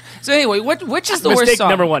podcast. So anyway, which is the worst Mistake song?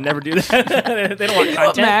 number one. Never do that. They don't want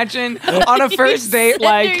content. Imagine on a first date, Send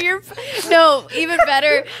her like no, even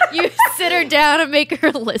better. You sit her down and make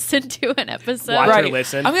her listen to an episode. Watch her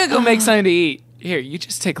listen. I'm gonna go make something to eat. Here, you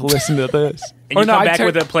just take a listen to this. And you come back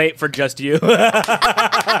with a plate for just you.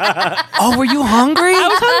 Oh, were you hungry? I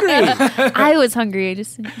was hungry. I was hungry. I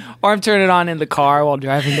just Or I'm turning it on in the car while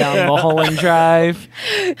driving down Mulholland Drive.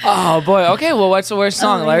 Oh boy. Okay. Well, what's the worst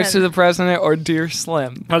song? Oh, Letters man. to the President or Dear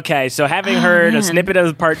Slim? Okay, so having heard a man. snippet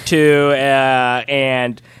of part 2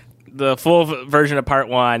 and the full version of part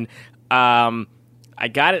 1, I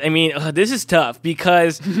got it. I mean, this is tough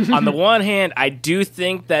because on the one hand, I do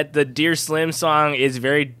think that the Dear Slim song is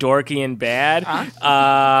very dorky and bad.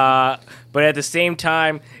 But at the same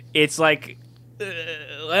time, it's like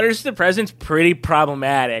Letters to the President's pretty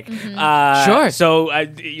problematic. Sure. So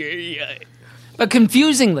But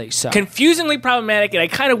confusingly so. confusingly problematic, and I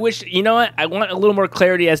kind of wish, you know what, I want a little more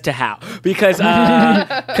clarity as to how, because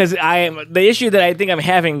I am the issue that I think I'm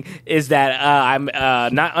having is that I'm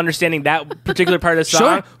not understanding that particular part of the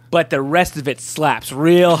song, Sure. but the rest of it slaps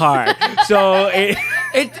real hard. So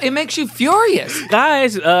it makes you furious,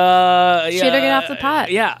 guys. Shit or get off the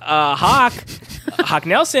pot. Yeah, Hawk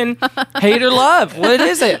Nelson, hate or love. What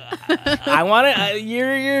is it? I want to.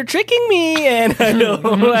 You're tricking me, and I don't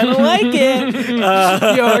like it.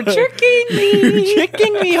 You're tricking me. You're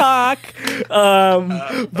tricking me, Hawk.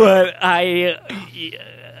 But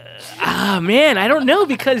man, I don't know,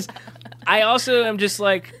 because I also am just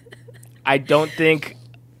like, I don't think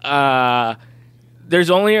there's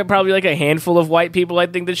only probably like a handful of white people I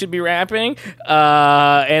think that should be rapping,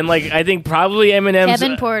 and like I think probably Eminem's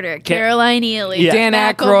Kevin Porter, Caroline Ely, Dan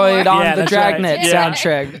Aykroyd on the Dragnet right.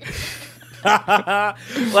 soundtrack.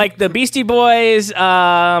 Like the Beastie Boys,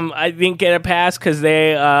 I think get a pass because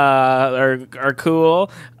they are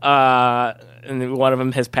cool. And one of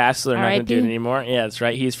them has passed, so they're not going to do it anymore. Yeah, that's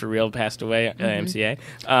right. He's for real passed away. MCA.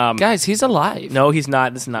 Guys, he's alive. No, he's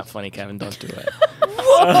not. This is not funny, Kevin. Don't do it.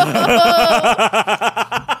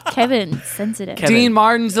 Kevin, sensitive. Dean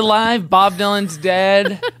Martin's alive. Bob Dylan's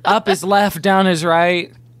dead. Up is left, down is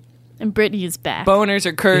right. And Britney's back. Boners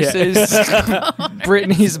are curses.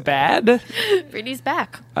 Britney's bad. Britney's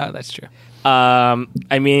back. Oh, that's true.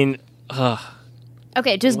 I mean,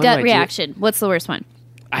 okay, just gut reaction. What's the worst one?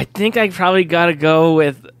 I think I probably got to go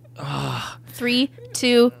with 3,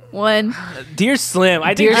 2, 1. Dear Slim.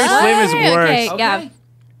 I think Dear Slim is worse. Okay, yeah.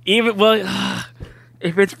 Even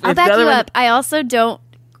if it's I'll back you up. I also don't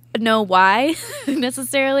know why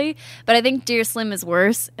necessarily, but I think Dear Slim is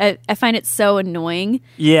worse. I find it so annoying.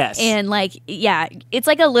 Yes. And like, yeah, it's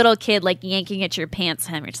like a little kid like yanking at your pants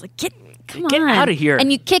hem. You're just like, get out of here.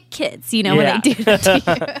 And you kick kids, when they do that to you.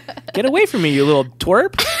 Get away from me, you little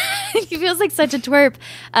twerp. He feels like such a twerp.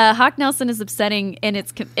 Hawk Nelson is upsetting, and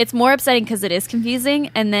it's more upsetting because it is confusing.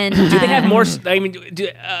 And then do they have more? I mean,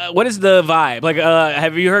 what is the vibe? Like,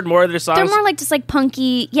 have you heard more of their songs? They're more like just like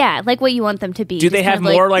punky, like what you want them to be. Do they have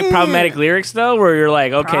more like problematic lyrics though, where you're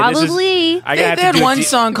like, okay, probably. This is. They had one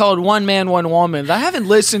song called "One Man, One Woman" that I haven't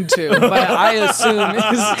listened to, but I assume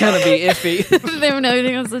it's gonna be iffy. They don't know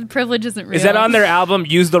anything else. The privilege isn't real. Is that on their album?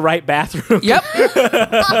 Use the Right Bathroom. Yep.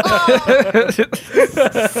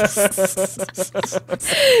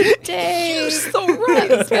 Dang. Use the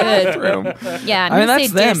right bathroom. Yeah, I'm gonna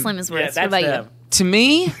say Dear Slim is worse. What about you? To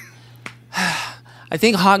me, I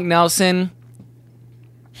think Hawk Nelson.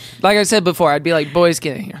 Like I said before, I'd be like, "Boys,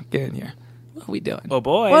 get in here, get in here. What are we doing? Oh,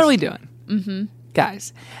 boys, what are we doing, mm-hmm.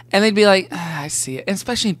 guys?" And they'd be like, "I see it." And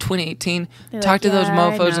especially in 2018, talk to those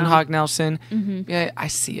mofo's and Hawk Nelson. Mm-hmm. Yeah, I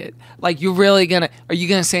see it. Like, you're really gonna? Are you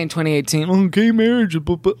gonna say in 2018, "Oh, gay marriage"?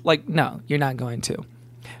 Like, no, you're not going to.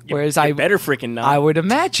 Whereas I better freaking not. I would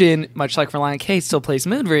imagine, much like Reliant K still plays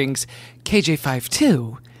Mood Rings,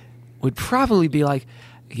 KJ52 would probably be like,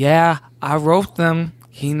 "Yeah, I wrote them.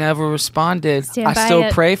 He never responded. I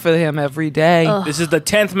still pray for him every day." Ugh. This is the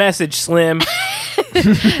 10th message, Slim.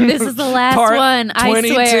 This is the last one.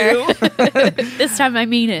 22. I swear. This time I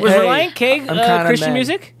mean it. Was Reliant K Christian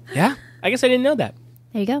music? Yeah, I guess I didn't know that.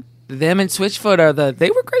 There you go. Them and Switchfoot are they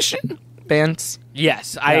were Christian bands.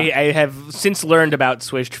 Yes, yeah. I have since learned about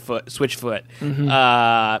Switchfoot. Mm-hmm.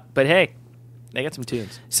 But hey, they got some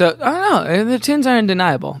tunes. So I don't know. The tunes are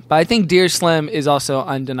undeniable, but I think Dear Slim is also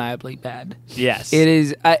undeniably bad. Yes, it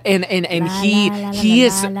is, and he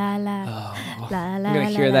is. I'm gonna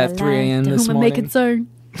hear that 3 a.m. this morning. May concern.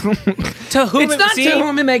 To whom to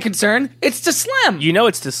whom it may concern. It's to Slim. You know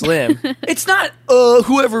it's to Slim. It's not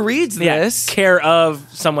whoever reads this. Care of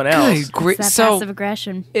someone else. It's that passive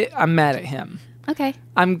aggression. I'm mad at him. Okay.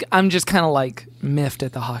 I'm just kind of like miffed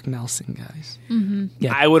at the Hawk Nelson guys. Mm-hmm.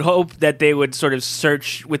 Yeah. I would hope that they would sort of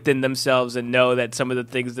search within themselves and know that some of the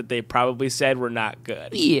things that they probably said were not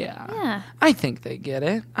good. Yeah. I think they get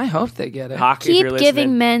it. I hope they get it. Hawk, keep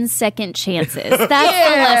giving men second chances. That's the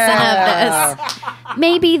lesson of this.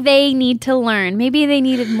 Maybe they need to learn. Maybe they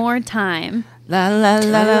needed more time. La la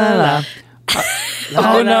la la la.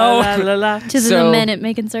 Oh no. To the men it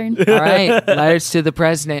may concern. All right. Letters to the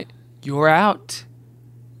president. You're out.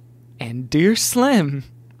 And Dear Slim,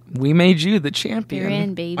 we made you the champion. You're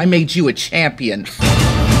in, baby. I made you a champion.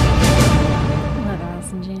 I love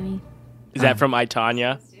Allison Janney. Is that from I,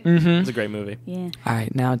 Tonya? Mm-hmm. It's a great movie. Yeah. All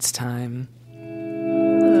right, now it's time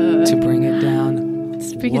to bring it down.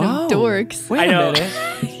 Speaking of dorks. Wait a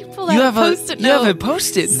minute. You have a Post-it note.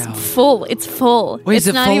 It's full. Wait, it's is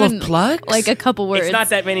it not full even of plugs? Like a couple words. It's not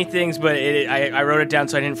that many things, but I wrote it down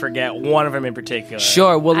so I didn't forget one of them in particular.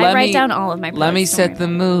 Sure. Well, I write down all of my plugs. Let me set the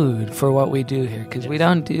mood for what we do here, because we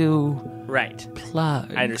don't do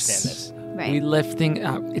plugs. I understand this. We lift things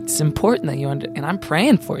up. It's important that you and I'm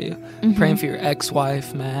praying for you. Praying for your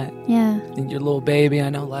ex-wife, Matt. Yeah. And your little baby. I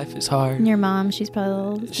know life is hard. And your mom, she's probably a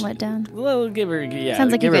little let down. We'll give her,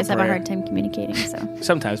 Sounds like you guys have a hard time communicating, so.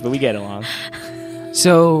 Sometimes, but we get along.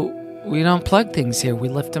 So, we don't plug things here. We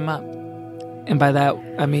lift them up. And by that,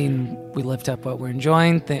 I mean we lift up what we're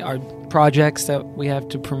enjoying, our projects that we have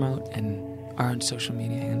to promote, and our own social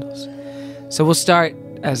media handles. So we'll start,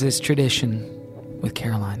 as is tradition, with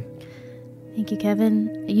Caroline. Thank you,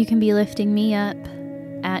 Kevin. You can be lifting me up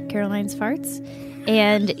at Caroline's Farts,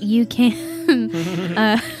 and you can...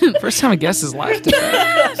 First time a guest has laughed at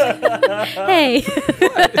that. Hey.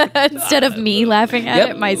 Instead of me laughing at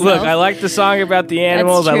it myself. Look, I like the song about the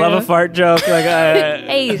animals. I love a fart joke. Like,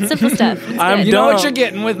 hey, simple stuff. You know what you're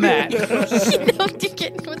getting with Matt. You know what you're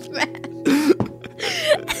getting with Matt.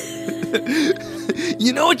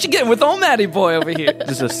 You know what you're getting with old Matty boy over here.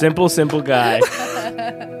 Just a simple guy.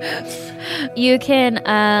 You can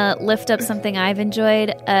lift up something I've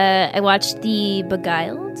enjoyed. I watched The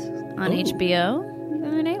Beguiled on HBO the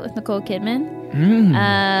other night with Nicole Kidman.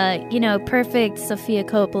 Perfect Sofia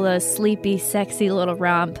Coppola, sleepy, sexy little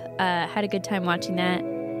romp. Had a good time watching that.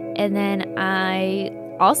 And then I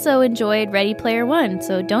also enjoyed Ready Player One.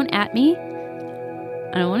 So don't at me.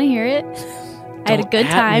 I don't want to hear it. I had a good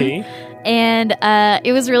time. And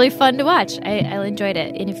it was really fun to watch. I enjoyed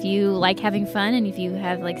it. And if you like having fun and if you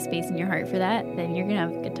have like space in your heart for that, then you're going to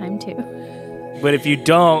have a good time too. But if you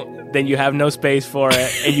don't, then you have no space for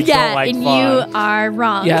it and you don't like fun. Yeah, and you are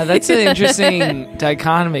wrong. Yeah, that's an interesting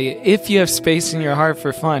dichotomy. If you have space in your heart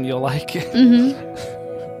for fun, you'll like it.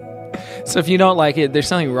 So if you don't like it, there's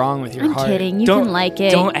something wrong with your heart. I'm kidding. You can like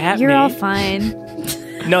it. Don't at me. You're all fine.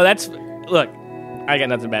 No, look, I got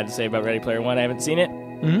nothing bad to say about Ready Player One. I haven't seen it.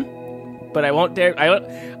 But I won't dare. I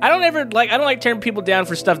don't like tearing people down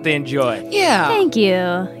for stuff they enjoy. Yeah. Thank you.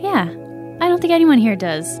 Yeah. I don't think anyone here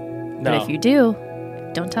does. No. But if you do,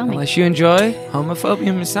 don't tell me. Unless you enjoy homophobia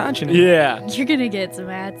and misogyny. Yeah. You're going to get some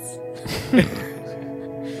ads.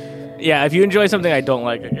 Yeah, if you enjoy something I don't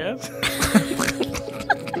like, I guess.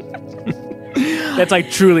 That's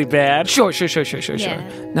like truly bad. Sure.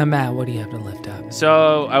 Yeah. Now, Matt, what do you have to lift up?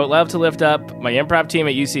 So I would love to lift up my improv team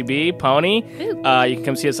at UCB, Pony. You can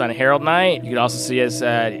come see us on Herald Night. You can also see us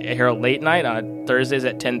at Herald Late Night on Thursdays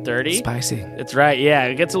at 10:30. Spicy. That's right. Yeah,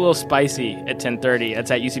 it gets a little spicy at 10:30.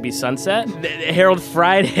 That's at UCB Sunset. Herald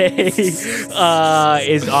Friday is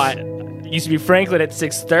on UCB Franklin at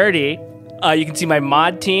 6:30. You can see my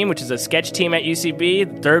mod team, which is a sketch team at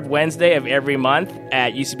UCB, third Wednesday of every month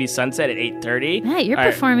at UCB Sunset at 8:30. Matt, you're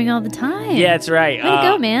performing all the time. Yeah, that's right. Way to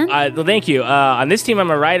go, man. Well, thank you. On this team, I'm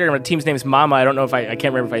a writer, and the team's name is Mama. I don't know if I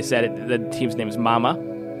can't remember if I said it. The team's name is Mama.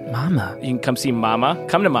 Mama? You can come see Mama.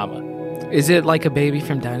 Come to Mama. Is it like a baby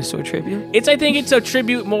from Dinosaur Tribute? I think it's a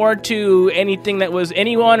tribute more to anything that was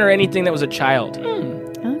anyone or anything that was a child.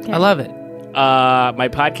 Okay. I love it. My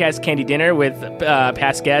podcast, Candy Dinner, with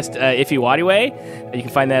past guest Ify Wadiway. You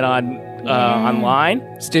can find that on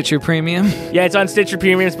online. Stitcher Premium? Yeah, it's on Stitcher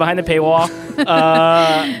Premium. It's behind the paywall.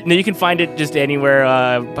 No, you can find it just anywhere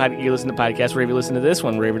you listen to podcasts, wherever you listen to this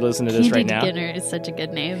one, wherever you listen to this right now. Candy Dinner is such a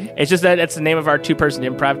good name. It's just that's the name of our two-person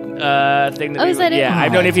improv thing. Is that it? Yeah,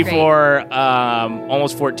 I've known Ify for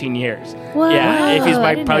almost 14 years. Whoa. Yeah,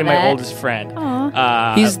 Ify's probably my that. oldest friend.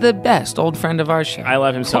 He's the best old friend of our show. I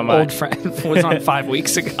love him so much. Old friend was on 5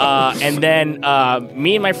 weeks ago. And then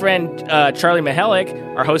me and my friend Charlie Mihelic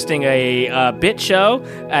are hosting a bit show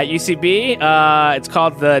at UCB. It's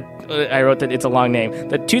called I wrote that it's a long name.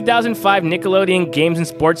 The 2005 Nickelodeon Games and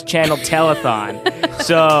Sports Channel Telethon.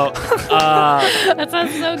 So that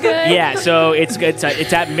sounds so good. Yeah, so it's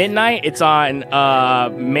at midnight. It's on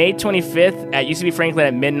May 25th at UCB Franklin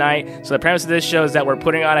at midnight. So the premise of this show is that we're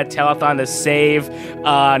putting on a telethon to save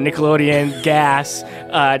Nickelodeon Gas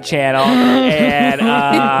channel,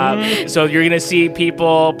 and so you're gonna see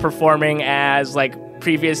people performing as like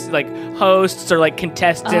previous like hosts or like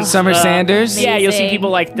contestants. Summer Sanders. Yeah, you'll see people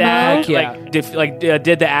like that. Yeah. Did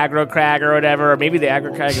the aggro crag or whatever, or maybe the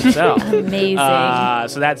aggro crag himself. Amazing.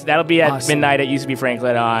 So that'll be at Awesome. midnight at UCB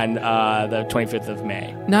Franklin on the 25th of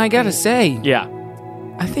May. Now, I gotta say, Yeah.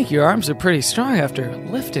 I think your arms are pretty strong after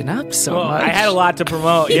lifting up so much. I had a lot to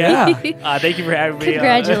promote. Yeah. Thank you for having me.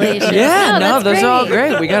 Congratulations. Yeah, that's those great. are all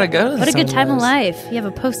great. We gotta go to What a good time of somewhere. life. You have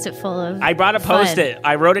a Post-it full of I brought a fun. Post-it.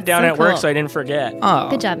 I wrote it down So at work cool. so I didn't forget.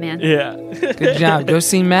 Oh, Good job, man. Yeah. good job. Go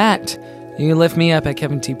see Matt. You can lift me up at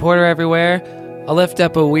Kevin T. Porter everywhere. I'll lift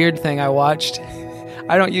up a weird thing I watched.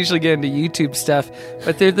 I don't usually get into YouTube stuff,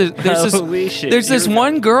 but there's Holy shit. this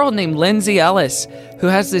one girl named Lindsay Ellis who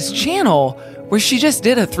has this channel where she just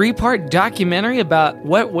did a 3-part documentary about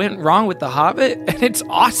what went wrong with The Hobbit, and it's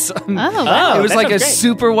awesome. Oh, wow. It was like a great.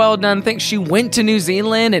 super well done thing. She went to New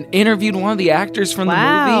Zealand and interviewed one of the actors from the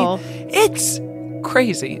movie. It's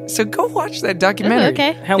crazy. So go watch that documentary. Ooh,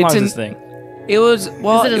 okay. How long is this thing? It was,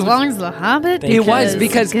 well... Is it as long as The Hobbit? It was,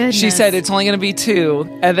 because goodness. she said it's only going to be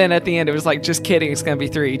 2, and then at the end it was like, just kidding, it's going to be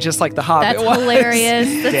 3, just like The Hobbit That's was. hilarious.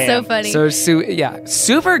 That's so funny. So,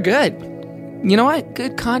 super good. You know what?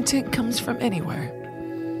 Good content comes from anywhere.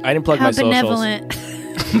 I didn't plug How my socials. benevolent.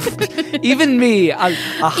 Even me, a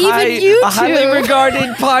highly regarded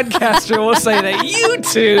podcaster will say that you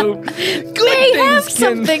two may have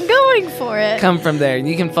something going for it. Come from there.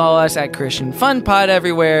 You can follow us at Christian Fun Pod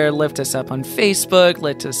everywhere. Lift us up on Facebook.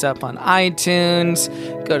 Lift us up on iTunes.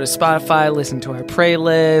 Go to Spotify. Listen to our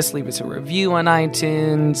playlist. Leave us a review on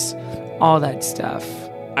iTunes. All that stuff.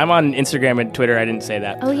 I'm on Instagram and Twitter. I didn't say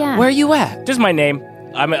that. Oh, yeah. Where are you at? Just my name.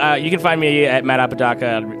 You can find me at Matt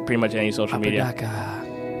Apodaca on pretty much any social media.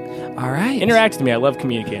 All right. Interact with me. I love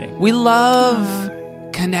communicating. We love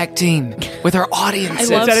connecting with our audience.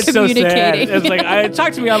 I love communicating. It's like,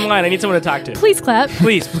 talk to me online. I need someone to talk to. Please clap.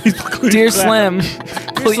 Please Dear clap. Slim.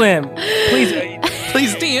 Dear Slim.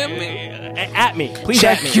 Please DM me. At me. Please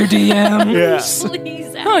Check at me. your DMs. Yeah.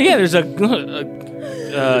 Please. Oh, yeah. There's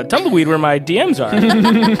a tumbleweed where my DMs are.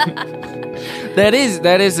 That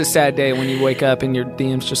is a sad day when you wake up and your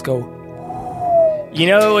DMs just go. You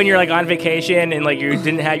know when you're like on vacation and like you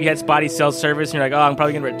had spotty cell service and you're like, oh, I'm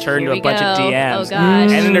probably gonna return to a bunch of DMs. Oh gosh. And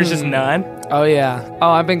then there's just none. Oh yeah. Oh,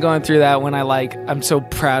 I've been going through that when I'm so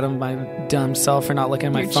proud of my dumb self for not looking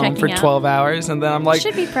at my You're phone for checking out. 12 hours, and then I'm like,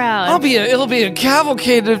 should be proud. it'll be a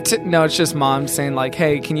cavalcade of no, it's just mom saying like,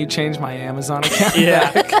 hey, can you change my Amazon account?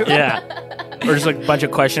 Yeah. Or just like a bunch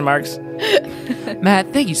of question marks.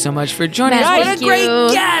 Matt, thank you so much for joining us. Matt, What a thank great you.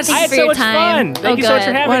 guest! I had for so your much time. fun. Thank you so much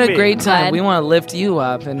for having me. What a great time. Glad. We want to lift you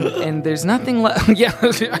up, and there's nothing left. Yeah.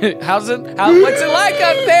 What's it like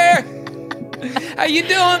up there? How you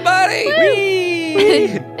doing, buddy?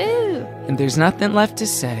 Ooh. And there's nothing left to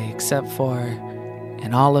say except for,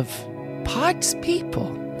 and all of Pod's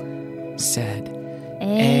people said,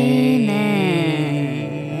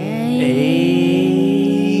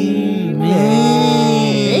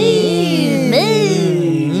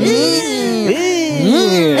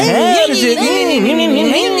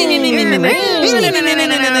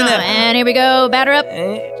 And here we go. Batter up.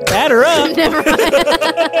 Batter up. Never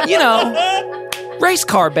mind. you know, race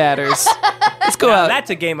car batters. Let's go out. That's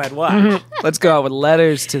a game I'd watch. Let's go out with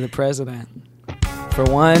letters to the president. For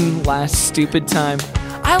one last stupid time.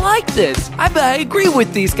 I like this. I agree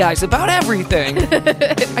with these guys about everything.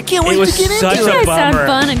 I can't wait to get such into a it. You guys sound bummer.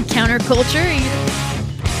 fun and counterculture.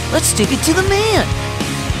 Let's take it to the man.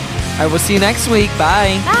 All right, we'll see you next week.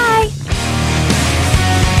 Bye. Bye.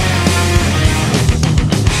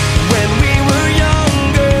 When we were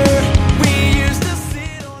younger, we used to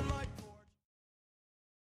sit on my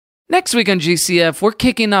Next week on GCF, we're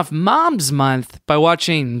kicking off Mom's Month by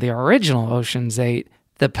watching the original Ocean's 8,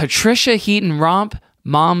 the Patricia Heaton romp,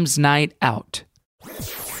 Mom's Night Out.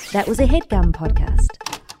 That was a HeadGum podcast.